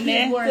my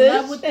kids were in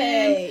love with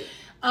them.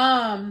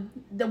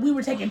 That we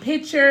were taking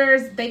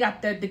pictures. They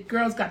got the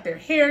girls got their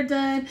hair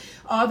done.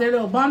 All their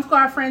little bomb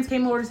squad friends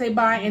came over to say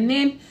bye, and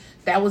then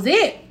that was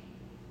it.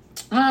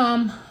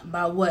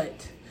 About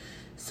what?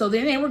 So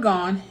then they were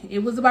gone. It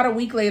was about a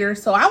week later.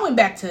 So I went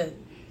back to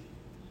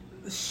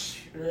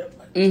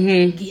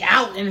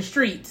out in the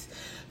streets.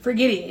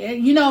 Forget it.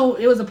 And,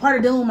 it was a part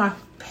of dealing with my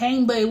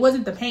pain, but it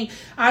wasn't the pain.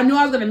 I knew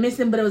I was gonna miss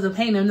him, but it was a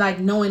pain of like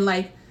knowing,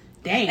 like,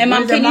 dang, and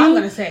what is their mom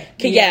gonna say?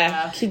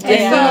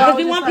 Because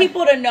we want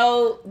people to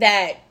know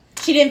that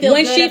she didn't feel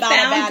when good she about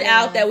found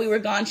out that we were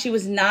gone, she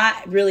was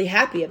not really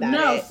happy about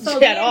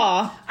it at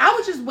all. I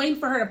was just waiting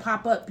for her to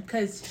pop up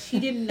because she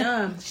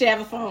didn't. She have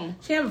a phone.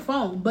 She have a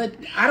phone, but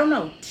I don't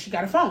know. She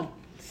got a phone,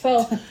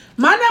 so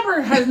my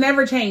number has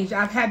never changed.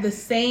 I've had the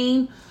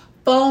same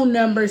phone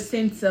number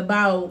since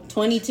about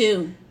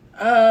 22.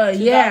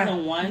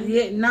 2001?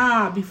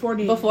 Yeah, before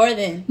then. Before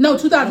then. No,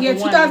 2000. Yeah,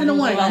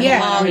 2001.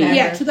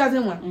 Yeah,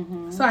 2001.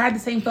 Mm-hmm. So I had the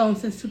same phone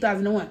since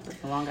 2001.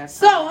 That's a long ass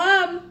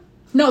time. So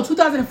no,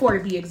 2004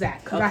 to be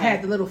exact, because I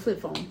had the little flip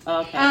phone.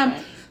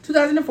 Okay.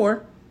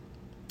 2004,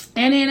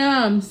 and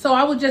then so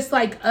I was just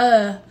like,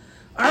 all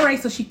right.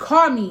 So she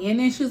called me, and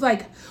then she was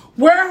like,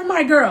 "Where are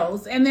my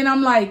girls?" And then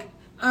I'm like,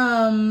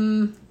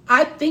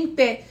 I think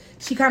that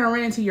she kind of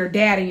ran into your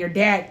dad, and your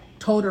dad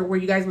told her where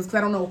you guys was, because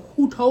I don't know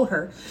who told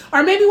her,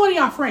 or maybe one of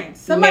y'all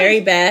friends.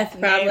 Mary Beth,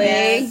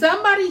 probably.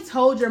 Somebody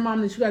told your mom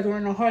that you guys were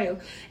in Ohio,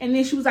 and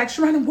then she was like,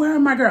 "Sharona, where are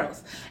my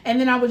girls?"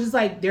 And then I was just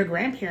like, "Their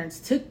grandparents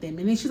took them."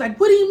 And then she's like,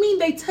 "What do you mean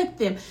they took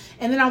them?"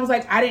 And then I was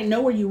like, "I didn't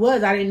know where you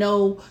was. I didn't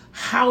know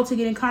how to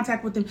get in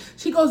contact with them."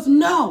 She goes,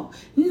 No,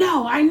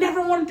 I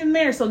never wanted them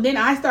there." So then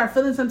I started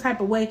feeling some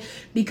type of way,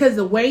 because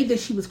the way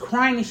that she was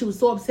crying and she was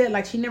so upset,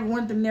 like she never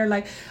wanted them there.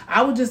 Like,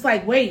 I was just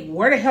like, wait,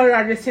 where the hell did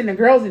I just send the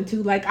girls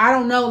into? Like, I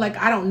don't know. Like,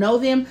 I don't know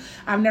them.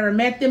 I've never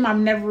met them. I've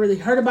never really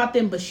heard about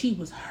them, but she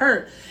was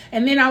hurt.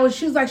 And then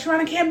she was like,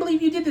 "Sharona, I can't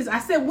believe you did this." I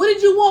said, "What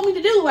did you want me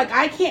to do? Like,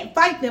 I can't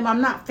fight them.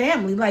 I'm not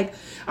family." Like,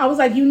 I was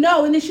like, And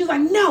then she was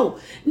like, no,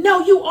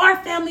 you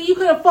are family. You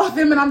could have fought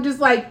them. And I'm just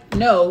like,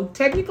 no,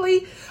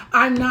 technically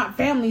I'm not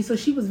family. So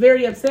she was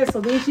very upset. So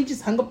then she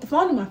just hung up the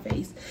phone in my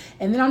face.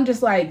 And then I'm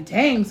just like,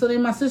 dang. So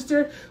then my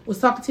sister was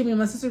talking to me, and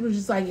my sister was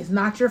just like, "It's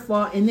not your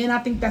fault." And then I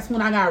think that's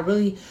when I got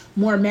really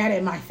more mad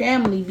at my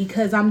family,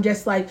 because I'm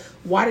just like,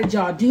 why did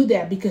y'all do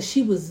that? Because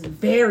she was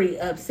very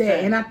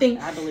upset. And I think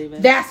I believe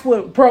it. That's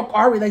what broke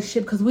our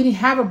relationship, because we didn't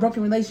have a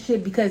broken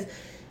relationship, because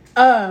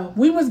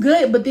we was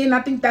good, but then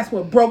I think that's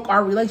what broke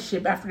our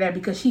relationship after that,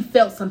 because she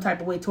felt some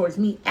type of way towards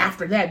me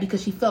after that,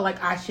 because she felt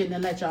like I shouldn't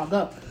have let y'all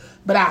go.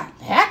 But I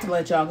had to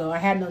let y'all go. I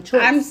had no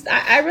choice.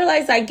 I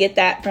realize I get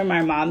that from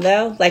our mom,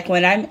 though. Like,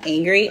 when I'm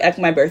angry, like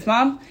my birth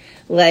mom,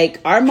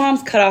 like, our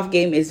mom's cutoff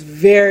game is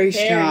very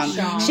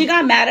strong. She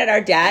got mad at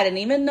our dad, and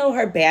even though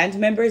her band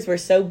members were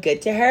so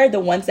good to her, the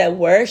ones that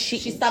were, she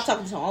stopped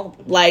talking to all of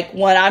them. Like,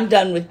 when I'm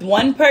done with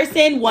one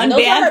person, one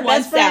band,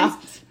 one sound.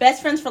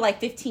 Best friends for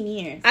like 15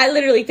 years. I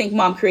literally think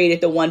mom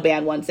created the one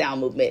band, one sound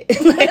movement.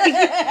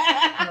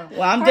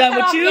 Well, I'm done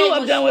with you.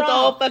 I'm done with the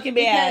whole fucking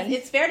band.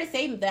 Because it's fair to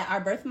say that our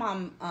birth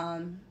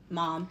mom,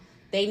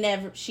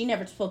 she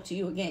never spoke to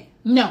you again.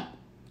 No.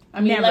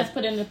 I mean, let's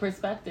put it into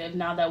perspective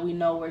now that we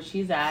know where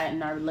she's at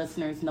and our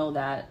listeners know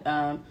that.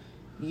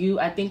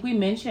 I think we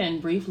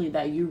mentioned briefly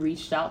that you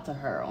reached out to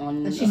her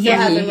on. And she still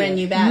hasn't written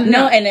you back.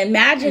 No, and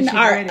imagine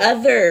our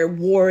other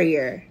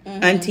warrior,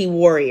 auntie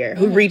warrior,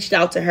 who reached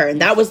out to her, and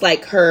that was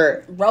like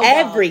her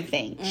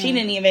everything. She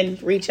didn't even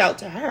reach out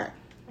to her.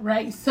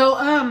 Right.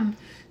 So,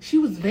 she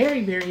was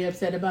very, very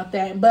upset about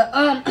that. But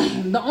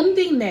the only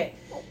thing that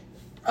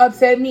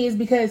upset me is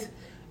because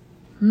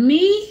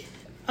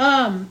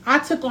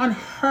I took on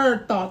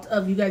her thoughts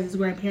of you guys as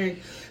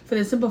grandparents. For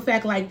the simple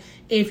fact, like,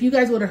 if you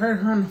guys would have heard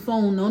her on the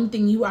phone, the only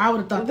thing I would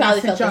have thought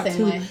that sent y'all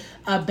to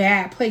a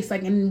bad place.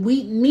 Like, and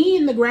me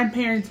and the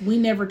grandparents, we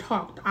never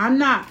talked. I'm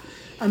not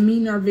a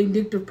mean or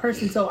vindictive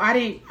person, so I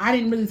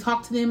didn't really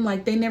talk to them.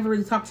 Like, they never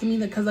really talked to me,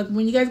 because like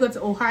when you guys got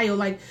to Ohio,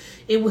 like,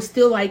 it was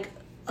still like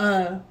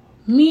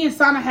me and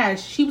Sana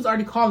she was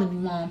already calling me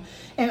mom,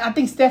 and I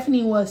think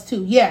Stephanie was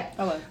too. Yeah.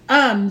 Okay.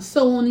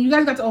 So when you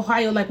guys got to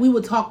Ohio, like, we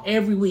would talk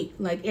every week.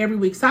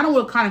 Sana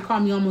would kind of call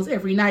me almost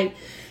every night.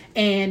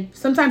 And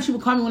sometimes she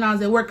would call me when I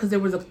was at work because there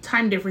was a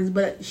time difference,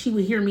 but she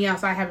would hear me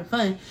outside having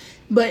fun.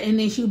 And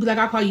then she would be like,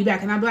 I'll call you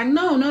back. And I'd be like,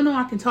 no,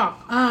 I can talk.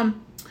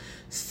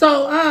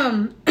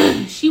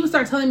 She would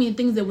start telling me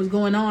things that was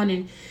going on,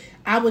 and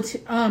I would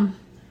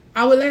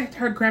let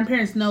her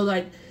grandparents know,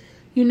 like,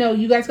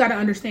 you guys got to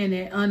understand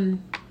that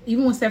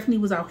even when Stephanie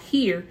was out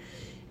here,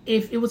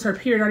 if it was her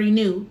period, I already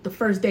knew the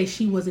first day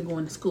she wasn't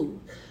going to school.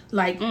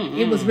 Like,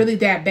 it was really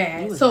that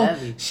bad. So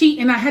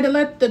heavy. I had to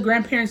let the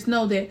grandparents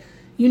know that,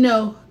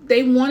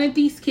 they wanted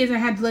these kids, and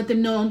I had to let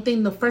them know.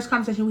 The first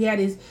conversation we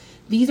had is,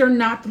 these are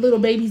not the little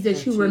babies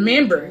that you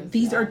remember.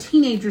 These are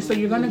teenagers, so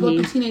you're going to go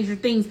through teenager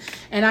things.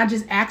 And I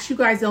just asked you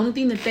guys, the only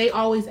thing that they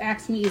always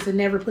ask me is to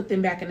never put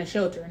them back in the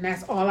shelter. And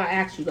that's all I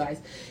asked you guys.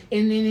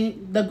 And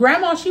then the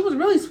grandma, she was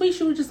really sweet.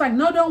 She was just like,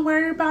 no, don't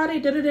worry about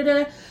it. Da, da, da,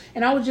 da.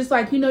 And I was just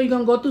like, you're going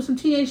to go through some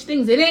teenage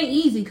things. It ain't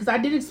easy, because I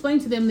did explain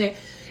to them that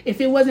if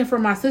it wasn't for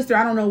my sister,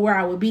 I don't know where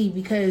I would be,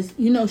 because,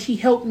 she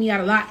helped me out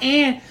a lot.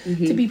 And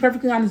to be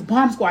perfectly honest,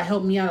 Bomb Squad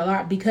helped me out a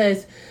lot,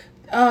 because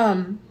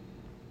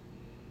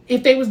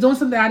if they was doing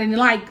something I didn't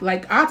like,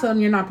 I'll tell them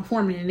you're not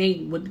performing, and they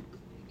would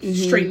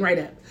straighten right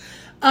up.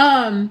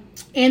 And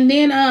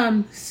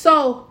then,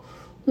 so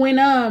when,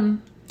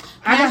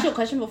 Can I ask you a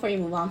question before you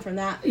move on from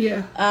that?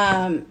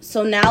 Yeah.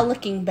 So now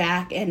looking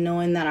back and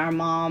knowing that our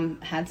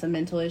mom had some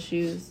mental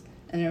issues,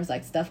 and there was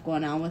like stuff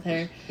going on with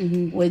her,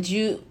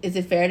 is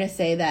it fair to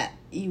say that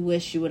you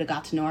wish you would have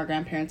got to know our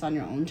grandparents on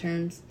your own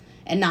terms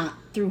and not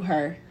through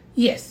her?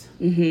 Yes.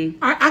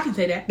 I can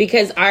say that,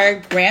 because our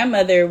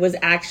grandmother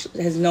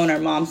has known our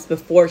moms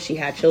before she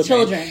had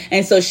children,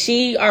 and so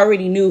she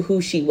already knew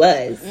who she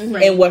was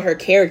and what her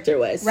character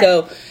was. Right.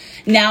 So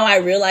now I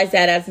realize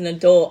that as an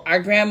adult, our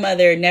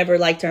grandmother never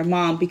liked our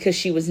mom because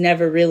she was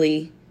never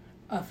really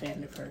a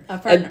fan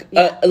of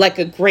her. Like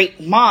a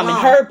great mom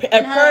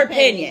in her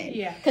opinion.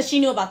 Yeah. Because she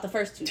knew about the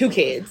first two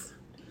kids.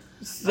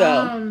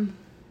 So.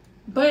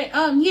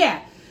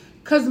 Yeah.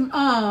 Because,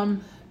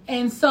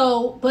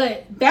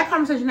 but that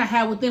conversation I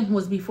had with them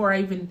was before I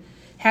even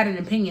had an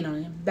opinion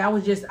on them. That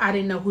was just, I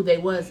didn't know who they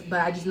was,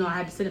 but I just know I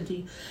had to send them to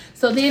you.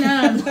 So then,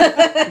 I'm sorry.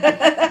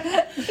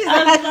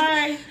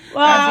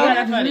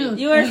 Wow,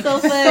 you are so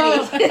funny.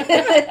 So,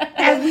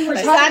 as we were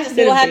talking, I just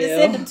still had to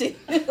send them to you.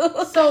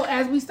 So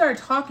as we started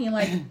talking,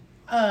 like,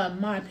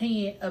 my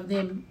opinion of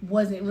them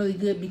wasn't really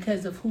good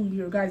because of who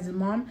your guys'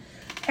 mom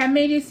had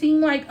made it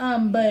seem like.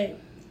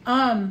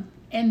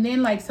 And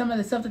then like some of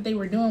the stuff that they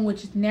were doing,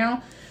 which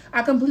now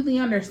I completely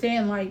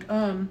understand. Like,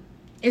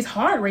 it's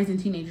hard raising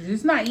teenagers.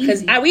 It's not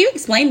easy. Because we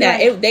explained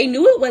that. They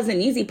knew it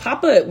wasn't easy.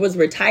 Papa was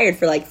retired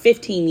for like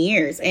 15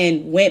 years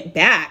and went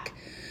back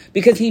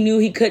because he knew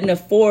he couldn't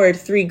afford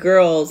 3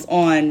 girls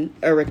on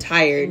a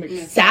retired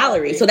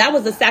salary. So that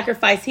was a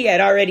sacrifice he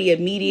had already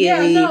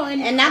immediately. Yeah, no,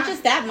 and not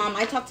just that, Mom.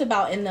 I talked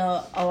about in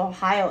the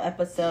Ohio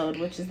episode,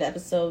 which is the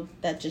episode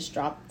that just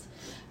dropped.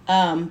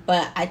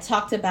 But I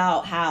talked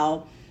about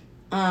how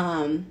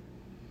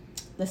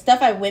the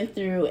stuff I went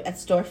through at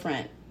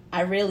Storefront,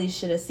 I really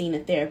should have seen a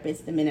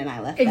therapist the minute I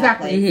left that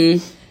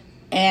place.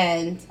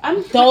 And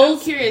I'm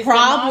curious,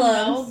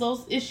 problems,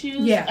 those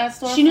issues. Yeah, at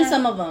Storefront? She knew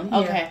some of them.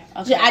 Okay.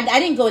 I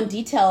didn't go in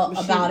detail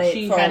about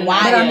it for a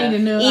while. But I need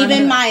to know.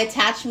 Even my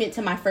attachment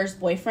to my first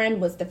boyfriend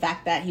was the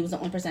fact that he was the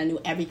only person I knew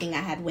everything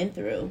I had went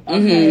through.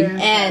 Okay.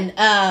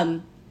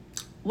 And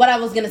what I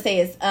was gonna say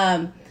is,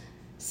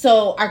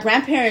 so our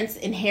grandparents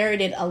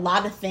inherited a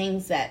lot of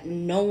things that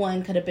no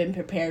one could have been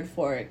prepared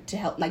for to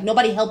help. Like,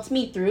 nobody helped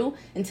me through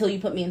until you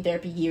put me in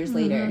therapy years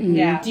later.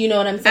 Yeah. Do you know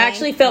what I'm saying? I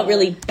actually felt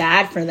really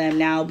bad for them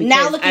now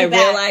because I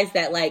realized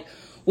that, like,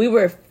 we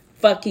were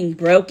fucking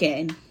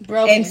broken.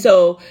 And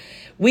so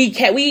we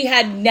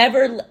had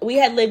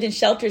lived in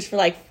shelters for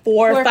like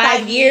 4 or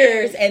 5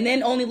 years, and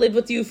then only lived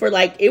with you for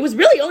like, it was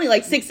really only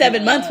like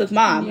 6-7 months with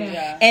mom.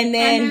 Yeah. And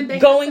then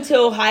going to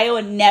Ohio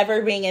and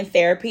never being in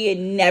therapy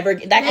and never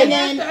you have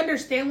to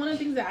understand, one of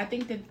the things that I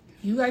think that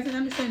you guys didn't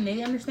understand and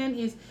they understand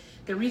is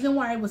the reason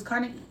why it was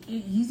kind of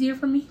easier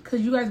for me, because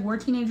you guys were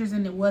teenagers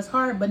and it was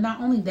hard. But not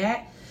only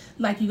that,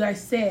 like you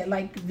guys said,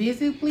 like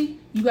visibly,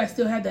 you guys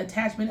still had the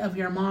attachment of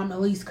your mom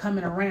at least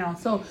coming around.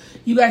 So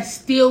you guys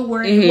still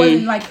were, it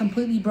wasn't like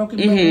completely broken.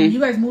 But when you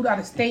guys moved out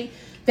of state,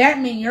 that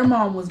meant your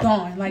mom was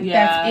gone. Like,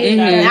 that's it.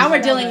 Now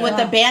we're dealing with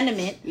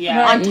abandonment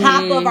on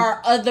top of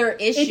our other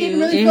issues. It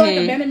didn't really feel like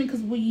abandonment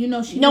because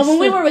when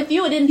we were with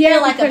you, it didn't feel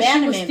like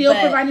abandonment. She was still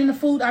providing the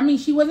food. I mean,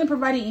 she wasn't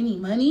providing any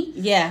money.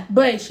 Yeah,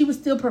 but she was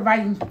still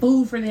providing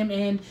food for them,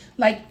 and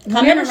like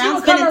coming around, she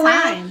would come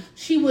around.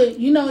 She would,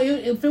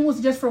 if it was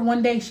just for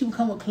one day, she would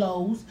come with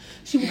clothes.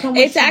 She would come.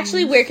 It's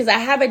actually weird because I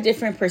have a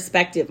different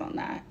perspective on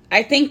that.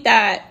 I think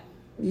that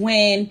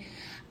when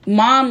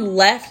mom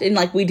left and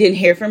like we didn't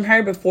hear from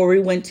her before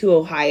we went to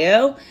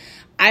Ohio,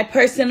 I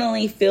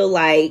personally feel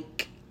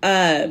like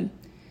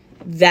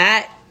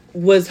that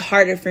was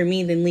harder for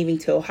me than leaving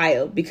to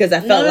Ohio because I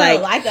felt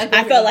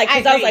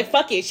because I was like,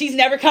 fuck it, she's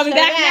never coming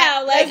back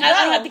now. Like,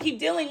 I don't have to keep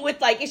dealing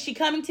with like, is she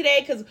coming today?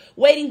 Because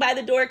waiting by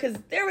the door because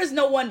there was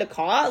no one to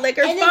call. Like,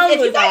 her phone was off.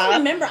 If you guys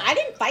remember, I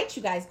didn't fight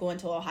you guys going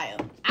to Ohio.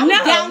 I was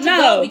down to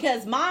go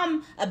because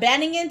mom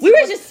abandoning. We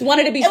were just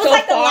wanted to be so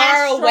like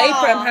far away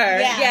from her.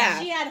 Yeah,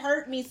 she had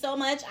hurt me so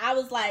much. I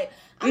was like,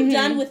 I'm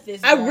done with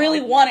this. I really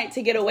wanted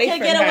to get away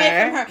from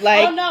her.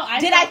 Like,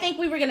 I think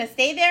we were gonna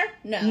stay there?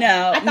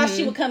 No. I thought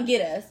she would come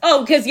get us.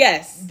 Oh, because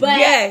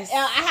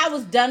I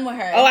was done with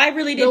her. Oh, I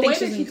really did think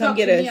she was gonna come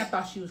get us. I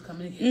thought she was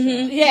coming to get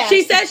us. Yeah,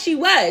 she said she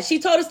was. She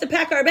told us to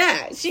pack our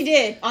bags. She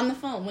did on the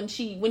phone when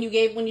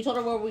you told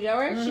her where we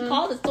were. She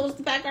called us, told us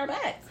to pack our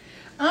bags.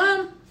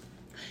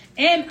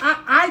 And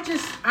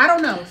I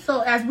don't know.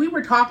 So as we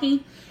were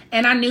talking,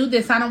 and I knew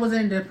that Sana was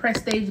in a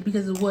depressed stage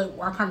because of what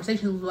our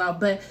conversation was about,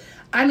 but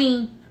I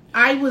mean,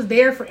 I was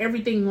there for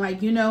everything.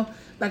 Like,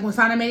 like when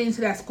Sana made it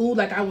into that school,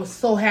 like I was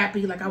so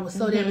happy. Like I was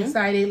so damn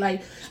excited.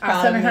 Like I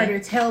was telling her to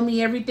tell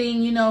me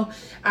everything.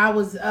 I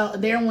was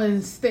there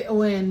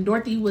when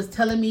Dorothy was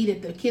telling me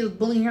that the kid was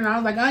bullying her, and I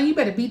was like, "Oh, you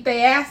better beat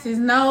their asses."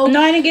 No,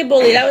 I didn't get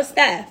bullied. That was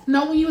Steph.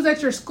 No, when you was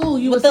at your school,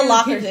 you with was the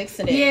lockers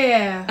incident.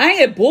 Yeah, I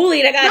didn't get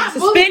bullied. I got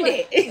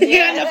suspended. You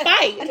got in a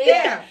fight.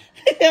 Yeah.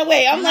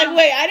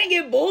 I didn't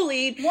get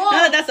bullied.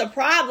 No, that's a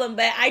problem.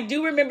 But I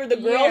do remember the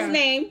girl's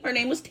name. Her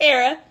name was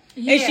Tara.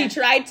 Yeah.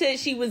 And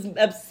she was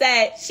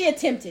upset. She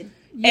attempted.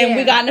 And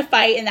we got in a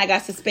fight and I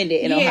got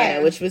suspended in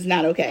Ohio, which was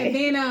not okay.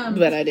 And then,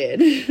 but I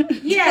did.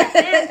 Yeah.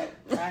 And,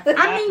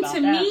 I mean, to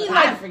me,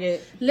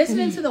 like,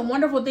 listening to the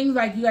wonderful things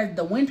like you guys,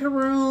 the Winter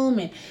Room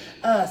and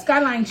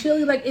Skyline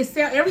Chili, like,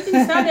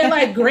 everything sounded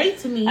like great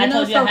to me. I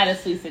told you I had a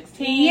Sweet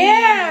 16.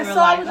 Yeah. So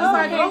I was just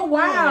like, oh,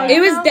 wow. It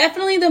was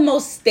definitely the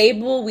most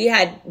stable we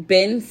had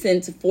been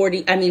since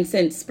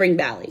Spring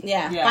Valley.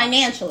 Yeah.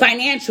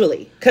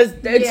 Financially. Because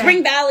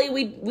Spring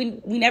Valley, we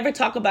never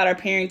talk about our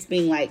parents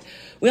being like,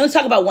 we only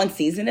talk about one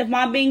season of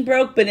mom being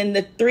broke, but in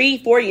the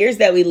 3-4 years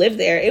that we lived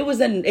there,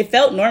 it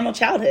felt normal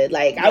childhood.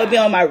 Like, I would be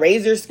on my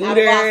Razor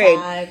scooter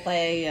and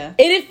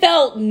it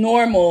felt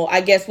normal,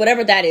 I guess,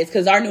 whatever that is,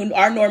 because our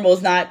normal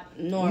is not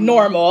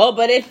normal,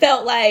 but it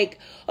felt like,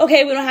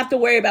 okay, we don't have to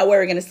worry about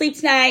where we're gonna sleep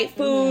tonight,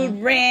 food,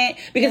 rent,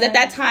 because at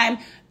that time,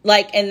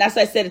 like, and that's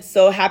why I said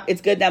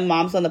it's good that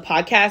mom's on the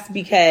podcast,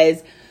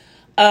 because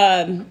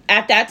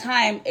at that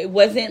time it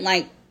wasn't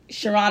like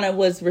Sharana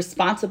was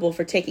responsible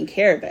for taking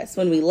care of us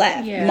when we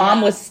left.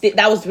 Mom was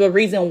that was the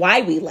reason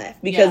why we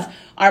left, because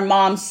our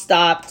mom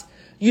stopped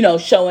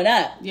showing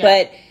up.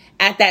 But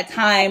at that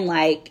time,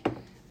 like,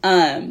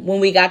 when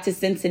we got to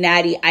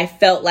Cincinnati, I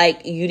felt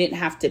like you didn't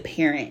have to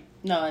parent.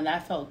 No, and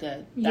that felt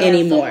good. That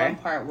anymore. was the one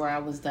part where I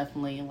was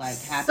definitely like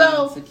happy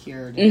and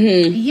secured.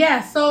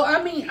 Yeah, so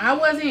I mean, I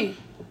wasn't.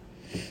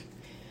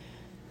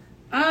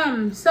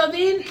 So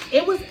then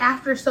it was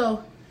after.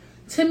 So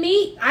to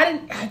me, I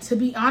didn't. To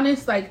be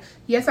honest, like,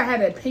 yes, I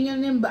had an opinion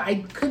on him, but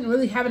I couldn't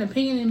really have an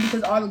opinion on him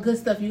because all the good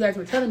stuff you guys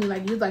were telling me.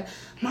 Like, you was like,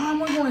 "Mom,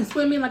 we're going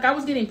swimming." Like, I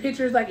was getting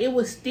pictures. Like, it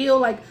was still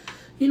like,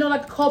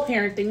 like the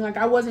co-parent thing. Like,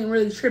 I wasn't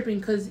really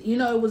tripping because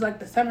it was like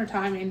the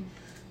summertime and.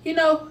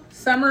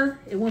 Summer,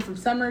 it went from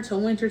summer to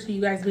winter to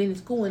you guys being in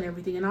school and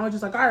everything. And I was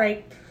just like, all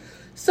right.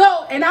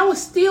 So, and I was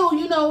still,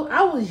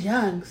 I was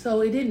young.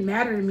 So it didn't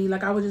matter to me.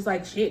 Like, I was just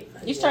like, shit.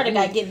 You started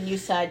getting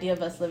used to the idea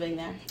of us living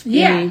there.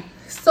 Yeah.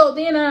 So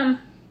then,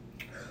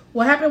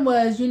 what happened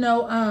was,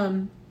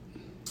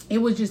 it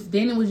was just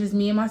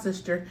me and my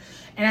sister.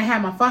 And I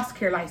had my foster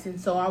care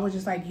license. So I was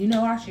just like,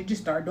 I should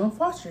just start doing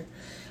foster.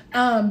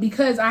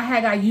 Because I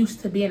had got used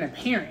to being a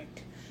parent.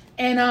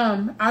 And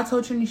I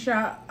told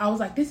Tranisha, I was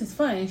like, this is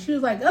fun. And she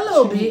was like, a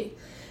little bit.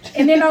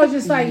 And then I was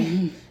just like,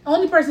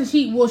 only person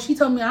she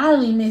told me I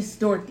only miss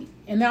Dorothy.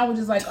 And I was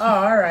just like, oh,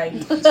 all right.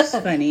 It's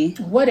funny.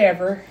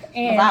 Whatever.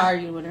 And I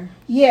argued with her.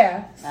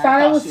 Yeah.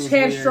 Sana was she was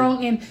headstrong.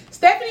 weird. And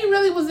Stephanie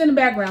really was in the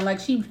background. Like,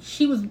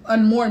 she was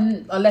more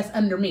or less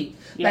under me.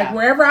 Yeah. Like,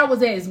 wherever I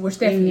was at is where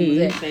Stephanie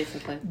was at.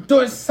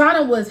 Basically.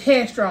 Sana was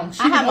headstrong.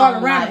 She was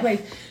all around the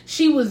place.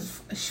 She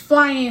was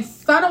flying.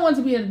 Sana wanted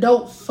to be an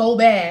adult so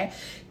bad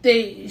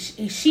that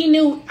she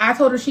knew. I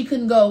told her she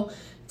couldn't go.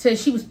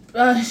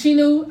 She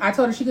knew. I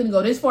told her she couldn't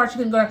go this far. She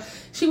couldn't go.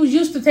 She was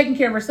used to taking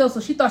care of herself,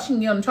 so she thought she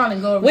could get on the trolley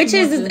and go over. Which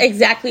is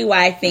exactly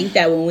why I think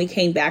that when we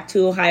came back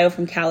to Ohio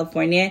from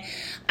California,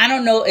 I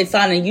don't know, it's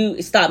on, and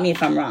you stop me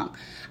if I'm wrong.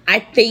 I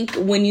think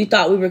when you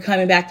thought we were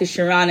coming back to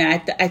Sharon,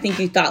 I think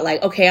you thought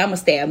like, okay, I'm gonna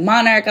stay a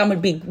monarch. I'm gonna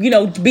be,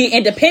 be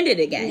independent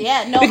again.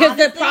 Yeah, no, because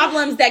honestly, the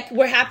problems that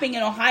were happening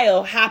in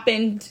Ohio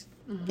happened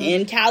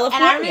in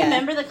California. And I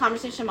remember the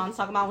conversation Mom's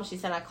talking about when she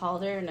said I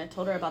called her and I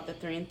told her about the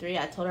 3 and 3.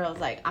 I told her, I was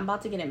like, I'm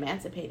about to get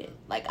emancipated.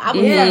 Like, I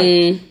was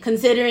like,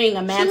 considering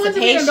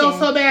emancipation. She wanted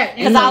to so bad.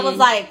 Because I was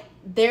like,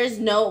 there's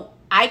no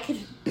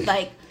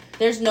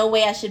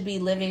way I should be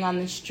living on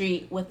the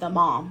street with a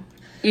mom.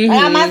 Like,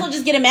 I might as well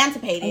just get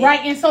emancipated.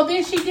 Right, and so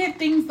then she did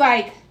things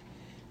like,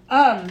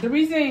 the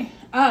reason,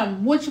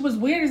 which was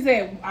weird is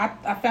that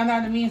I found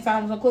out that me and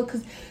Simon was close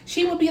because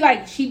she would be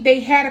like, they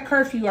had a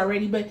curfew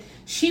already, but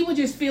she would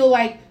just feel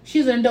like she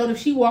was an adult if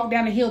she walked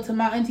down the hill to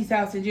my auntie's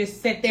house and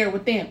just sat there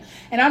with them.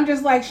 And I'm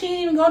just like, she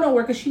didn't even go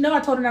nowhere because she know I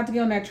told her not to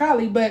get on that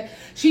trolley, but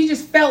she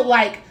just felt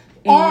like,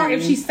 or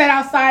if she sat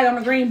outside on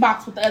the green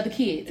box with the other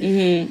kids.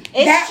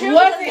 It's true,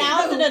 because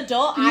now as an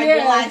adult, I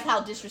realize how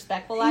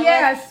disrespectful I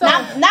was. So,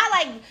 not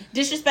like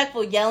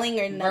disrespectul yelling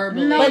or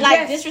nothing, no, but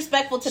like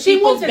disrespectful to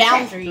people's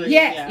boundaries.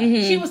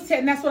 She was,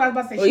 and that's what I was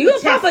about to say. Well, you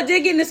and Papa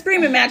did get in the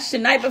screaming match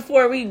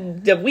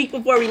the week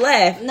before we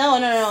left. No.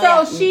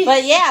 So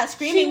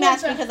screaming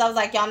match because I was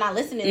like, y'all not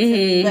listening to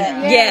me.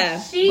 But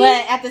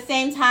but at the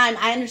same time,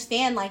 I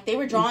understand like they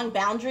were drawing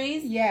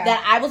boundaries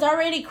that I was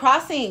already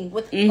crossing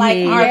with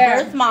like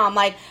our birth mom.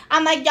 Like,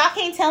 I'm like, y'all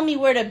can't tell me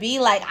where to be.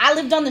 Like, I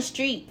lived on the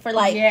street for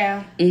like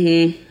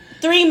 3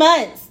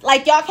 months.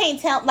 Like, y'all can't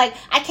tell. Like,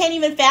 I can't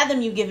even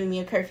fathom you giving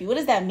me a curfew. What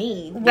does that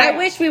mean? I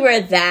wish we were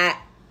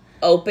that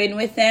open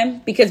with them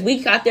because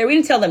we got there, we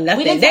didn't tell them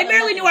nothing. They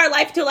barely knew our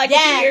life till like a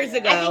few years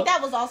ago. I think that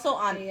was also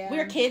on we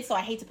were kids, so I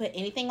hate to put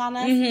anything on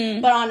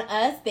us, but on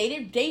us,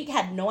 they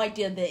had no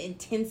idea the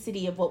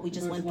intensity of what we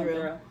just went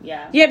through.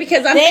 Yeah,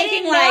 because I'm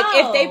thinking like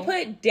if they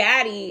put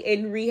Daddy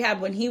in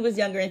rehab when he was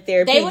younger in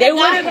therapy, they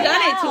would have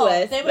done it to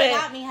us. They would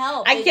have got me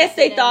help. I guess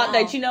they thought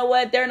that, you know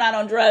what, they're not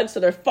on drugs, so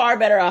they're far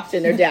better off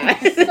than their dad.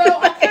 So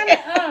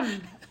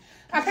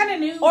I kind of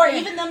knew. Or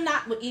even them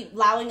not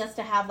allowing us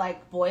to have,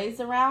 like, boys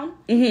around.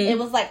 It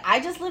was like, I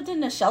just lived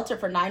in a shelter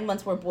for 9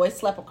 months where boys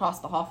slept across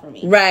the hall from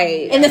me.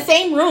 Right. In the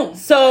same room.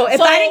 So,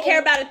 if I didn't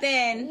care about it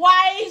then.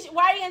 Why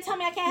are you going to tell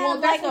me I can't have,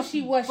 like, a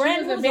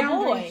friend who's a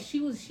boy?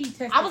 She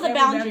tested. I was a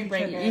boundary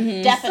breaker.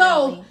 Definitely.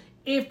 So,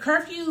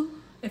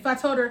 if I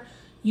told her,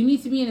 you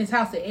need to be in this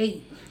house at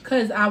 8,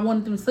 because I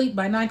wanted them to sleep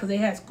by 9 because they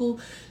had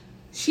school,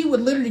 she would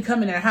literally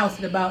come in our house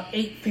at about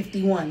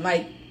 8:51,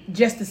 like,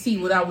 just to see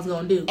what I was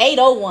going to do.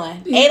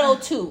 8:01,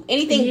 8:02,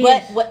 anything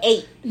but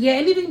 8. Yeah,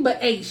 anything but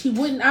 8. She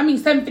wouldn't,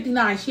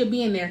 7:59, she'll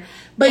be in there.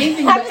 But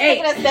anything I'm but just 8.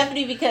 thinking of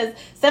Stephanie because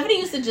Stephanie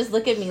used to just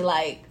look at me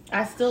like...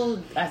 I still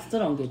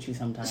don't get you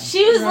sometimes.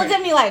 She was looking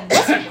at me like,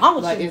 what's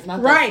wrong with you? It's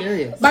not that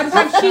serious. By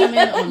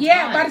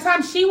the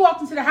time she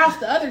walked into the house,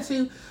 the other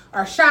two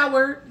are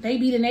showered, they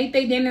ate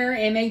their dinner,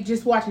 and they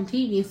just watching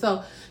TV.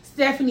 So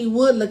Stephanie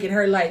would look at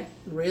her like,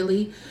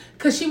 really?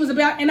 Because she was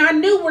and I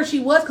knew where she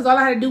was because all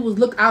I had to do was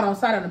look out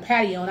outside on the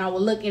patio and I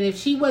would look. And if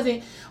she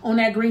wasn't on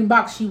that green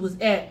box, she was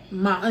at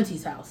my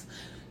auntie's house.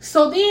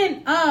 So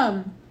then,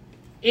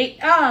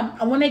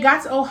 when they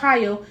got to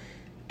Ohio,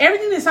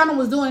 everything that Sana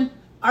was doing,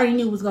 I already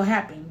knew was going to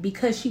happen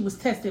because she was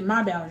testing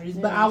my boundaries.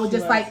 But I was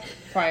just like,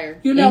 prior.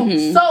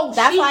 So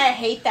that's why I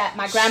hate that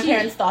my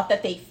grandparents thought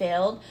that they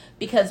failed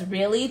because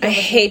really I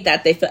hate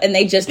that they failed and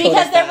they just told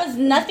because us there that. was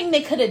nothing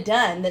they could have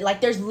done. Like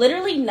there's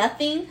literally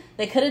nothing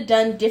they could have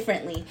done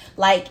differently.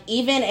 Like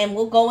even and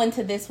we'll go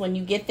into this when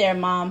you get there,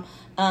 Mom.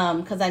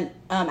 Because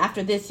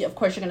after this, of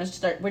course,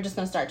 we're just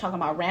gonna start talking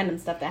about random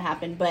stuff that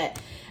happened. But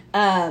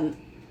I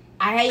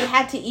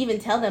had to even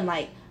tell them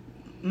like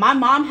my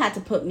mom had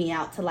to put me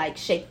out to like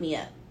shake me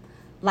up.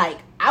 Like,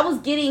 I was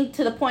getting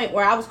to the point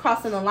where I was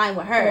crossing the line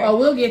with her. Oh,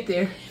 we'll get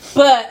there.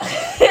 But...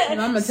 I'm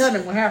going to tell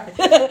them what happened.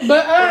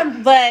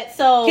 But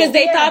so... Because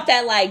they thought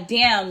that, like,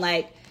 damn,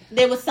 like...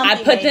 There was something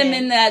I put them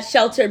in that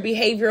shelter,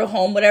 behavioral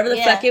home, whatever the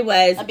fuck it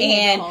was.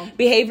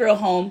 Behavioral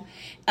home.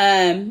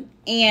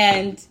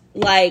 And,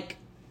 like,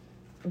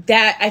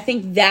 that... I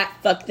think that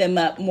fucked them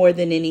up more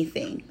than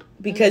anything.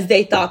 Because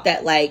they thought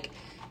that, like,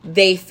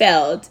 they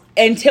failed.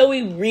 Until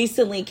we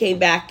recently came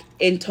back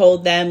and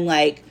told them,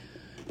 like...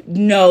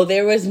 No,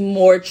 there was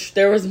more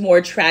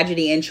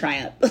tragedy and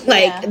triumph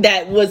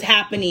that was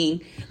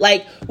happening.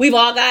 Like we've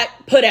all got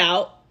put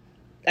out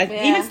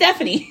Even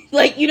Stephanie,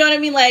 like, you know what I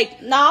mean?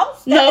 Like, no,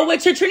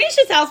 with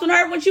Trinisha's house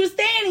when she was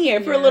staying here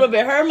for a little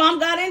bit, her mom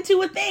got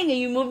into a thing and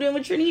you moved in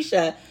with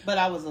Trinisha. But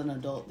I was an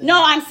adult then. No,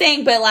 I'm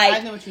saying, but like, I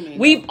know what you mean.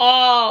 We've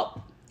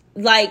all,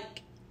 like,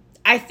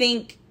 I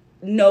think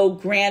no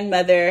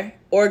grandmother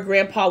or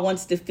grandpa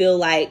wants to feel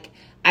like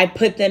I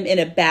put them in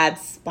a bad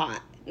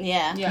spot.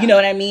 Yeah. You know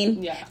what I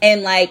mean? Yeah.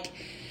 And like,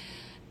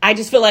 I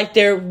just feel like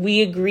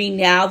we agree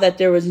now that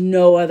there was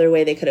no other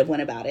way they could have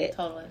went about it.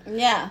 Totally.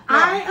 Yeah.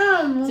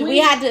 So we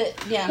had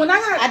to, when I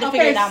had to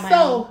figure it out my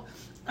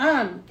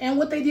own. And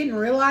what they didn't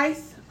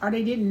realize or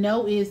they didn't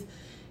know is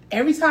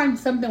every time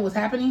something was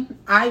happening,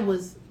 I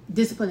was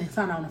disciplining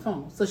Sana on the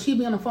phone. So she'd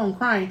be on the phone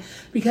crying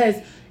because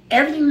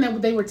everything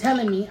that they were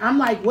telling me, I'm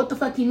like, what the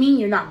fuck you mean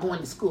you're not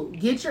going to school?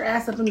 Get your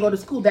ass up and go to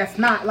school. That's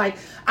not, like,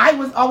 I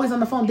was always on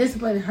the phone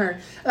disciplining her.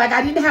 Like,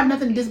 I didn't have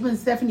nothing to discipline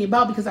Stephanie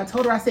about because I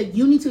told her, I said,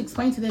 you need to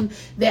explain to them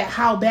that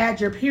how bad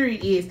your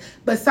period is.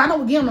 But Sana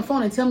would get on the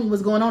phone and tell me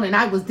what's going on, and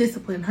I was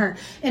disciplining her.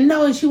 And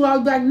she would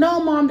always be like,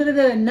 no, Mom,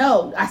 da-da-da-da.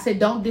 No. I said,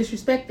 don't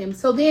disrespect them.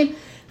 So then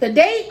the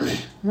day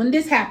when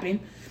this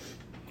happened,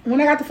 when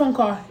I got the phone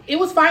call, it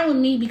was fine with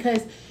me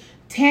because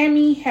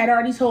Tammy had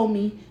already told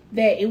me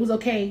that it was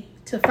okay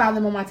to file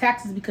them on my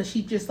taxes because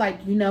she just like,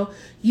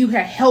 you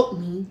had helped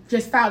me,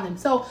 just file them.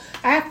 So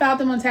I had filed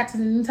them on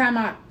taxes, and anytime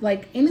I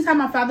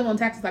filed them on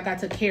taxes, like, I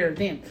took care of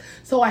them.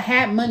 So I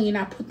had money and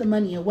I put the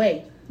money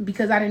away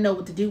because I didn't know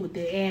what to do with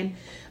it. And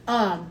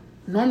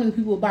normally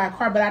people would buy a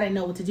car, but I didn't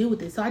know what to do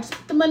with it. So I just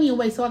put the money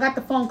away. So I got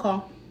the phone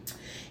call,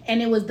 and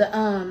it was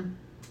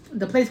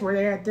the place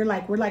where they're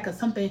like, we're like a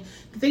something.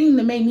 The thing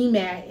that made me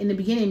mad in the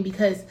beginning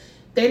because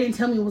they didn't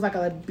tell me it was like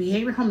a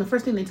behavior home. The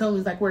first thing they told me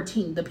was like, we're a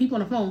teen. The people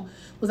on the phone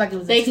was like, it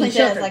was a teen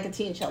shelter. It was like a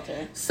teen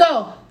shelter.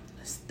 So,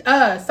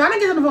 Sana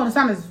gets on the phone and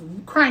Sana's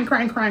crying.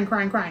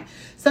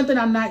 Something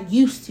I'm not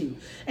used to.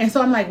 And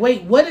so I'm like,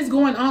 wait, what is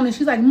going on? And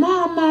she's like,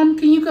 Mom,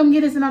 can you come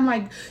get us? And I'm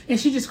like, and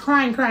she's just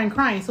crying.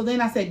 So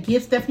then I said,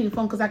 give Stephanie the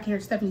phone because I can hear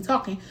Stephanie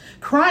talking,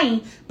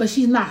 crying, but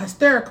she's not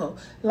hysterical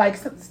like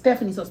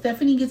Stephanie. So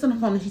Stephanie gets on the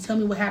phone and she told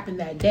me what happened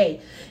that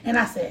day. And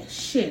I said,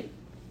 shit.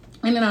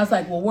 And then I was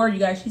like, well, where are you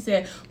guys? She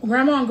said, well,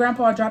 Grandma and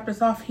Grandpa dropped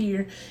us off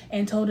here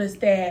and told us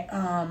that,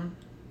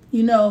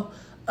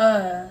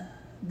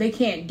 they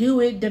can't do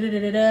it,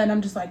 da-da-da-da-da. And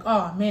I'm just like,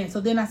 oh, man. So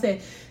then I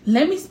said,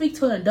 let me speak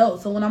to an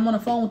adult. So when I'm on the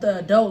phone with the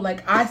adult,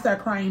 like, I start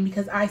crying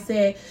because I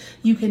said,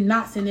 you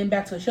cannot send them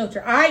back to a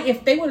shelter.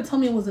 If they would have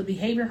told me it was a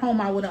behavior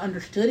home, I would have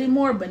understood it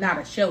more, but not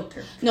a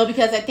shelter. No,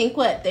 because I think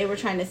what they were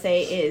trying to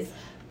say is,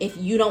 if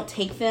you don't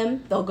take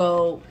them, they'll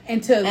go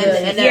into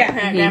and their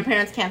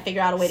grandparents can't figure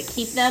out a way to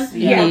keep them.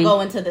 They'll go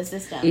into the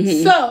system.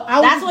 Mm-hmm. So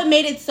that's what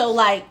made it so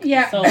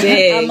so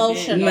big,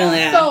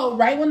 emotional. So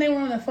right when they were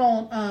on the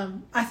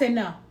phone, I said,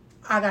 no,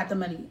 I got the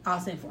money. I'll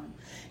send for them.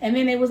 And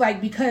then it was like,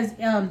 because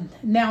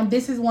now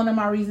this is one of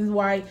my reasons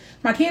why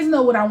my kids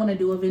know what I want to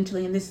do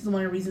eventually. And this is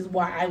one of the reasons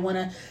why I want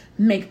to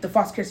make the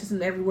foster care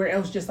system everywhere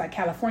else just like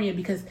California,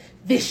 because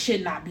this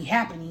should not be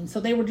happening.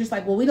 So they were just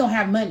like, well, we don't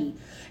have money.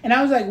 And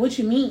I was like, what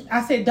you mean?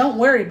 I said, don't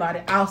worry about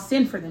it. I'll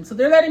send for them. So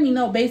they're letting me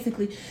know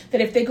basically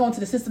that if they go into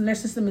the system, their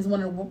system is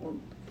one of the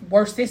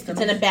worst systems.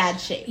 It's in a bad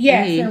shape.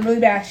 Yeah, it's in a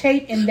really bad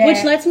shape. And that,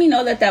 which lets me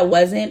know that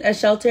wasn't a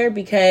shelter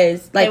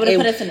because like they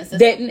would have put us in a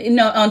system.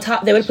 On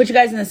top, they would put you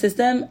guys in the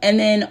system. And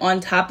then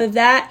on top of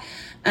that,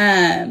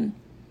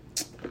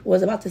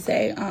 was about to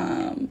say,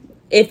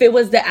 if it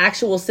was the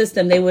actual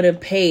system, they would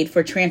have paid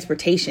for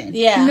transportation.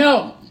 Yeah.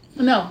 No.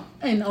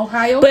 In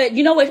Ohio. But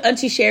you know what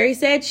Auntie Sherry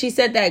said? She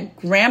said that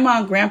Grandma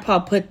and Grandpa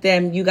put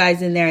you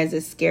guys in there as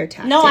a scare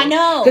tactic. No, I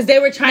know. Because they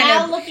were trying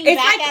now to...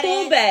 It's like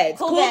Cool Beds.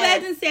 Cool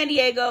Beds in San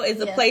Diego is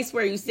a place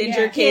where you send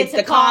your kids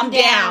to calm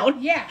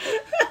down. Yeah.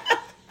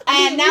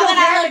 And now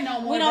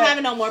that we don't have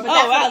it no more. But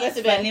that's what it used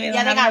to be.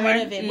 Yeah, they got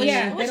rid of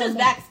it. Which was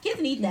back.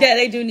 Kids need that. Yeah,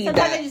 they do need that.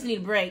 Sometimes they just need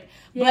a break.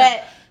 Yeah.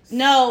 But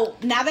no,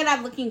 now that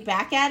I'm looking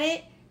back at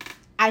it,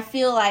 I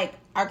feel like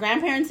our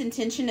grandparents'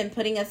 intention in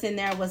putting us in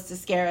there was to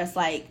scare us,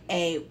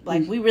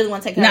 we really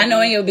want to take care of Not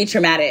knowing it would be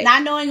traumatic.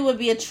 Not knowing it would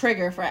be a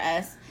trigger for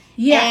us.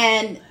 Yeah.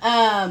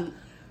 And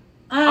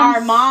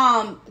our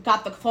mom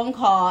got the phone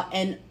call,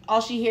 and all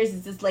she hears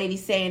is this lady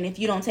saying, if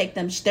you don't take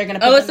them, they're going to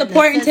put them in the system. It's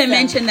important to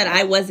mention that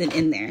I wasn't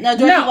in there. No,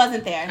 Dorothy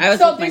wasn't there. I was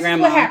with my grandma. So this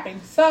is what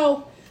happened.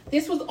 So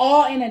this was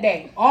all in a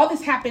day. All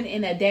this happened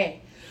in a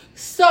day.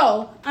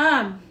 So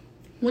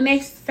when they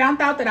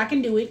found out that I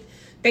can do it,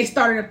 they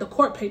started up the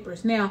court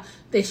papers. Now,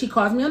 she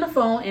calls me on the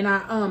phone,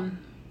 and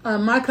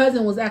my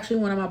cousin was actually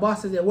one of my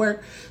bosses at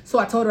work, so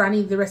I told her I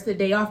needed the rest of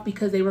the day off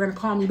because they were going to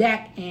call me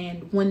back,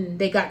 and when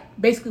they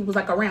basically it was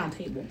like a round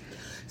table.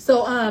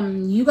 So,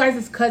 you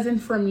guys' cousin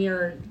from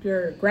your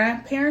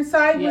grandparents'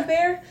 side was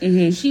there.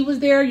 Mm-hmm. She was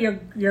there,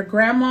 your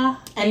grandma,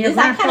 and your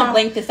grandpa. I kind of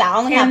blanked this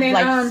out. I only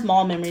have,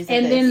 small memories of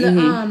this. And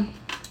then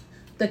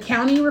the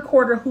county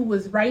recorder who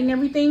was writing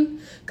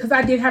everything, because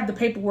I did have the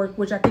paperwork,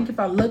 which I think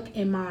if I look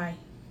in my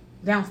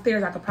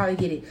downstairs, I could probably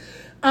get it.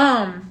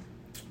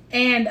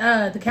 And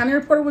the county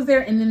reporter was there,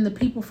 and then the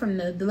people from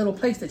the little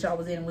place that y'all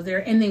was in was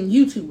there, and then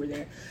you two were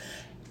there.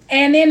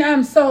 And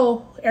then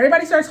so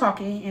everybody started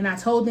talking, and I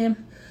told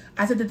them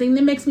I said, the thing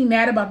that makes me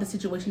mad about the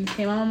situation that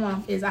came out of my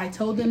mouth is I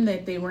told them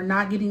that they were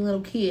not getting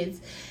little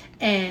kids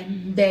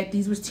and that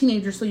these was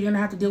teenagers, so you're going to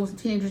have to deal with the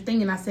teenager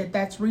thing. And I said,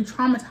 that's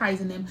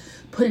re-traumatizing them,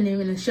 putting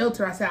them in a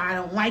shelter. I said, I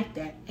don't like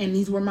that. And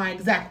these were my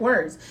exact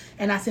words.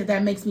 And I said,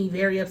 that makes me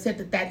very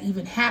upset that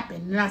even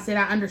happened. And I said,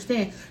 I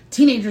understand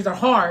teenagers are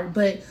hard,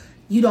 but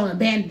you don't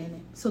abandon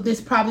it. So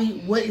this probably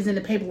what is in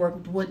the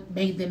paperwork, what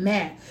made them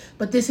mad.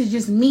 But this is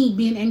just me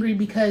being angry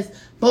because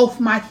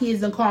both my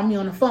kids done called me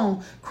on the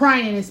phone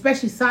crying, and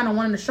especially Sana,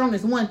 one of the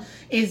strongest one,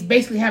 is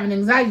basically having an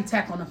anxiety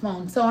attack on the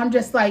phone. So I'm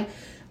just like,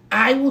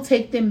 I will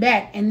take them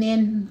back. And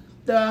then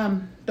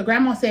the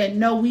grandma said,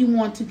 no, we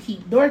want to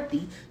keep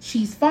Dorothy.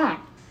 She's fine.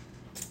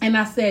 And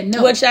I said,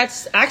 no. Which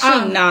that's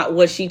actually not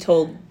what she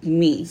told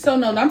me. So,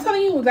 no, I'm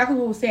telling you exactly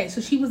what was said. So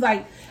she was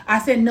like, I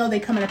said, no, they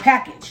come in a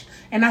package.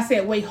 And I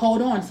said, wait,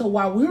 hold on. So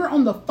while we were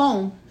on the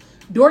phone,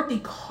 Dorothy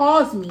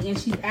calls me and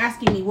she's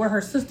asking me where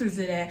her sisters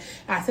are at.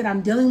 I said,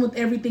 I'm dealing with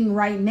everything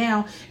right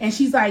now. And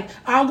she's like,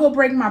 I'll go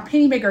break my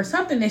penny bag or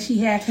something that she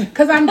had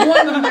because I'm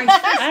going with my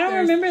sisters. I don't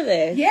remember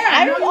this. Yeah.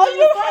 I don't remember.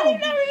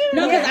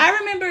 No, because I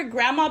remember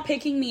Grandma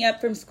picking me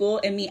up from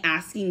school and me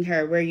asking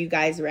her where you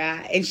guys were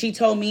at. And she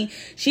told me,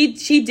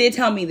 she did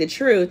tell me the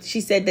truth.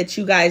 She said that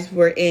you guys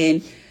were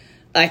in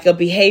like a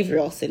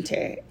behavioral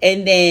center.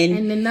 And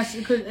then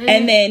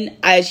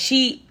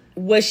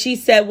what she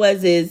said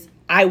was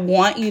I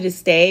want you to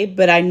stay,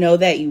 but I know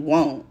that you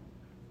won't.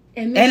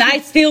 And I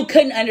still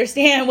couldn't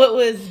undernd what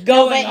was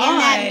going on. But in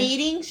that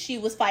meeting, she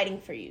was fighting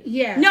for you.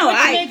 Yeah. No,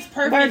 it makes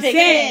perfect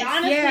sense.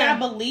 Honestly, yeah. I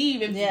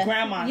believe if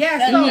Grandma said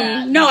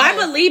that. No, I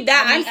believe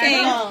that. I'm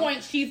saying at this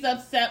point she's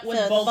upset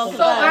with both of us.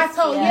 So I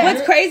told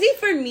What's crazy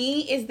for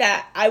me is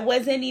that I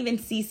wasn't even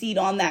CC'd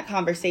on that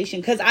conversation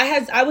because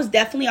I was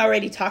definitely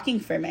already talking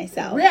for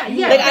myself. Yeah.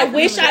 Like I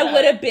wish I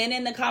would have been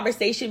in the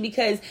conversation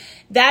because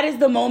that is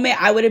the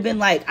moment I would have been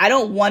like, I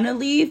don't want to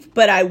leave,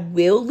 but I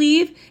will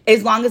leave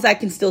as long as I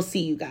can still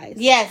see you guys.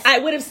 Yes. I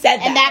would have said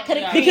that. And that could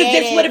have because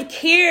this would have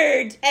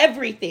cured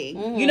everything.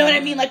 Mm-hmm. You know what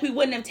I mean? Like we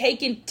wouldn't have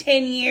taken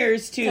 10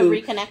 years to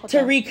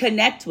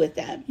reconnect with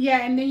them. Yeah,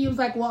 and then he was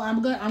like, well,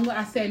 I'm gonna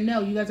I said, no,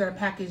 you guys are a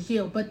package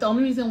deal. But the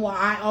only reason why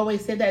I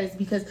always said that is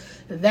because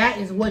that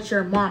is what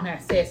your mom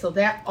has said. So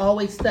that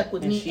always stuck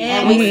with me.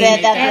 And we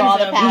said that through all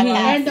the podcasts.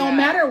 And no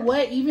matter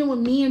what, even with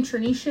me and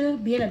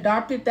Trinisha being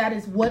adopted, that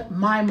is what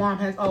my mom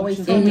has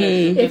always told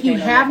me. If you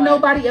have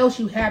nobody else,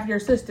 you have your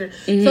sister.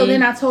 Mm-hmm. So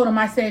then I told him,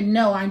 I said,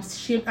 no, I'm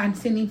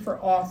sending for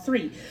all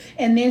three.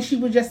 And then she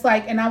was just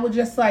like, and I was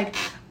just like,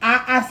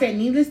 I said,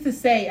 needless to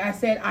say, I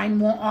said, I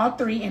want all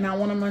three and I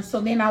want them. So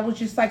then I was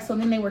just like, so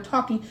then they were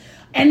talking.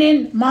 And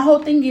then my whole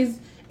thing is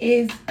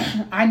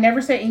I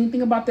never said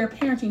anything about their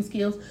parenting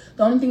skills.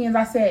 The only thing is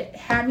I said,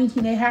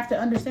 they have to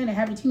understand that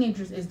having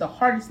teenagers is the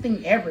hardest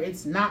thing ever.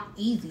 It's not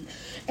easy.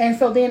 And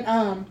so then,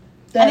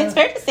 and it's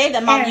fair to say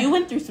that, Mom, you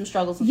went through some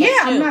struggles with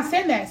that too. I'm not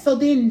saying that. So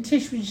then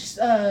Trish was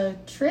I'm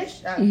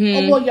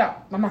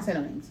not saying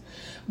no names.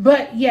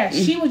 But yeah,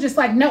 she was just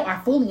like, no, I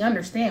fully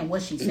understand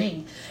what she's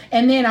saying.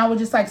 And then I was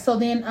just like, so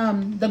then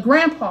the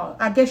grandpa,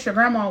 I guess your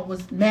grandma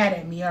was mad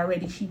at me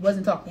already. She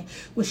wasn't talking.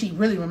 Well, she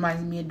really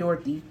reminds me of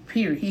Dorothy,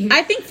 period.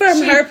 I think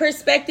from her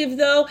perspective,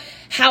 though,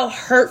 how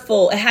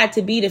hurtful it had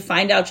to be to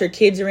find out your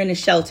kids are in a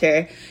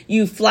shelter.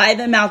 You fly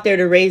them out there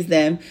to raise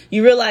them.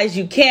 You realize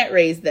you can't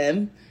raise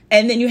them.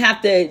 And then you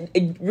have to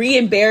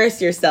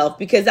re-embarrass yourself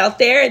because out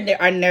there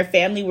and their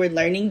family were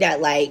learning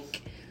that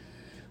like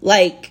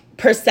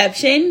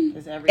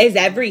perception is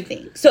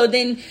everything. So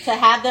then to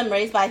have them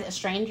raised by a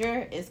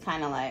stranger is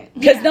kind of like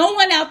because no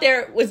one out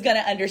there was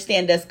gonna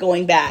understand us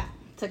going back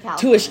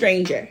to a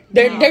stranger.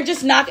 They're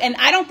just not. And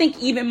I don't think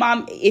even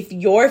Mom, if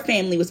your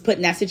family was put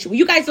in that situation,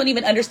 you guys don't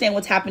even understand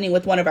what's happening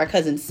with one of our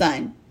cousin's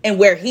son and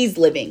where he's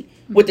living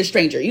with a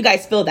stranger. You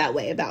guys feel that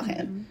way about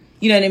him.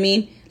 You know what I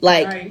mean?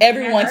 Like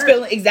everyone's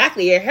feeling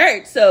it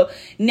hurts. So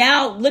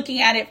now looking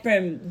at it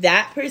from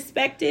that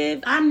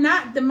perspective,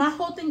 my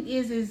whole thing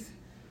is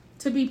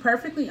to be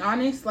perfectly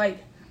honest,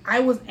 like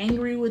I was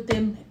angry with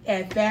them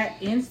at that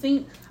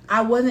instinct.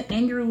 I wasn't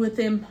angry with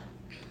them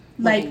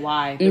like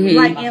why?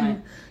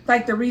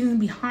 Like the reasons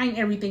behind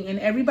everything. And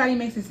everybody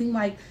makes it seem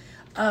like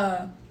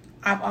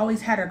I've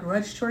always had a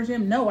grudge towards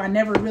them. No, I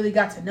never really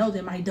got to know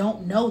them. I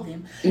don't know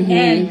them. Mm-hmm.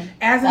 And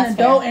as an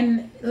adult,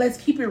 and let's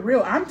keep it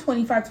real, I'm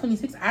 25,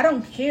 26. I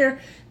don't care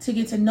to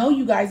get to know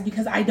you guys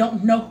because I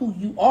don't know who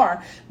you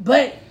are.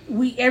 But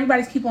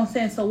everybody's keep on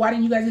saying, so why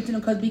didn't you guys get to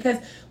know? Because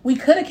we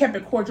could have kept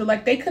it cordial.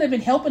 Like they could have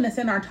been helping us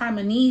in our time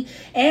of need,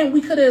 and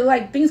we could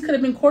have things could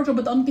have been cordial.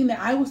 But the only thing that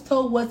I was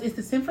told is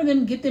to send for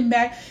them, get them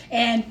back,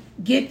 and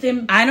get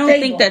them. I don't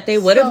think that they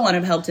would have want to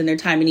have helped in their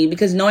time of need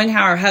because knowing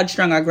how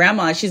headstrong our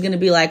grandma is, she's going to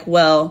be like,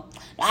 well,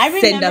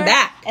 send them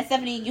back. And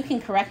Stephanie, you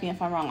can correct me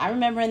if I'm wrong. I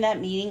remember in that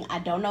meeting, I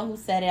don't know who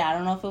said it. I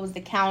don't know if it was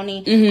the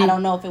county. Mm-hmm. I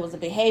don't know if it was a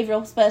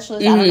behavioral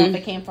specialist. Mm-hmm. I don't know if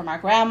it came from our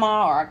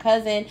grandma or our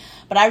cousin.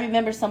 But I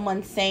remember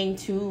someone saying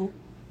to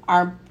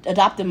our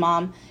adopted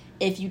mom,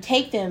 if you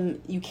take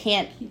them, you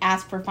can't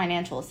ask for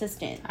financial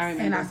assistance. I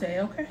remember. And I said,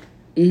 okay.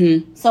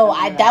 Mm-hmm. So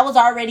that was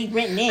already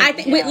written in. I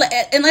think,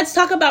 and let's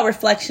talk about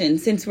reflection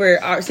since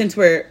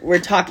we're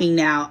talking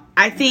now.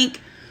 I think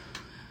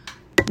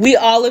we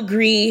all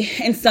agree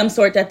in some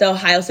sort that the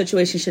Ohio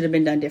situation should have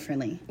been done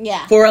differently.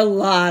 Yeah, for a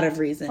lot of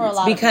reasons.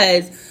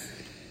 Because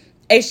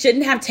it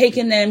shouldn't have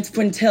taken them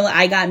until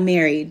I got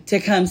married to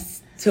come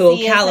to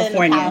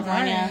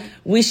California.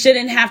 We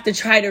shouldn't have to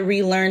try to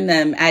relearn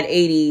them at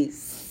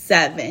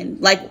 87.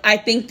 Like, I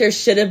think there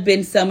should have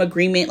been some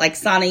agreement. Like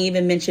Sana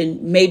even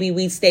mentioned, maybe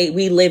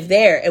we live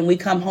there and we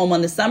come home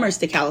on the summers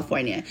to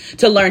California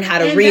to learn how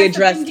to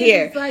readjust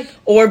here,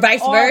 or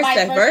vice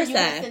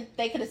versa.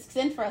 They could have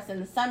sent for us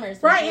in the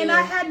summers, right? And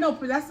I had no.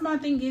 That's my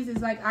thing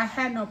is like I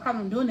had no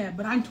problem doing that.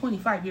 But I'm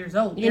 25 years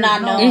old. You're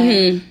not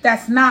knowing.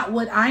 That's not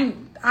what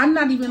I'm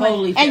not even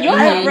totally. And your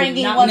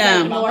upbringing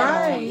wasn't normal,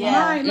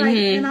 right? Like,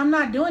 and I'm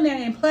not doing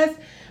that. And plus,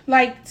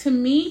 like, to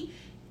me,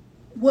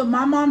 what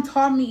my mom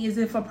taught me is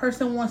if a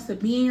person wants to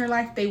be in your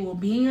life, they will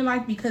be in your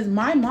life, because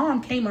my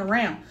mom came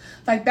around.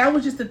 Like, that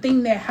was just the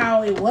thing that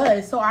how it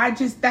was. So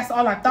that's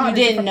all I thought. You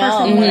didn't know. If a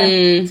person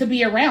wanted to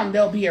be around,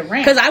 they'll be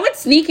around. Because I would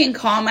sneak and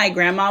call my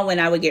grandma when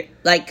I would get,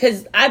 like,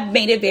 because I've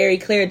made it very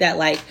clear that,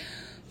 like,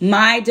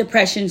 my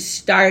depression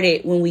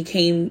started when we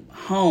came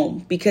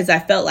home, because I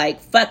felt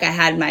like, fuck, I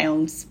had my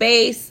own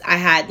space. I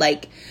had,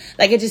 like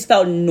it just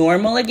felt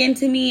normal again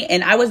to me.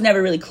 And I was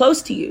never really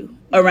close to you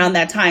around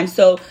that time.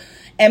 So,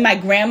 and my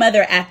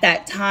grandmother at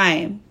that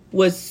time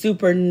was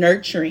super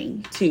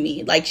nurturing to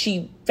me. Like,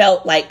 she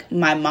felt like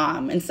my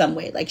mom in some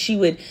way. Like, she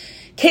would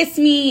kiss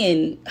me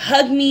and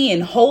hug me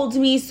and hold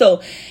me.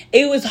 So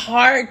it was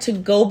hard to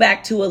go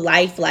back to a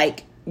life.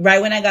 Like,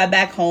 right when I got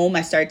back home,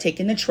 I started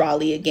taking the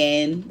trolley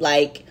again,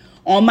 like,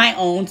 on my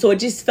own. So it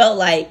just felt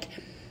like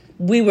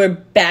we were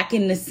back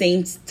in the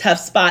same tough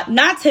spot.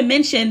 Not to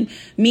mention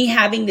me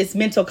having this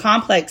mental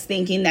complex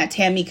thinking that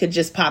Tammy could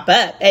just pop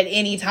up at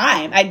any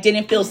time. I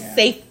didn't feel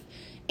safe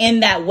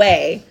in that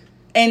way.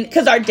 And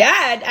because our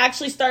dad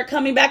actually started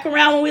coming back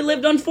around when we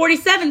lived on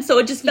 47. So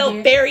it just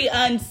felt very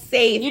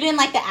unsafe. You didn't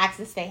like the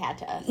access they had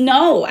to us.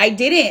 No, I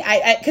didn't.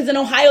 Because in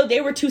Ohio,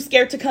 they were too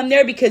scared to come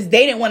there because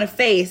they didn't want to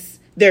face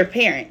their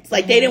parents.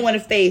 Like, they didn't want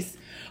to face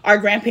our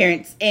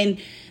grandparents. And,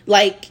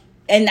 like,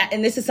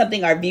 and this is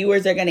something our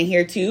viewers are going to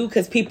hear too,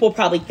 because people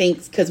probably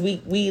think, because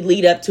we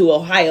lead up to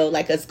Ohio,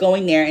 like us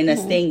going there and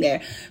us staying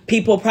there,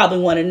 people probably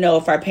want to know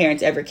if our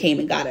parents ever came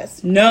and got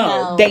us.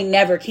 No, they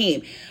never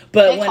came.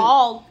 But they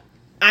called.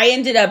 I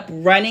ended up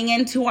running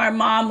into our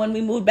mom when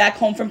we moved back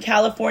home from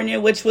California,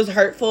 which was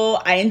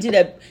hurtful. I ended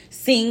up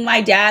seeing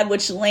my dad,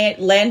 which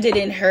landed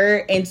in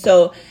her. And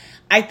so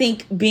I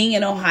think being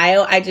in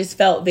Ohio, I just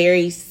felt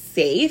very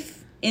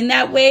safe in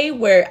that way,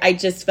 where I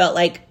just felt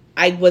like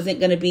I wasn't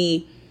going to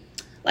be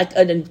like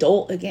an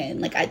adult again.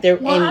 Like,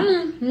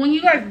 when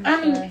you guys,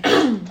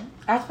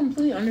 I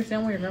completely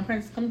understand where your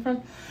grandparents are coming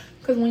from,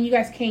 because when you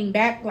guys came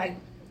back, like,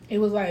 it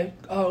was like,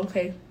 oh,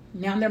 okay,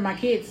 now they're my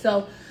kids.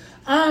 So,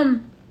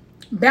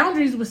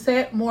 boundaries were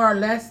set more or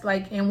less,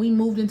 like, and we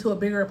moved into a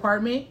bigger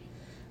apartment.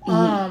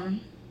 And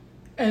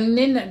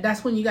then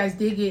that's when you guys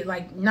did get,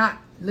 like, not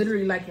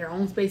literally like your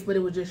own space, but it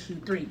was just you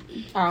three.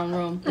 Our own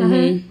room.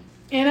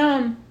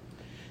 And,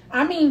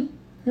 I mean,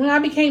 when I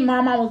became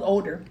mom, I was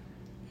older.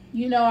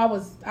 You know,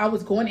 I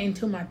was going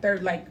into my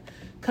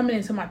coming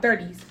into my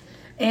 30s.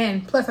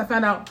 And plus I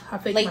found out how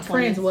fake my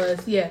friends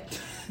was. Yeah.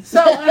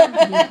 So,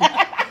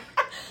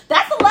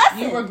 that's a lesson.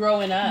 You were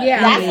growing up.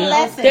 Yeah. That's a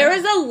lesson. There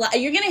is a lot.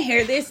 You're going to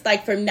hear this,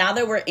 like, from now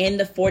that we're in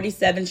the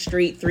 47th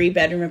Street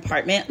 3-bedroom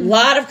apartment. A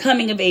lot of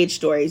coming of age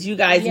stories. You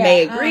guys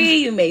may agree,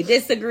 you may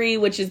disagree,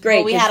 which is great.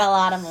 Well, we had a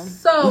lot of them.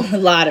 So, a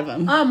lot of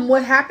them.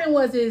 What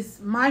happened is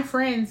my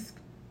friends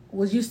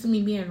was used to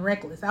me being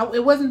reckless.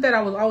 It wasn't that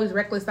I was always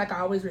reckless, like,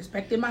 I always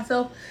respected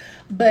myself,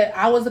 but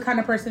I was the kind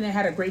of person that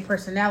had a great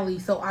personality.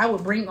 So I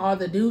would bring all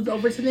the dudes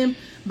over to them,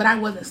 but I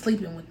wasn't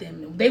sleeping with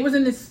them. They was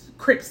in this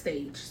Crip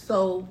stage.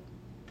 So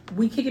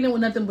we kicking it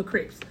with nothing but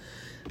Crips.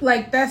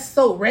 Like, that's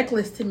so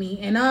reckless to me.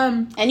 And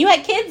you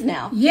had kids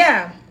now.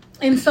 Yeah.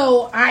 And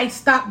so I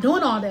stopped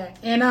doing all that.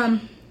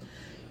 And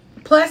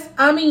plus,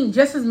 I mean,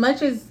 just as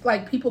much as,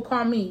 like, people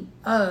call me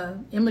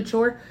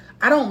immature,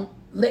 I don't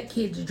let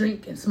kids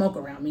drink and smoke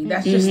around me.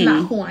 That's just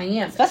not who I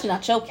am. Especially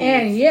not your kids.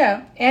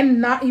 And and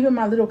not even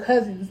my little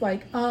cousins.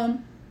 Like,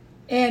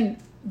 and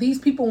these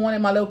people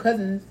wanted my little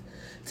cousins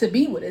to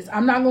be with us.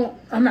 I'm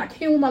not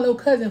kidding with my little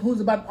cousin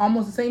who's about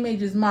almost the same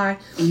age as my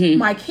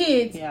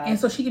kids, and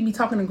so she can be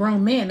talking to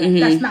grown men.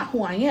 That's not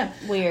who I am.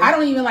 Weird. I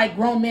don't even like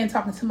grown men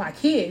talking to my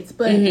kids,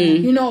 but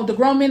you know, the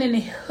grown men in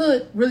the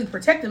hood really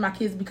protected my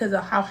kids because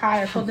of how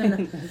high I told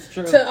them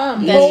to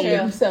hold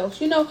themselves.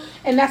 You know,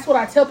 and that's what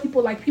I tell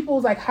people. Like, people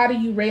was like, how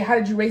did you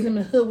raise them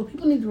in the hood? What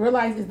people need to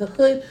realize is the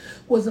hood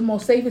was the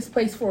most safest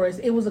place for us.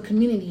 It was a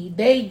community.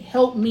 They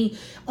helped me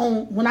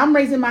when I'm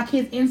raising my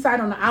kids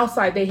inside, on the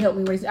outside. They helped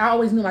me raise. I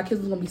always knew my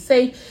kids was gonna be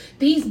safe.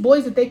 These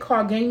boys that they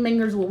call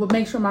gangbangers would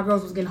make sure my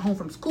girls was getting home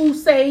from school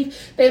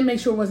safe. They'd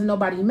make sure wasn't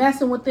nobody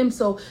messing with them.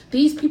 So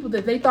these people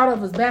that they thought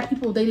of as bad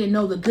people, they didn't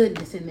know the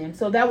goodness in them.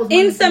 So that was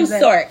in some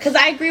sort. Because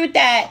I agree with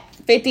that.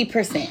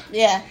 50%.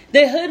 Yeah.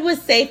 The hood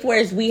was safe,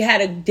 whereas we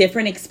had a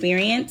different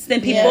experience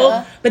than people.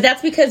 Yeah. But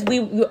that's because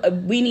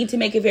we need to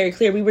make it very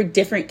clear we were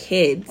different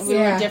kids. We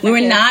were different. We were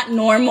kids. not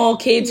normal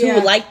kids who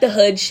liked the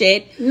hood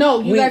shit. No,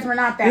 you guys were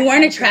not that. We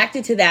weren't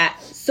attracted to that.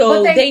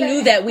 So they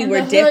knew that we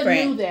were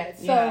different. Knew that.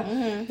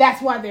 So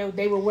that's why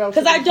they were well.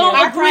 Because I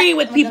don't agree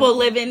with people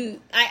living.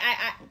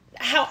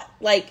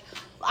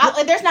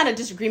 There's not a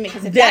disagreement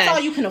because if that's all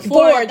you can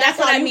afford, that's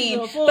what I mean.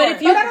 But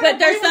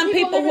there's some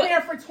people who there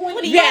for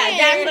 20 yeah, years.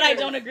 that's what I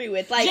don't agree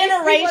with. Like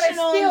generational,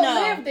 still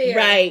live there.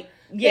 Right?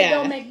 Yeah, it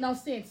don't make no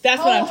sense.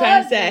 That's what I'm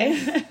trying to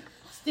say.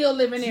 Still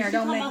living there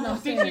don't make no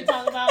sense.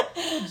 Talk about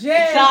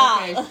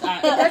Jail. Okay,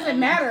 it doesn't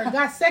matter.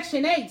 Got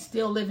Section 8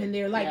 still living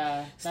there, like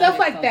stuff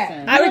like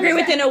that. I would agree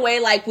with in a way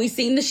like we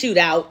seen the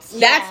shootouts.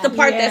 That's the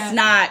part that's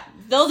not.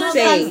 Those are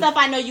some stuff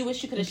I know you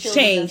wish you could have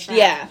changed.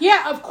 Yeah,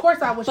 yeah, of course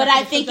I wish. But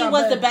I think it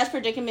was the best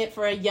predicament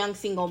for a young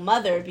single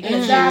mother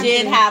because you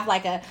did have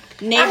like a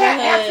neighborhood. I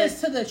had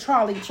access to the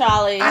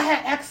trolley. I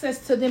had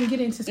access to them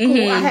getting to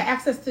school. I had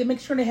access to make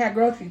sure they had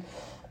groceries.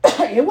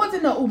 It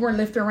wasn't no Uber and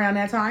Lyft around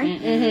that time.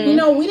 You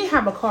know, we didn't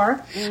have a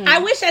car. I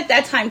wish at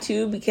that time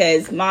too,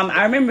 because Mom,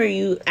 I remember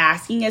you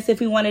asking us if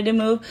we wanted to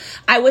move.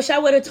 I wish I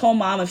would have told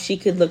Mom if she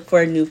could look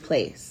for a new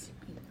place.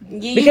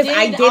 Because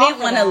I didn't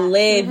want to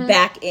live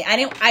back in.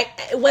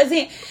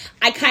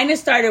 I kind of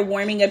started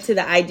warming up to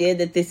the idea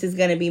that this is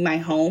going to be my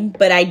home,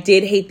 but I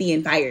did hate the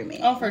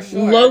environment. Oh, for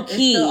sure. Low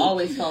key. It still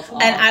always felt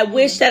awful. And I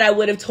wish that I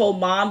would have told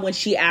Mom when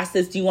she asked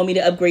us, do you want me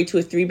to upgrade to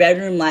a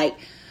 3-bedroom? Like,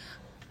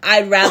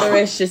 I'd rather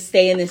us just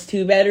stay in this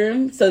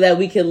 2-bedroom so that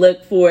we could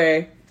look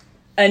for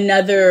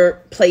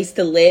another place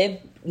to live,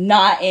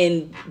 not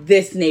in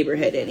this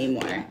neighborhood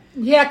anymore.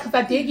 Yeah, because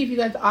I did give you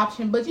guys the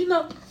option, but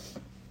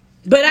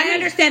But I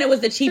understand it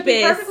was the cheapest. To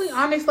be perfectly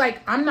honest,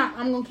 I'm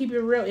gonna keep it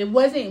real.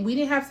 We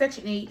didn't have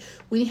Section 8.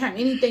 We didn't have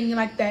anything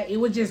like that. It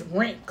was just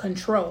rent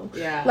control.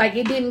 Yeah. Like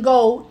it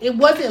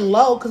wasn't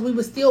low because we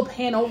were still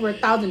paying over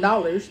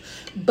 $1,000,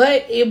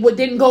 but it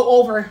didn't go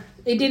over.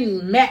 It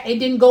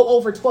didn't go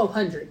over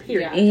 $1,200.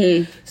 Period.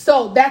 Yeah.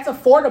 So that's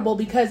affordable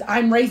because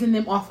I'm raising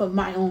them off of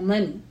my own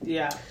money.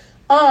 Yeah.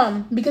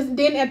 Because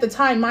then at the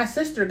time my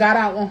sister got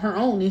out on her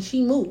own and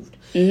she moved,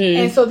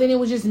 and so then it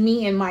was just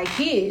me and my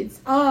kids.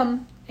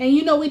 And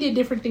we did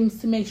different things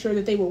to make sure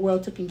that they were well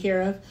taken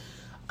care of.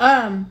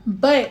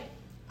 But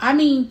I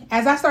mean,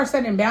 as I start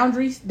setting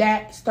boundaries,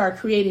 that start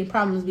creating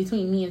problems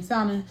between me and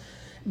Sana,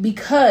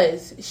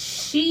 because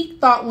she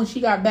thought when she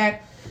got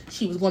back,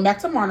 she was going back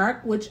to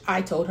Monarch, which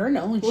I told her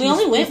no.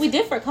 And we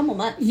did for a couple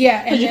months.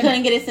 Yeah. Because you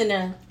couldn't get us in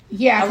there.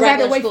 Yeah, because I had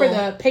to wait for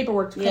the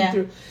paperwork to come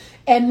through.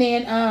 And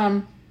then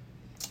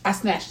I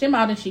snatched him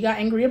out and she got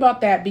angry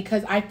about that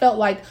because I felt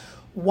like,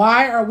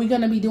 why are we going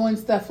to be doing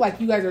stuff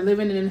like you guys are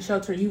living in a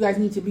shelter? You guys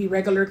need to be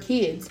regular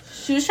kids.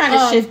 She was trying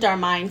to shift our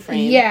mind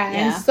frame. Yeah,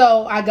 and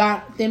so I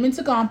got them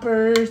into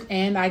Gompers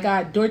and I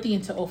got Dorothy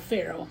into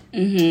O'Farrell.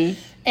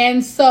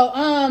 And so,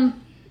 a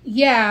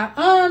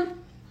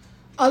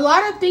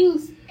lot of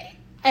things,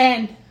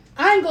 and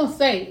I ain't going to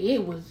say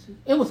it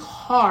was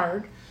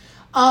hard.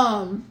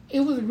 It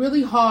was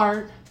really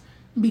hard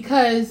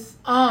because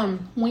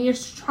when you're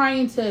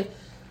trying to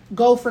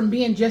go from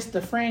being just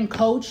a friend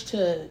coach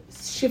to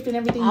shifting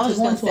everything to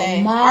going to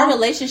a mom. Our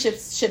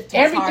relationships shifted.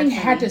 Everything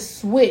had to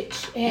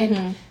switch.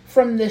 And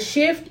from the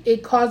shift,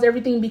 it caused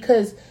everything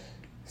because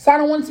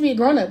Sana wanted to be a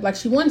grown up. Like,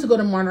 she wanted to go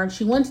to Monarch.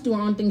 She wanted to do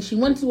her own thing. She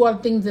wanted to do all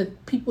the things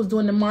that people was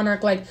doing in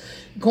Monarch, like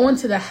going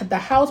to the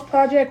house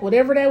project,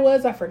 whatever that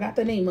was. I forgot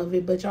the name of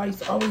it, but y'all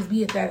used to always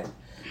be at that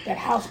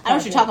house project. I know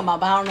what you're talking about,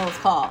 but I don't know what it's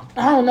called.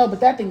 I don't know,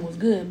 but that thing was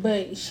good.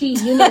 But she,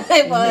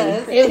 it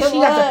was. She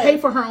got to pay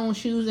for her own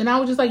shoes, and I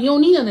was just like, you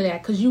don't need none of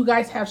that because you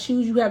guys have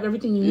shoes. You have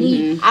everything you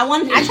need.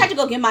 I tried to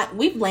go get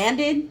we've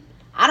landed.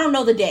 I don't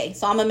know the day,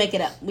 so I'm going to make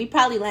it up. We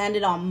probably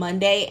landed on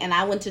Monday, and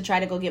I went to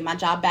try to go get my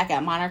job back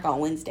at Monarch on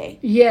Wednesday.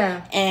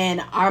 Yeah.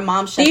 And our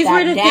mom shut These that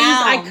down. were the things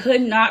I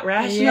could not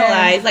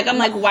rationalize. Yeah. Like, I'm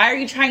like, why are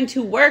you trying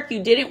to work?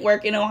 You didn't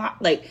work in Ohio.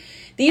 Like,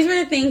 these were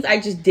the things I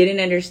just didn't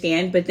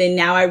understand. But then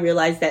now I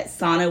realized that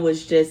Sana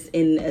was just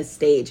in a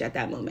stage at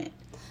that moment.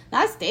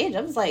 Not a stage.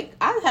 I was like,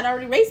 I had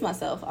already raised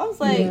myself. I was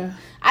like,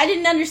 I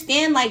didn't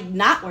understand, like,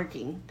 not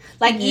working.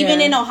 Like,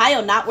 even in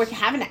Ohio, not working,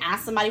 having to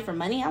ask somebody for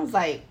money. I was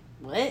like,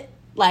 what?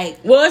 Like,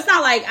 well, it's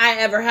not like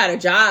I ever had a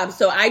job,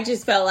 so I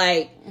just felt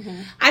like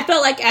I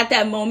felt like at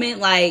that moment,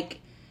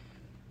 like,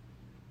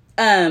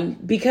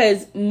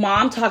 because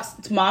mom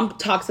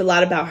talks a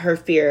lot about her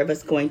fear of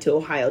us going to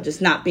Ohio,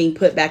 just not being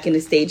put back in a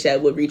stage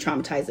that would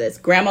re-traumatize us.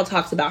 Grandma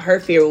talks about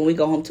her fear when we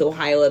go home to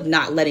Ohio of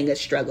not letting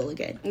us struggle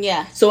again.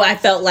 Yeah. So I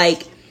felt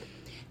like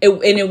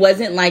it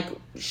wasn't like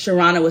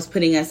Sharana was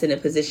putting us in a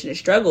position to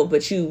struggle,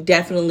 but you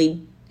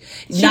definitely.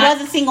 She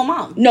was a single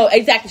mom. No,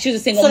 exactly. She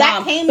was a single mom.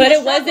 That came but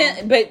it struggle.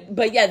 wasn't.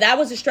 But yeah, that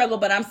was a struggle.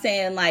 But I'm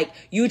saying, like,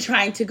 you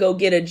trying to go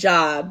get a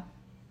job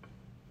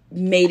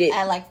made it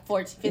at like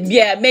 14, 15.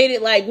 Yeah, made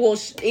it like, well,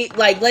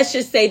 like, let's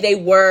just say they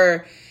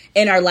were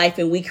in our life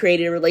and we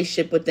created a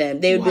relationship with them.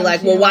 They would be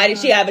like, well, why did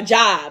she have a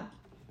job?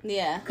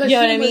 Yeah. Because You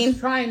know she what I mean? was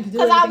trying to do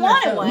Because I everything wanted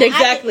herself. one.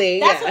 Exactly,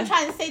 That's yeah. what I'm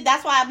trying to say.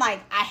 That's why I'm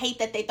like, I hate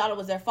that they thought it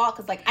was their fault.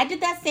 Because, like, I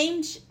did that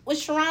same with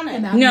Sharana.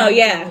 And I No, know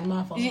yeah. it was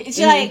my fault. She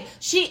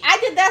I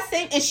did that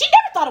same, and she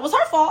never thought it was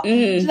her fault.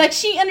 Like,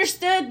 she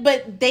understood,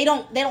 but they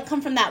don't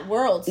come from that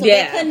world, so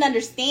they couldn't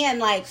understand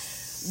like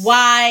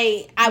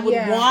why I would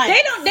want.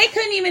 They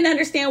couldn't even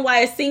understand why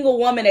a single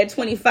woman at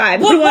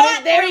 25 would would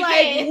want they're 3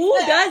 like, kids. who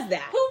does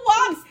that? Who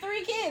wants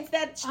 3 kids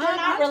that they're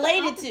not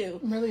related to?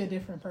 I'm really a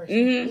different person.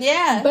 Mm-hmm.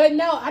 Yeah, But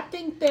no, I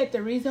think that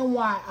the reason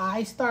why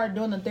I started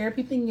doing the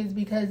therapy thing is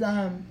because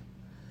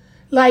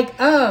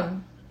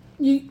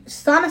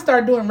Sana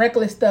started doing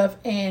reckless stuff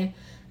and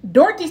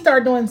Dorothy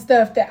started doing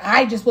stuff that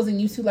I just wasn't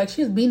used to. Like,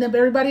 she was beating up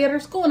everybody at her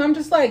school, and I'm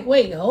just like,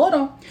 wait, hold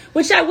on.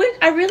 Which I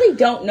really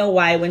don't know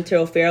why I went to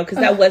O'Farrell, because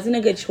that wasn't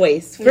a good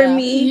choice for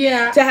me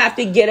to have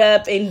to get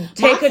up and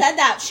take Mom said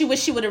that she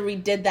wished she would have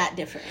redid that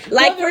different.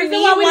 Like, Well, for the me,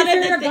 reason why we one of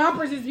didn't the send her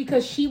gompers is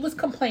because she was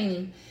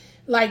complaining,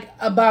 like,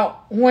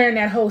 about wearing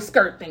that whole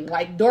skirt thing.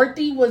 Like,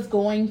 Dorothy was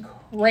going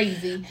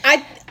crazy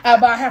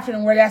about having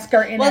to wear that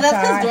skirt in Well, that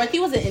that's because tie. Dorothy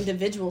was an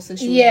individual since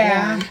she was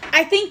born.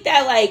 I think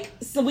that, like,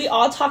 so we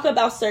all talk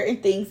about certain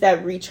things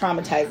that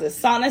re-traumatize us.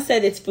 Sana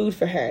said it's food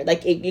for her.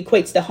 Like, it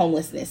equates to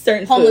homelessness.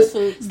 Certain Homeless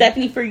food. food.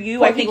 Stephanie, for you,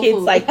 Poor I think people it's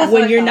food. like That's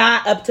when what I you're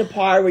thought. not up to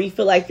par, where you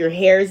feel like your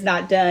hair is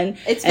not done.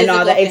 It's and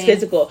all that. physical It's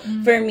things.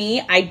 physical. For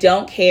me, I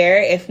don't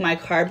care if my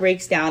car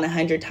breaks down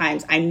 100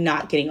 times. I'm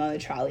not getting on the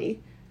trolley.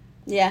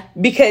 Yeah.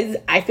 Because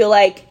I feel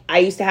like I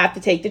used to have to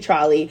take the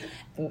trolley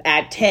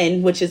at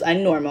 10, which is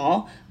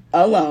unnormal,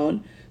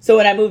 alone. So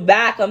when I moved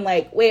back, I'm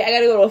like, wait, I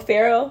gotta go to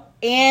O'Farrell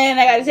and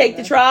I gotta take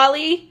the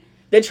trolley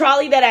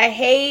that I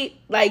hate.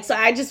 Like, so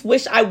I just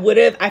wish I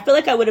feel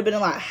like I would have been a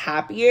lot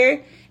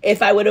happier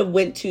if I would have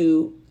went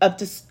to up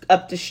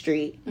the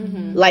street.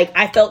 Like,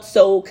 I felt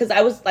so, because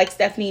I was, like,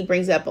 Stephanie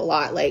brings up a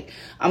lot, like,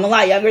 I'm a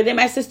lot younger than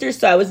my sisters,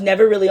 so I was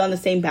never really on the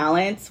same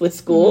balance with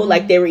school.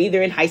 Like, they were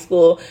either in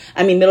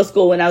middle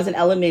school when I was in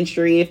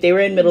elementary. If they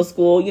were in middle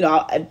school,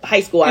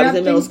 high school, I was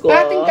in middle school.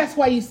 I think that's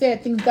why you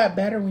said things got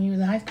better when you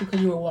was in high school,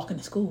 because you were walking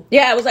to school.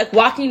 Yeah, I was, like,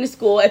 walking to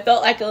school. It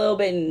felt like a little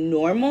bit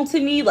normal to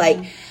me.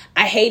 Like,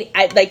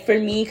 for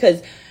me,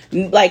 because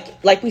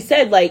like we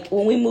said, like,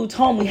 when we moved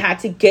home, we had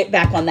to get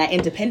back on that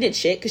independent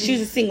shit, because she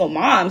was a single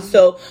mom.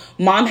 So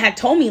mom had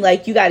told me,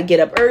 like, you got to get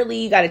up early,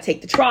 you got to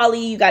take the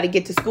trolley, you got to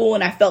get to school.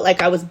 And I felt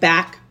like I was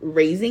back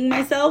raising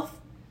myself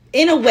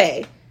in a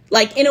way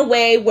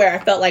where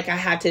I felt like I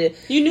had to.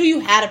 You knew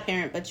you had a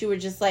parent, but you were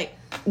just like,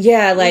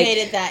 yeah, like, you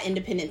hated that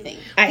independent thing.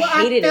 I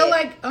hated feel it.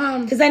 like,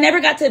 because I never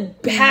got to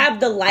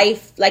have the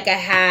life like I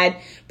had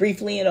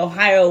briefly in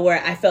Ohio,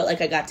 where I felt like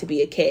I got to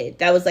be a kid.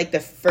 That was, like, the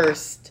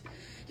first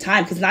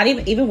time, because not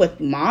even with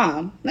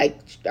mom, like,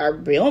 our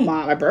real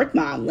mom, our birth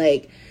mom,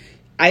 like,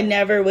 I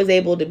never was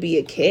able to be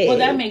a kid. Well,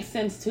 that makes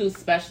sense too,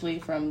 especially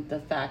from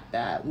the fact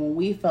that when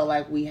we felt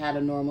like we had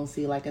a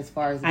normalcy, like, as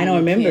far as I don't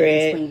remember in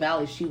it. Spring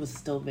Valley, she was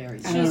still very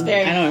young.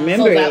 I don't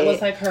remember So that it.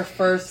 was like her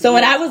first. So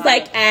when I real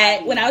was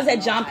time when I was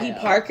at John P.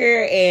 Ohio.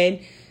 Parker, and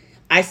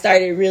I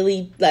started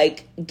really,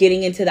 like,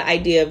 getting into the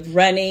idea of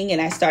running, and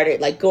I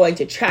started, like, going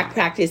to track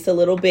practice a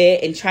little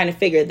bit and trying to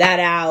figure that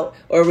out,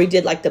 or we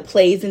did, like, the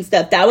plays and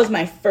stuff. That was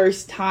my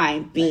first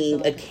time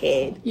being a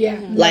kid. yeah.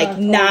 Like,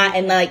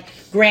 and, like,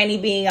 Granny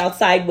being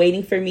outside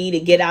waiting for me to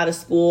get out of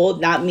school,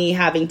 not me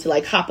having to,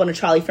 like, hop on a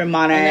trolley from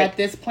Monarch. And at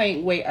this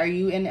point, wait, are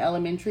you in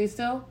elementary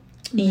still?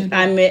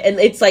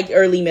 It's like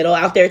early middle.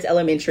 Out there it's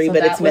elementary, So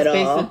but that it's was middle.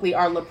 basically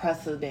our La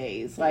Presa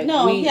days. Like,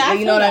 No, yeah, I you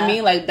feel know what that. I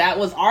mean? Like, that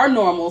was our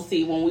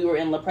normalcy when we were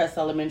in La Presa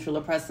Elementary,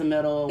 La Presa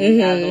Middle. We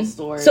had those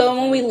stories. So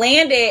when we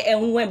landed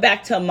and we went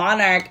back to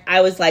Monarch,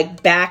 I was,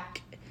 like, back,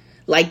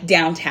 like,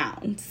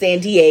 downtown San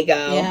Diego.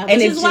 Yeah, and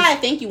which it's is why I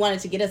think you wanted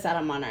to get us out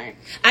of Monarch.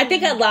 I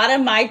think a lot of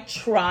my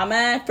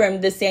trauma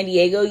from the San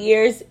Diego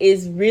years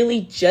is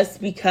really just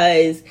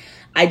because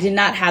I did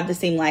not have the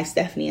same life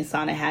Stephanie and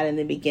Sana had in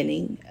the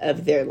beginning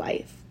of their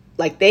life.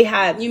 Like, they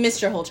had... You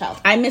missed your whole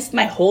childhood. I missed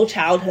my whole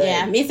childhood.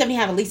 Yeah, me and Stephanie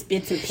have at least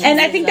bits and pieces. And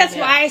I think that's of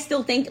it. why I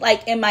still think,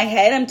 like, in my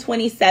head, I'm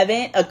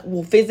 27.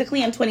 Well,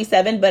 physically, I'm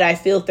 27, but I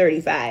feel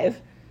 35.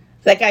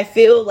 Like, I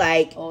feel,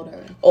 like...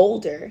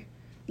 Older.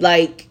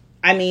 Like,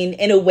 I mean,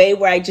 in a way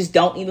where I just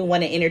don't even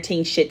want to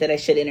entertain shit that I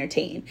should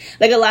entertain.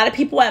 Like, a lot of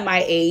people at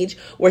my age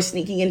were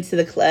sneaking into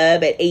the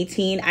club at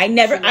 18. I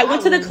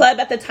went to the club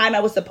at the time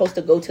I was supposed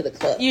to go to the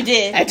club. You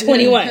did. At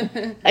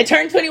 21. I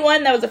turned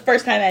 21. That was the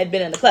first time I had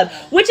been in the club,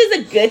 which is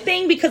a good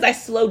thing because I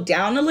slowed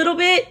down a little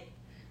bit.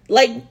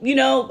 Like,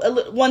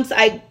 once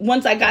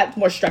I got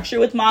more structure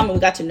with mom and we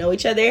got to know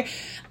each other,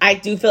 I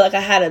do feel like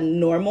I had a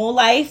normal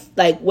life,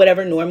 like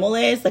whatever normal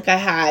is. Like, I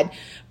had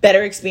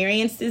better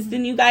experiences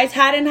than you guys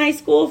had in high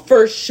school,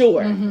 for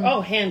sure.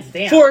 Oh, hands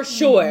down. For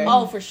sure.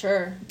 Oh, for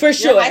sure. For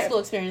sure. Your high school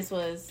experience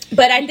was...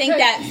 But I think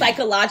that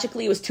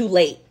psychologically it was too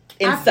late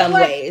in some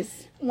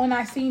ways. When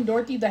I seen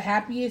Dorothy the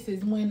happiest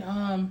is when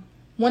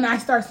I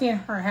start seeing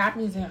her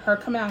happiness and her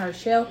coming out of her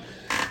shell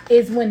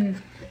is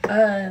when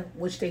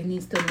which they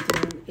still need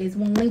to do, is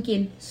when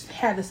Lincoln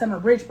had the summer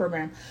bridge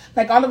program.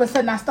 Like, all of a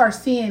sudden, I start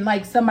seeing,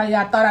 like, somebody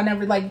I thought I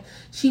never, like,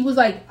 she was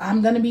like,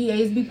 I'm going to be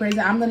ASB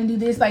president. I'm going to do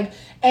this. Like,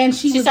 and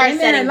she was in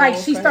there, and, like,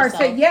 she started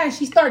saying,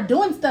 she started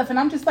doing stuff. And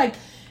I'm just like,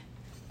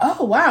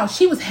 oh, wow.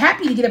 She was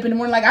happy to get up in the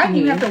morning. Like, I didn't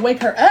even have to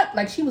wake her up.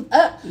 Like, she was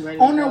up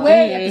on her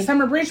way at the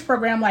summer bridge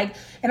program. Like,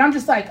 and I'm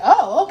just like,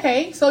 oh,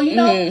 okay. So, you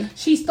know,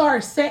 she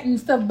started setting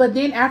stuff. But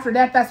then after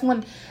that, that's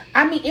when,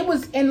 I mean, it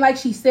was, and like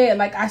she said,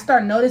 like, I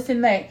started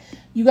noticing that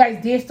you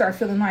guys did start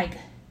feeling like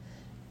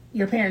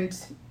your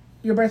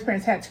birth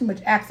parents had too much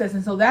access.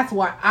 And so that's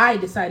why I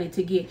decided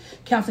to get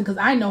counseling, because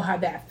I know how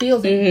that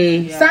feels.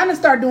 And Sana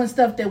started doing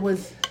stuff that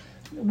was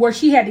where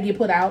she had to get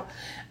put out.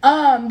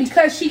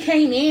 Because she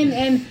came in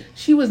and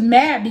she was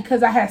mad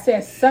because I had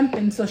said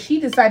something. So she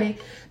decided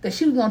that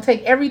she was going to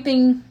take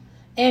everything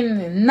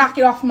and knock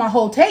it off my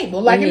whole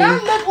table. Like, and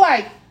I looked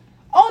like,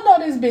 oh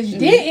no, this bitch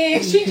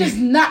didn't. She just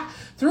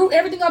threw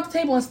everything off the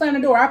table and slammed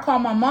the door. I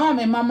called my mom,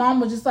 and my mom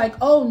was just like,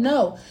 oh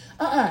no,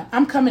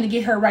 I'm coming to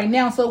get her right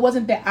now. So it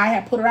wasn't that I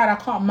had put her out. I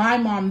called my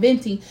mom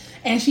venting,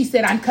 and she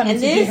said, I'm coming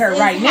to get her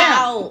right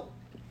now.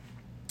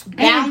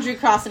 Boundary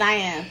crossing I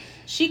am.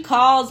 She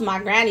calls my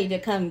granny to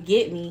come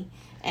get me.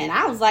 And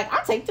I was like,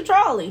 I'll take the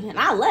trolley. And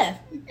I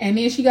left. And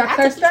then she got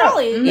cursed out.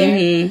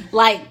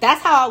 Like,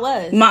 that's how I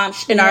was. Mom,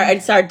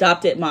 it's our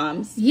adopted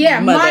mom's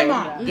mother. My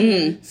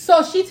mom.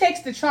 So she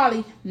takes the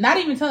trolley, not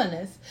even telling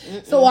us.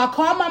 So I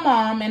call my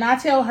mom, and I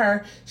tell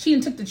her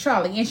she took the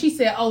trolley. And she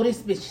said, oh, this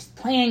bitch is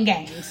playing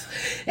games.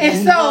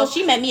 And so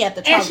she met me at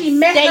the trolley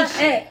station.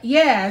 And she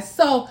met her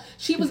so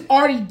she was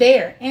already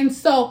there. And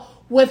so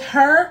with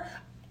her,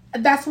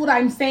 that's what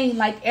I'm saying.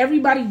 Like,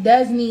 everybody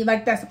does need,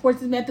 like, that support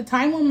system. At the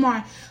time when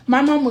my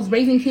mom was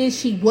raising kids,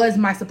 she was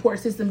my support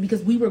system,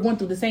 because we were going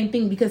through the same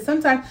thing. Because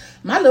sometimes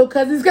my little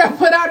cousins got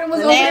put out and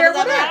was over there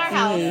with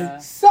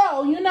us.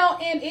 So, you know,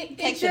 and it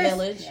takes a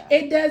village.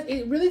 It does.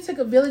 It really took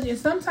a village. And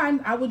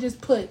sometimes I would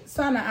just put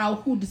Sana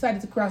out, who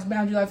decided to cross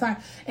boundaries all the time,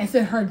 and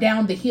send her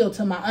down the hill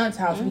to my aunt's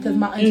house, because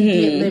my auntie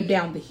did live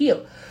down the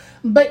hill.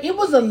 But it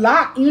was a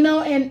lot, you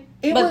know, and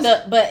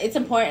but it's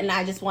important.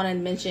 I just wanted to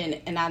mention,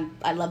 and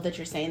I love that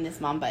you're saying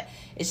this, Mom, but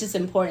it's just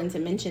important to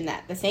mention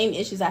that the same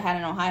issues I had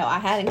in Ohio, I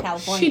had in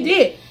California. She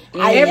did.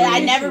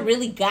 I never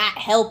really got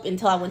help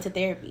until I went to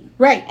therapy.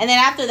 Right. And then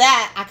after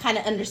that, I kind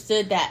of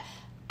understood that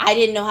I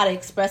didn't know how to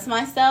express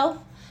myself.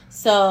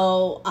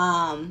 So,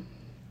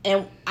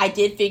 and I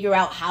did figure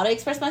out how to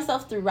express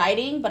myself through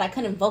writing, but I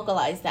couldn't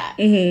vocalize that.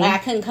 Like, I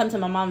couldn't come to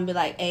my mom and be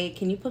like, hey,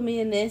 can you put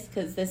me in this?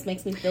 Because this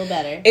makes me feel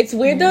better. It's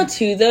weird, though,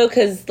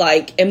 because,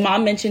 like, and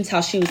Mom mentions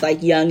how she was,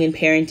 like, young in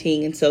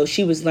parenting, and so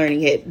she was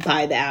learning it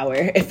by the hour.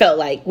 It felt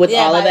like, with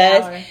all of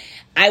us.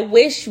 I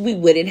wish we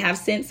wouldn't have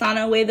sent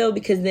Sana away, though,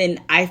 because then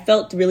I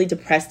felt really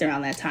depressed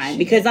around that time.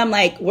 Because I'm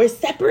like, we're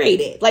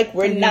separated. Like,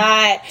 we're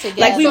not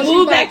together. Like, we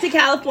moved back to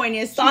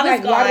California.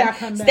 Sana's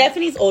gone.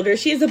 Stephanie's older.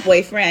 She has a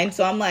boyfriend.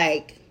 So I'm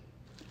like,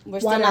 we're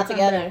still not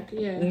together.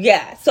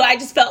 Yeah. So I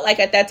just felt like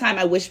at that time,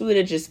 I wish we would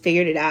have just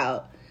figured it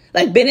out.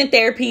 Like, been in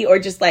therapy, or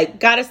just, like,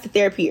 got us to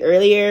therapy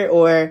earlier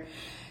or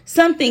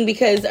something.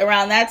 Because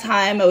around that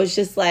time, I was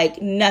just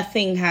like,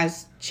 nothing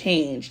has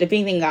changed. If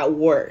anything, got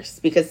worse.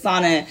 Because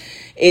Sana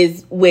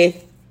is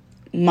with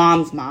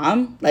Mom's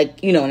mom.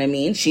 Like, you know what I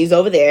mean? She's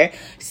over there.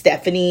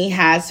 Stephanie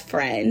has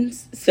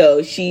friends.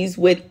 So she's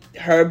with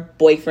her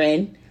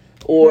boyfriend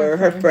or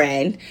her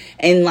friend.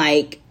 And,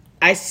 like,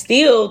 I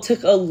still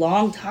took a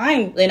long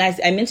time, and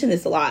I mentioned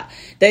this a lot,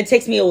 that it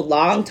takes me a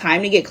long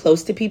time to get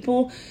close to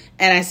people,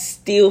 and I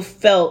still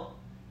felt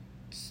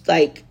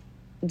like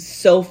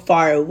so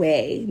far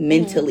away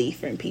mentally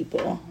from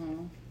people.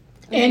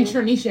 And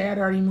Trinisha had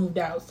already moved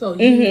out, so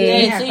so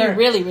you're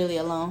really, really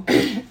alone.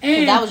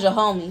 And that was your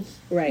homie,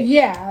 right?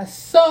 Yeah.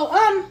 So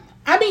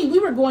I mean, we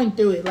were going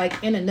through it,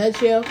 like, in a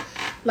nutshell,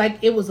 like,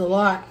 it was a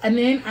lot. And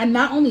then,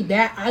 not only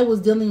that, I was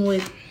dealing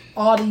with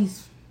all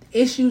these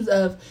issues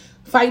of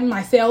fighting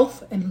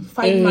myself and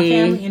fighting my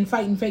family and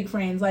fighting fake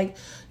friends. Like,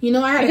 you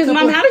know, I had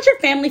Mom, how did your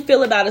family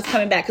feel about us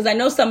coming back? Because I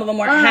know some of them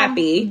weren't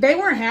happy. They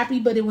weren't happy,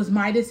 but it was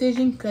my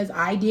decision, because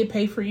I did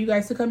pay for you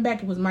guys to come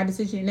back. It was my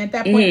decision. And at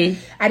that point,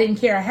 I didn't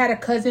care. I had a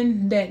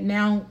cousin that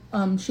now,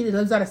 she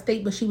lives out of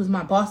state, but she was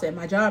my boss at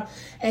my job.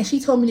 And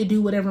she told me to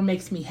do whatever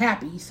makes me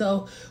happy.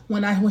 So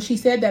when she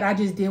said that, I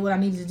just did what I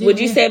needed to do. Would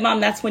you say, Mom,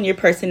 that's when your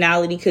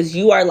personality, because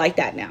you are like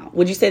that now.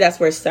 Would you say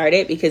that's where it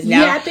started? Because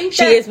now I think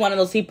she is one of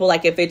those people,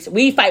 like, if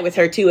we fight with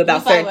her too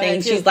about certain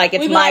things. She's like,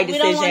 it's my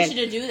decision. We don't want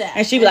you to do that.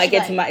 And she'd be like,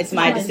 it's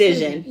my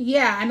decision.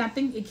 Yeah, and I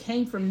think it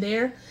came from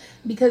there,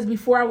 because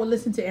before I would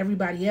listen to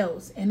everybody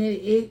else, and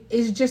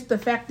it's just, the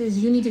fact is,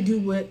 you need to do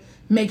what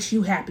makes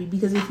you happy,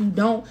 because if you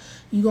don't,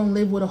 you're gonna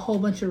live with a whole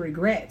bunch of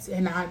regrets.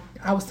 And I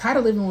was tired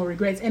of living with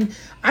regrets, and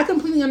I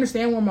completely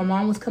understand where my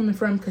mom was coming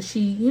from, because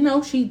she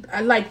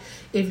like,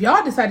 if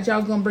y'all decided y'all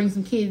was gonna bring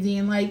some kids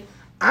in, like,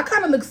 I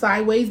kind of look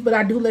sideways, but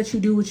I do let you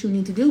do what you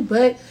need to do.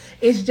 But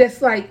it's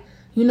just like,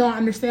 you know, I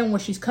understand where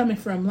she's coming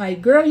from.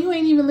 Like, girl, you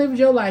ain't even lived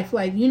your life.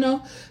 Like, you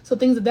know, so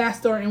things of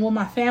that sort. And with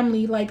my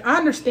family, like, I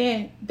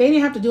understand they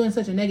didn't have to do it in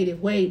such a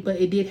negative way, but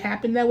it did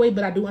happen that way.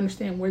 But I do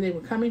understand where they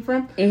were coming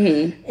from.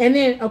 Mm-hmm. And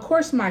then, of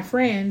course, my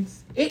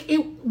friends,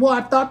 well,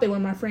 I thought they were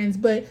my friends,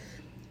 but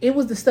it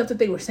was the stuff that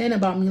they were saying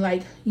about me.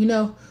 Like, you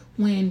know,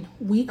 when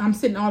I'm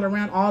sitting all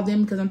around all of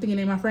them because I'm thinking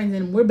they're my friends,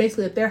 and we're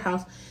basically at their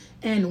house.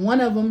 And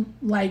one of them,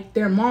 like,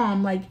 their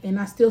mom, like, and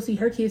I still see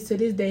her kids to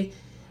this day,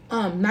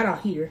 not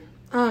out here.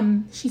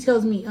 She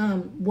tells me,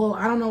 well,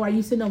 I don't know why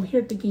you sitting over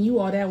here thinking you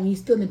all that when you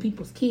stealing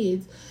people's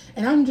kids.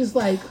 And I'm just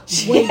like,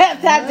 wait,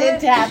 that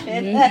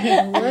didn't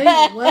happen.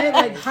 What?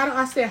 Like, how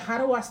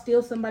do I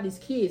steal somebody's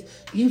kids?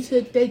 You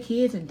took their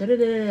kids and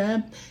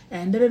da-da-da-da-da,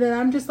 and da-da-da.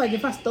 I'm just like,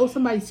 if I stole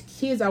somebody's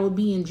kids, I would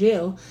be in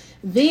jail.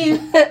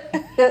 Then,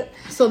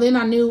 so then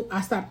I knew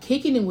I stopped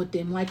kicking it with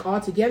them, like,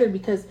 altogether,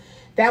 because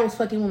that was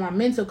fucking with my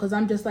mental, because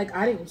I'm just like,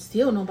 I didn't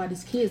steal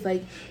nobody's kids.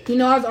 Like, you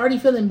know, I was already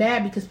feeling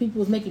bad because people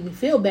was making me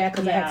feel bad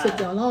because I had took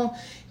them alone.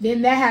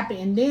 Then that happened,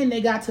 and then they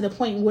got to the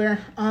point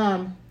where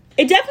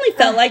it definitely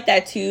felt like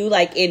that too.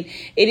 Like, it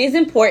is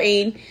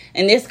important,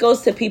 and this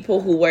goes to people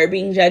who were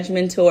being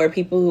judgmental or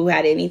people who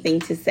had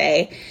anything to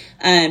say.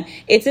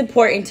 It's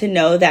important to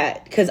know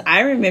that, because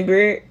I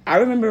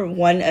remember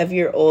one of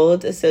your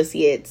old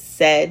associates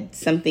said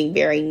something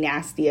very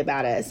nasty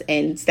about us,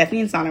 and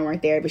Stephanie and Sana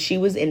weren't there, but she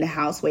was in the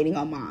house waiting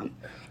on Mom,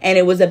 and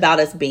it was about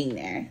us being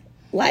there.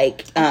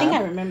 Like, I think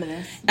I remember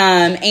this.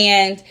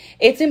 And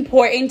it's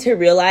important to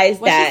realize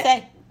What'd that. She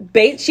say?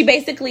 She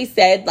basically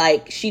said,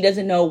 like, she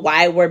doesn't know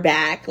why we're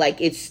back. Like,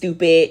 it's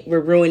stupid.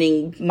 We're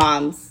ruining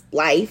Mom's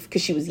life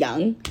because she was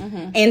young.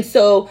 Mm-hmm. And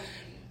so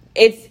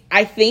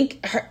I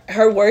think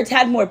her words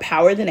had more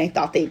power than I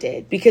thought they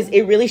did, because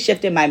it really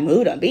shifted my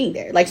mood on being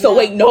there. Like, so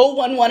wait, no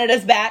one wanted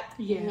us back?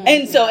 Yeah.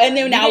 And so, and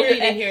then now we're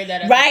hear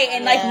that right.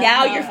 And like,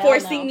 now you're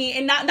forcing me,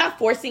 and not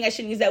forcing, I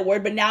shouldn't use that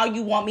word, but now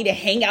you want me to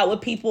hang out with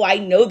people I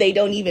know they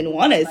don't even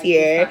want us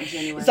here.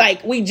 It's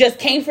like, we just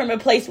came from a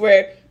place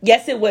where,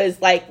 yes, it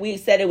was like we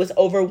said, it was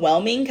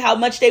overwhelming how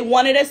much they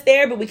wanted us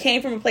there, but we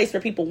came from a place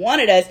where people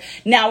wanted us.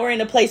 Now we're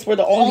in a place where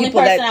the only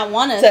people person that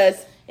want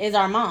us is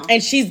our mom.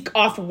 And she's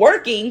off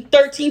working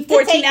 13,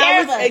 14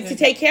 hours to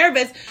take care of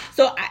us.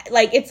 So,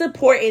 it's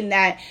important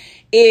that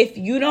if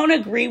you don't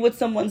agree with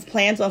someone's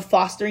plans on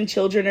fostering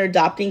children or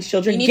adopting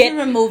children, you need to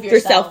remove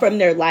yourself from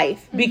their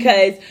life,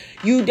 because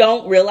you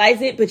don't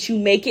realize it, but you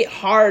make it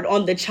hard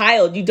on the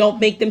child. You don't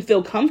make them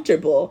feel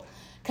comfortable.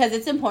 Because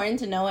it's important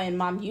to know, and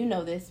Mom, you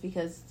know this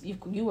because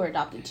you were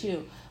adopted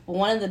too, but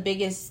one of the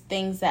biggest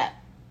things that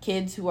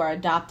kids who are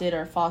adopted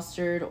or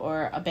fostered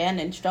or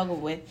abandoned struggle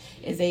with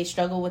is they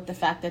struggle with the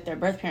fact that their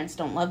birth parents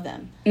don't love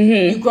them.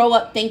 Mm-hmm. You grow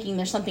up thinking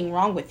there's something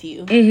wrong with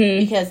you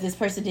because this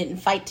person didn't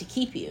fight to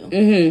keep you.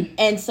 Mm-hmm.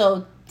 And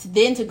so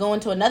then to go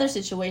into another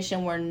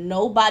situation where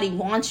nobody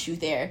wants you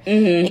there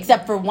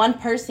except for one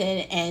person,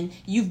 and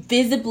we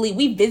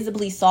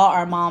visibly saw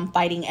our mom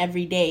fighting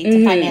every day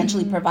to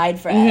financially provide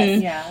for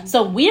us. Yeah.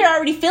 So we're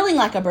already feeling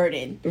like a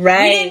burden.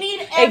 Right. We didn't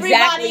need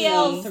everybody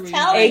else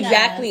telling us.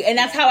 And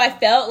that's how I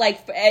felt. Like,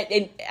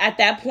 at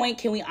that point,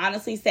 can we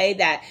honestly say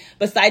that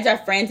besides our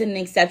friends and an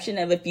exception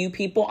of a few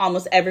people,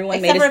 almost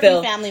everyone made us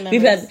feel, family members,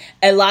 because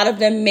a lot of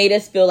them made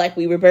us feel like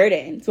we were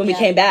burdens when we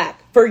came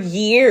back for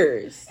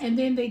years. And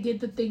then they did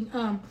the thing.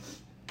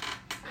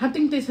 I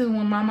think this is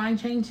when my mind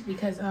changed,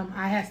 because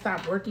I had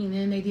stopped working, and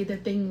then they did the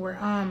thing where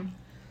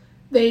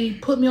they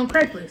put me on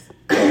Craigslist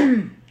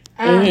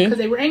because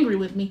they were angry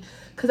with me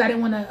because I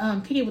didn't want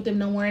to kick it with them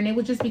no more, and it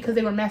was just because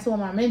they were messing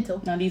with my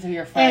mental. No, these are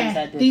your friends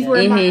that did these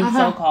were my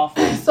so-called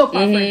friends.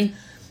 So-called friends.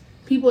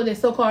 People that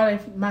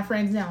so-called my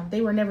friends now.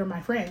 They were never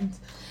my friends.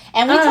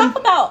 And we talk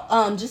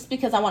about, just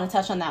because I want to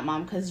touch on that,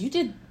 Mom, because you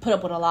did put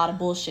up with a lot of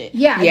bullshit.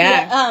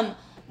 Yeah.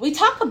 We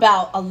talk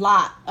about a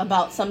lot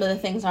about some of the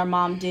things our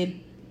mom did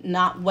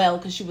not well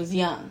because she was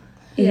young.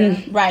 Yeah.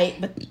 Right.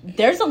 But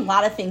there's a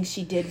lot of things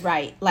she did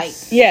right. Like,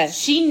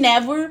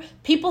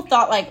 people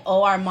thought like,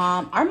 oh, our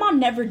mom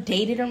never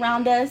dated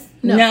around us.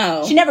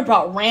 No. She never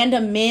brought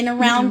random men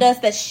around us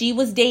that she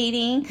was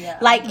dating. Yeah.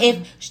 Like,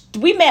 if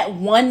we met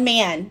one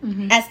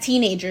man as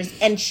teenagers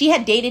and she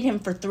had dated him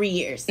for 3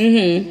 years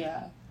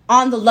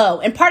on the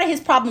low. And part of his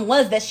problem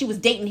was that she was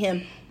dating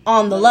him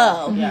on the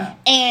low. Yeah.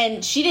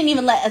 And she didn't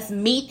even let us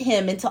meet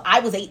him until I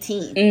was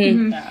 18.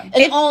 Yeah.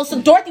 And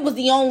so Dorothy was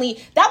the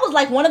only, that was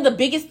like one of the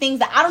biggest things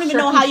that I don't even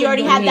know how you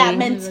already had that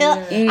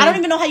I don't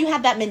even know how you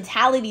had that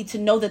mentality to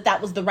know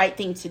that was the right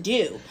thing to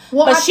do.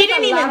 Well, but she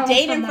didn't even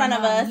date in front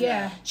of us.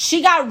 Yeah.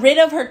 She got rid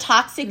of her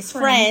toxic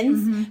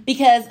friends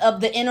because of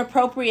the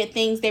inappropriate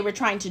things they were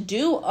trying to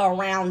do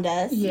around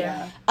us.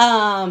 Yeah.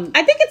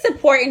 I think it's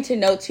important to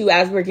note too,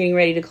 as we're getting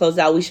ready to close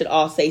out, we should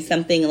all say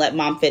something and let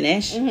Mom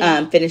finish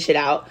it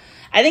out.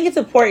 I think it's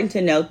important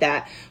to note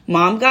that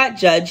Mom got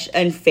judged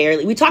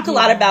unfairly. We talk a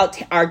lot about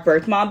our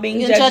birth mom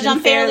being judged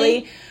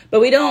unfairly, but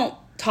we don't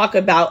talk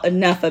about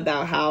enough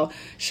about how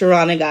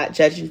Sharana got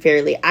judged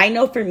unfairly. I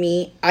know for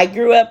me,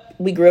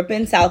 we grew up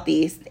in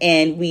Southeast,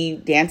 and we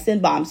danced in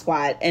Bomb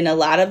Squad, and a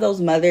lot of those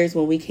mothers,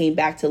 when we came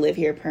back to live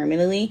here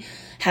permanently,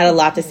 had a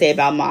lot to say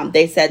about mom.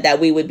 They said that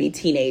we would be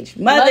teenage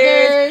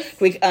mothers.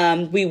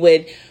 We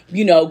would,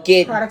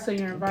 get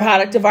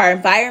product of our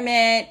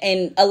environment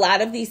and a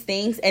lot of these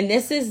things. And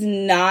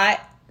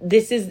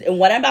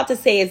what I'm about to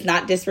say is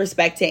not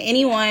disrespect to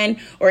anyone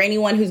or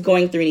anyone who's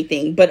going through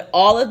anything, but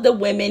all of the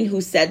women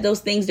who said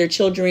those things, their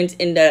children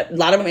a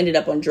lot of them ended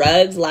up on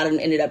drugs. A lot of them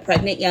ended up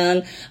pregnant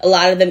young. A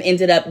lot of them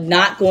ended up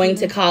not going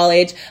to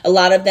college. A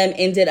lot of them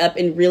ended up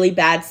in really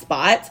bad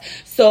spots.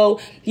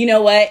 So, you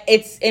know what?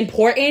 It's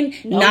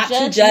important not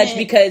to judge,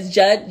 because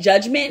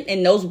judgment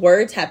and those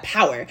words have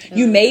power.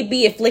 You may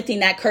be inflicting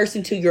that curse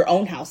into your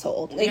own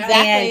household.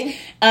 Exactly.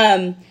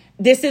 And,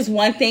 this is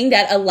one thing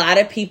that a lot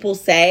of people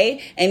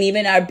say, and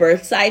even our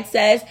birth side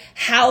says,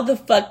 how the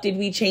fuck did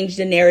we change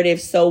the narrative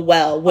so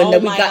well when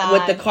we got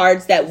with the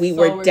cards that we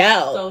were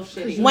dealt?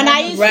 So when I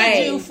used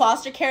to do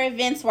foster care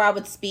events where I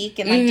would speak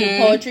and do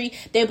poetry,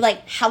 they'd be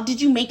like, how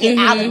did you make it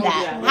out of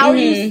that? How are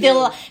you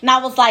still? And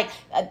I was like,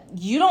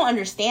 you don't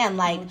understand.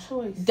 Like,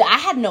 I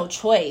had no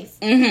choice.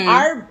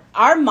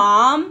 Our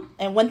mom,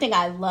 and one thing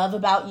I love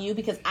about you,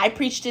 because I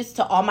preach this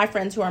to all my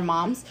friends who are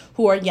moms,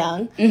 who are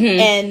young,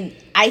 and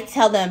I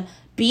tell them,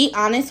 be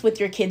honest with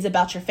your kids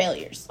about your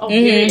failures.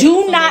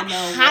 Do not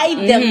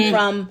hide them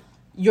from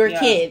your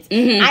kids.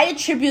 I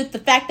attribute the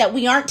fact that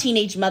we aren't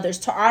teenage mothers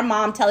to our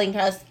mom telling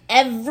us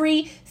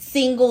every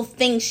single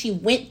thing she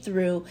went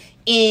through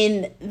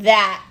in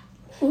that.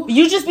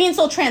 You just being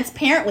so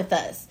transparent with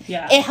us.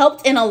 It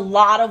helped in a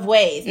lot of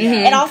ways.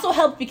 It also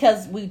helped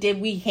because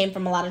we came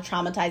from a lot of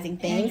traumatizing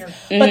things.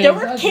 But there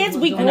were kids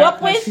we grew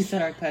up with. She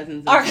said our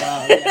cousins as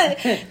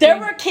well. There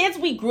were kids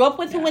we grew up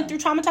with who went through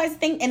traumatizing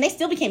things, and they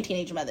still became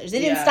teenage mothers. It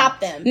didn't stop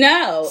them.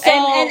 No. So,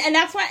 and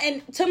that's why,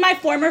 and to my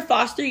former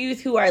foster youth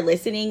who are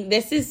listening,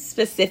 this is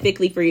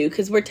specifically for you,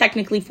 because we're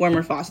technically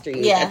former foster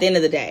youth at the end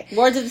of the day.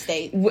 Words of the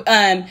state.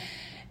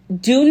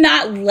 Do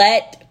not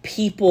let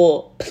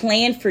people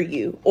plan for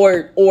you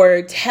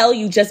or tell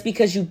you just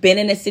because you've been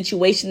in a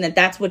situation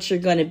that's what you're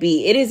going to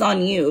be. It is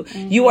on you.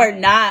 You are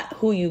not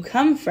who you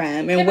come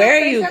from and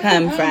where you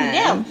come from.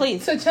 Yeah,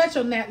 please. To touch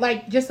on that,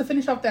 like, just to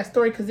finish off that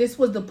story, because this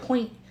was the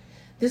point.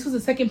 This was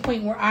the second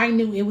point where I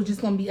knew it was just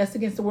going to be us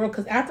against the world.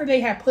 Because after they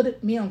had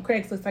put me on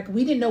Craigslist, like,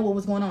 we didn't know what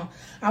was going on.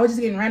 I was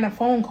just getting random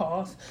phone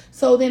calls.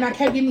 So then I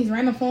kept getting these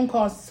random phone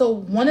calls. So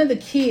one of the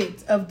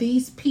kids of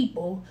these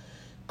people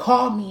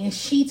called me, and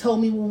she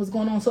told me what was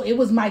going on. So it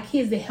was my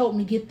kids that helped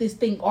me get this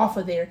thing off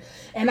of there.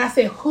 And I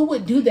said, who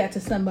would do that to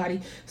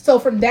somebody? So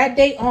from that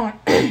day on,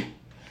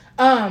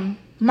 Sana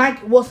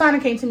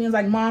came to me and was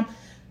like, Mom,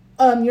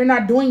 you're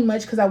not doing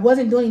much, because I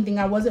wasn't doing anything.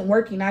 I wasn't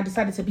working. I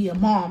decided to be a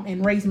mom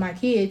and raise my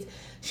kids.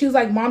 She was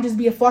like, Mom, just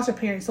be a foster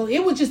parent. So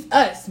it was just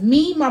us,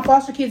 me, my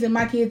foster kids, and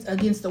my kids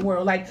against the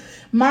world. Like,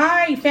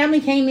 my family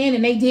came in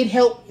and they did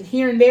help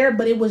here and there,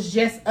 but it was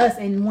just us.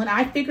 And when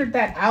I figured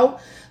that out,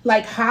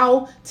 like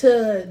how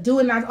to do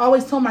it, and I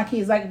always told my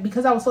kids, like,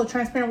 because I was so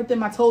transparent with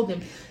them, I told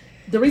them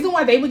the reason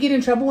why they would get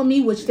in trouble with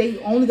me, which they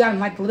only got in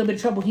like a little bit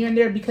of trouble here and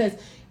there, because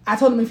I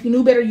told them if you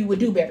knew better, you would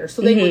do better.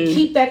 So they would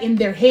keep that in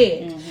their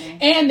head.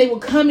 And they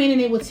would come in and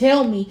they would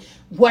tell me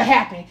what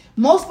happened.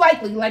 Most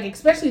likely, like,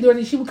 especially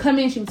Dorothy, she would come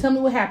in, she would tell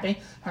me what happened.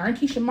 Her and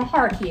Keisha, my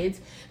hard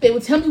kids, they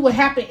would tell me what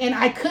happened, and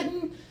I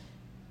couldn't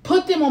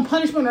put them on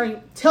punishment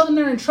or tell them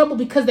they're in trouble,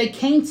 because they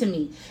came to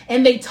me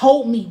and they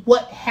told me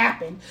what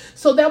happened.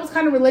 So that was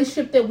kind of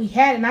relationship that we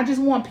had. And I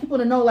just want people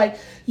to know, like,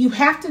 you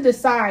have to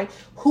decide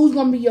who's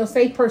going to be your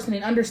safe person,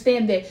 and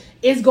understand that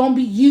it's going to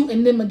be you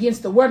and them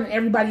against the world, and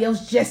everybody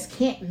else just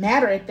can't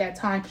matter at that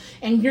time.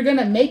 And you're going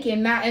to make it.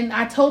 And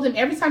I told them,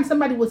 every time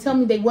somebody would tell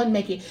me they wouldn't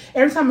make it,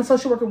 every time a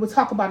social worker would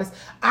talk about us,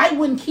 I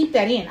wouldn't keep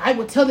that in. I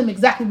would tell them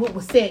exactly what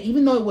was said,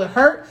 even though it would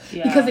hurt,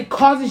 because it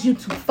causes you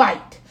to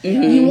fight.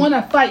 You want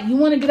to fight. You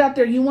want to get out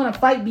there. You want to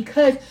fight,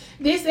 because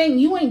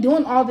you ain't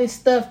doing all this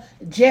stuff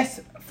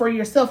just for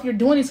yourself. You're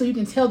doing it so you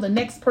can tell the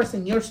next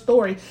person your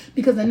story,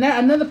 because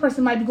another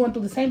person might be going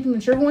through the same thing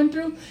that you're going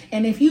through.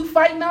 And if you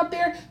fighting out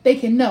there, they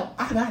can know,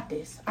 I got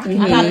this. I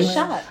got a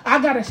shot. I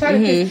got a shot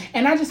at this.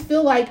 And I just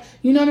feel like,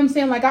 you know what I'm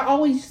saying? Like, I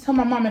always used to tell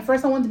my mom, at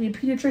first I wanted to be a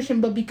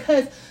pediatrician, but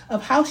because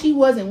of how she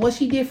was and what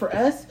she did for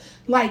us,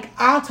 like,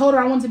 I told her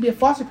I wanted to be a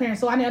foster parent,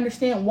 so I didn't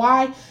understand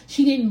why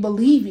she didn't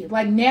believe it.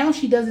 Like, now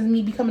she does, as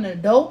me becoming an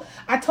adult,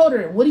 I told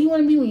her, what do you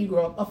want to be when you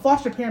grow up? A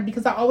foster parent,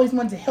 because I always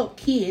wanted to help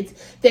kids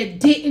that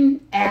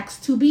didn't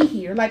ask to be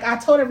here. Like, I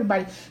told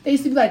everybody, they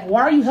used to be like,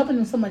 why are you helping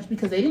them so much?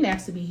 Because they didn't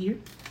ask to be here.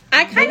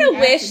 I kind of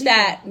wish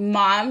that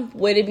Mom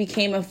would have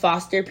became a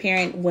foster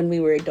parent when we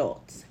were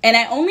adults. And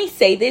I only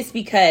say this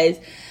because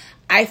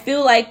I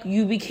feel like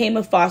you became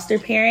a foster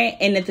parent,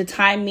 and at the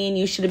time me and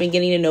you should have been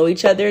getting to know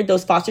each other,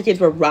 those foster kids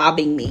were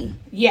robbing me.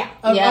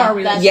 Our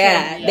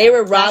relationship. They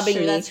were robbing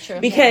me. That's true.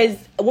 Because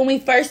when we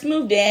first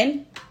moved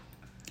in,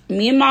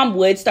 me and Mom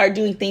would start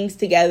doing things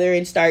together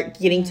and start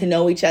getting to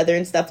know each other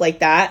and stuff like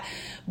that.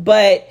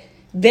 But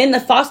then the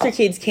foster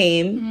kids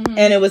came,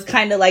 and it was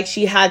kind of like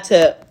she had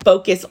to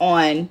focus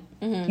on,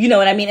 you know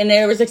what I mean? And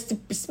there was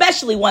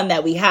especially one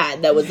that we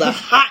had that was a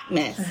hot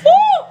mess.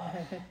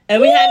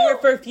 And we had her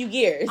for a few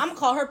years. I'm going to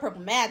call her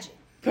Purple Magic.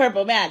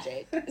 Purple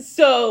Magic.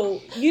 So,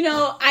 you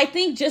know, I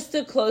think just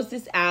to close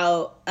this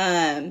out,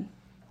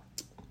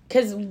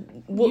 because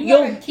you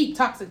gotta keep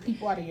toxic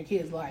people out of your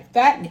kids' life.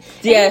 That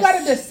yes. You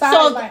gotta decide.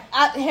 So, like,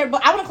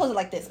 but I want to close it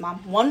like this, Mom.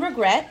 One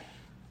regret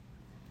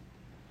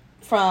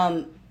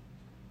from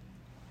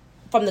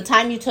the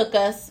time you took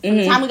us, from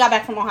the time we got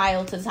back from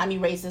Ohio to the time you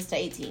raised us to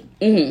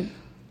 18.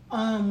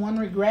 One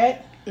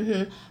regret.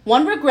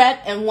 One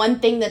regret and one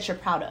thing that you're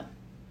proud of.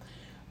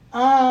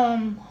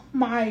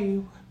 My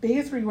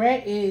biggest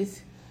regret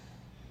is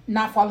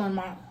not following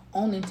my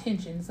own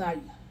intentions. Like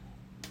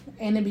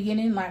in the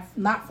beginning, like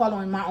not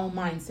following my own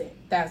mindset.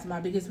 That's my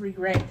biggest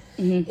regret.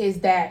 Is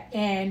that,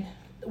 and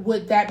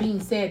with that being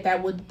said,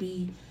 that would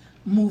be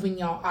moving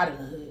y'all out of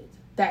the hood.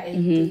 That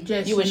is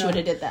just You wish you would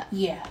have did that.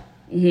 Yeah.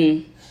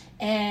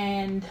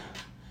 And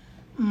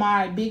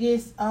my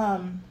biggest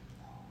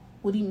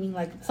what do you mean,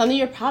 like something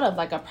you're proud of,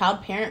 like a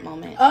proud parent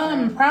moment?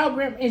 Proud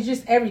parent is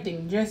just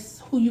everything,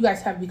 just who you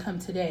guys have become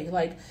today.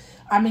 Like,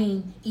 I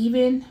mean,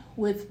 even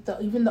with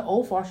the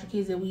old foster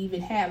kids that we even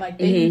had, like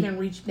they even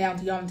reached down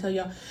to y'all and tell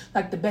y'all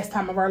like the best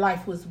time of our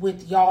life was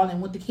with y'all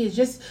and with the kids,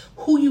 just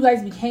who you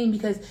guys became,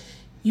 because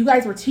you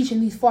guys were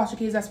teaching these foster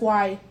kids. That's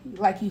why,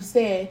 like you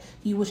said,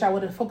 you wish I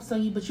would have focused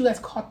on you, but you guys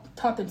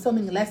taught them so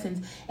many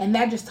lessons, and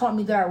that just taught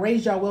me that I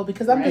raised y'all well.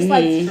 Because I'm just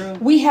like,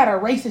 we had a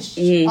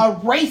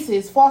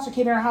racist foster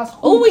kid in our house.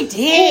 We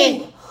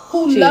did.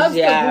 Who loves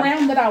the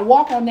ground that I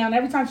walk on now, and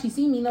every time she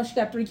sees me, you know, she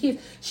got 3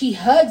 kids, she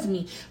hugs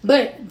me.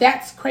 But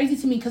that's crazy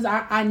to me because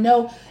I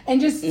know, and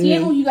just seeing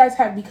who you guys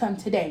have become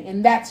today,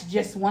 and that's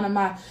just one of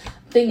my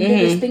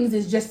biggest things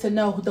is just to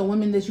know the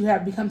women that you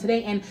have become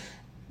today. And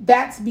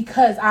that's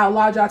because I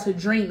allowed y'all to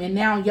dream, and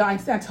now y'all,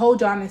 I told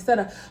y'all, instead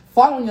of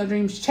following your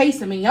dreams, chase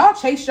them, and y'all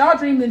chase y'all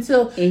dreams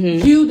until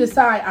you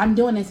decide I'm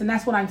doing this. And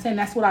that's what I'm saying.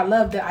 That's what I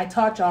love that I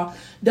taught y'all.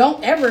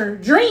 Don't ever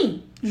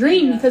dream,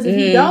 because if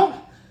you don't,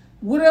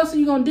 what else are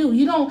you gonna do?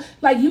 You don't,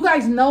 like, you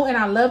guys know, and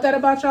I love that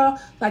about y'all.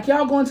 Like,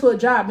 y'all going to a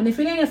job, and if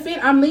it ain't a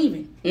fit, I'm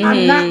leaving.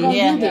 I'm not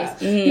gonna do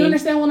this. You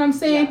understand what I'm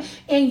saying?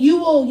 And you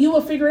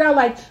will figure it out.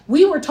 Like,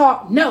 we were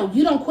taught, no,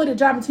 you don't quit a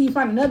job until you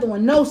find another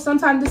one. No,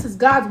 sometimes this is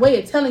God's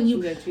way of telling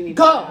you,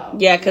 go.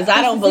 Yeah, because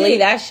I don't believe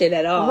that shit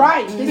at all.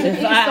 Right.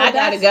 I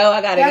gotta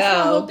go. That's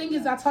the whole thing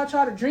is I taught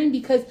y'all to dream,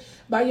 because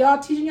by y'all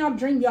teaching y'all to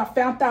dream, y'all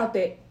found out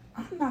that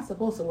I'm not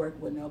supposed to work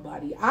with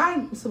nobody.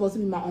 I'm supposed to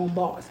be my own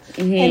boss.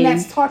 And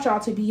that's taught y'all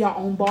to be your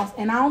own boss.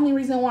 And the only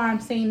reason why I'm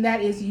saying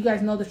that is you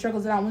guys know the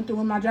struggles that I went through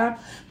with my job.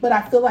 But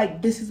I feel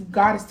like this is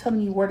God is telling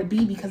me where to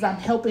be, because I'm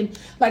helping.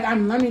 Like,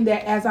 I'm learning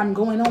that as I'm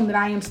going on, that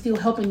I am still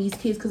helping these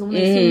kids. Because when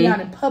they see me out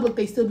in public,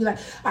 they still be like,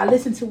 I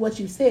listened to what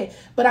you said.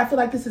 But I feel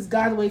like this is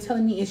God's way of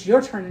telling me it's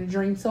your turn to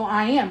dream. So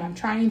I'm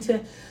trying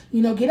to,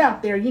 get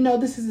out there.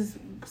 This is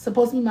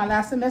supposed to be my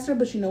last semester,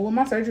 but with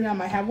my surgery I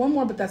might have one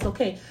more, but that's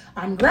okay.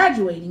 I'm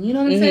graduating, you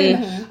know what I'm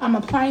saying? I'm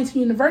applying to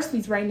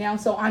universities right now,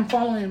 so I'm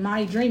following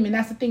my dream. And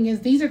that's the thing is,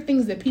 these are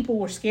things that people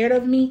were scared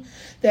of me,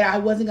 that I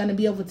wasn't going to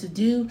be able to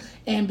do,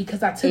 and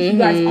because I took you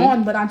guys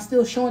on, but I'm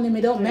still showing them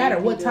it don't matter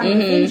what time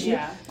you finish it.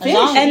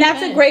 And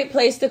that's a great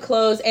place to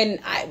close. And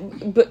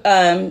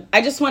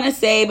I just want to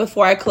say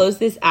before I close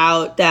this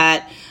out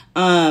that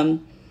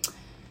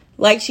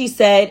like she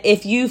said,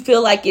 if you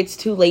feel like it's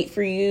too late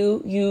for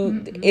you,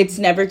 it's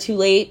never too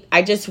late.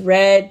 I just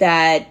read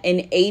that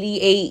an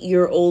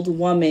 88-year-old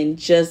woman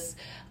just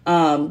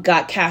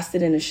got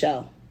casted in a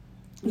show.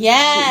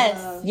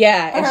 Yes.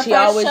 Yeah, and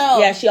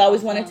she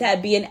always wanted to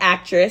be an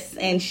actress,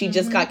 and she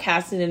just got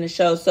casted in a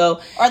show.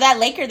 So, or that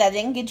Laker that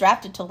didn't get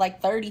drafted till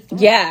like 33.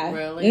 Yeah,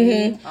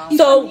 really.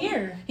 He's from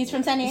here. He's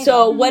from San Diego.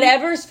 So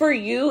whatever's for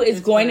you is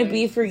going to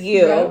be for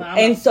you. Yeah,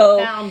 and so,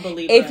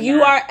 if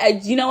you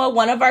are,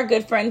 one of our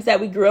good friends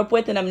that we grew up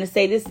with, and I'm going to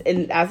say this,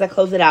 and as I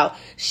close it out,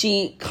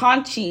 she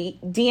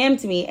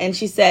DM'd me and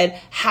she said,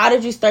 "How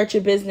did you start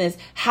your business?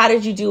 How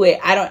did you do it?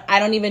 I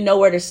don't even know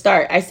where to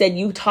start." I said,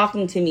 "You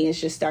talking to me is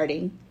just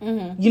starting."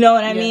 You know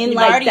what I mean? You've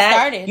like already that.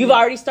 started. You've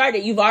already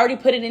started. You've already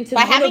put it into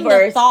the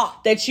universe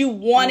that you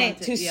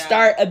wanted to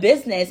start a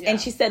business. And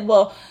she said,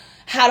 "Well,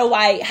 how do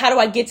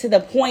I get to the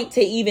point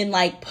to even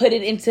like put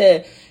it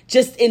into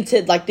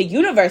like the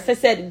universe?" I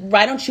said,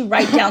 "Why don't you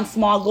write down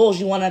small goals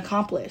you want to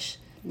accomplish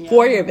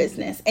for your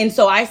business?" And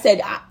so I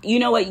said, "You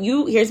know what?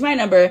 Here's my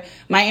number,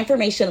 my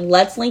information.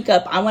 Let's link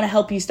up. I want to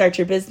help you start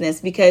your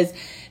business," because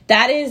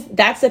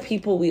that's the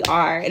people we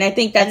are. And I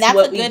think that's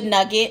a good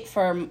nugget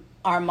for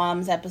our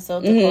mom's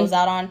episode to close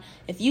out on.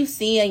 If you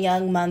see a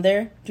young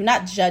mother, do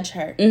not judge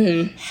her.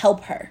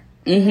 Help her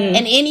in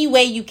any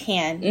way you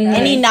can,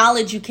 any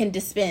knowledge you can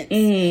dispense,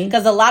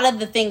 because a lot of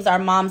the things our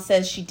mom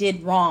says she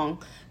did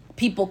wrong,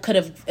 people could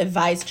have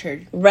advised her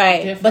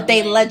but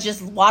they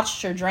just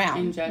watched her drown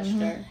and judged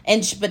her.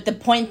 But the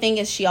point thing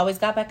is, she always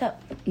got back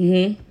up.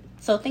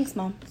 So thanks,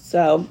 Mom.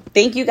 So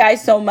thank you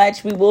guys so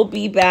much. We will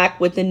be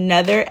back with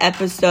another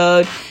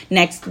episode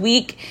next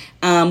week.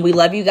 We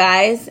love you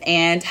guys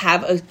and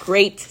have a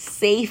great,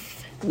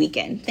 safe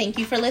weekend. Thank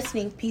you for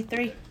listening.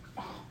 P3.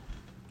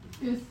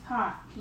 It's hot.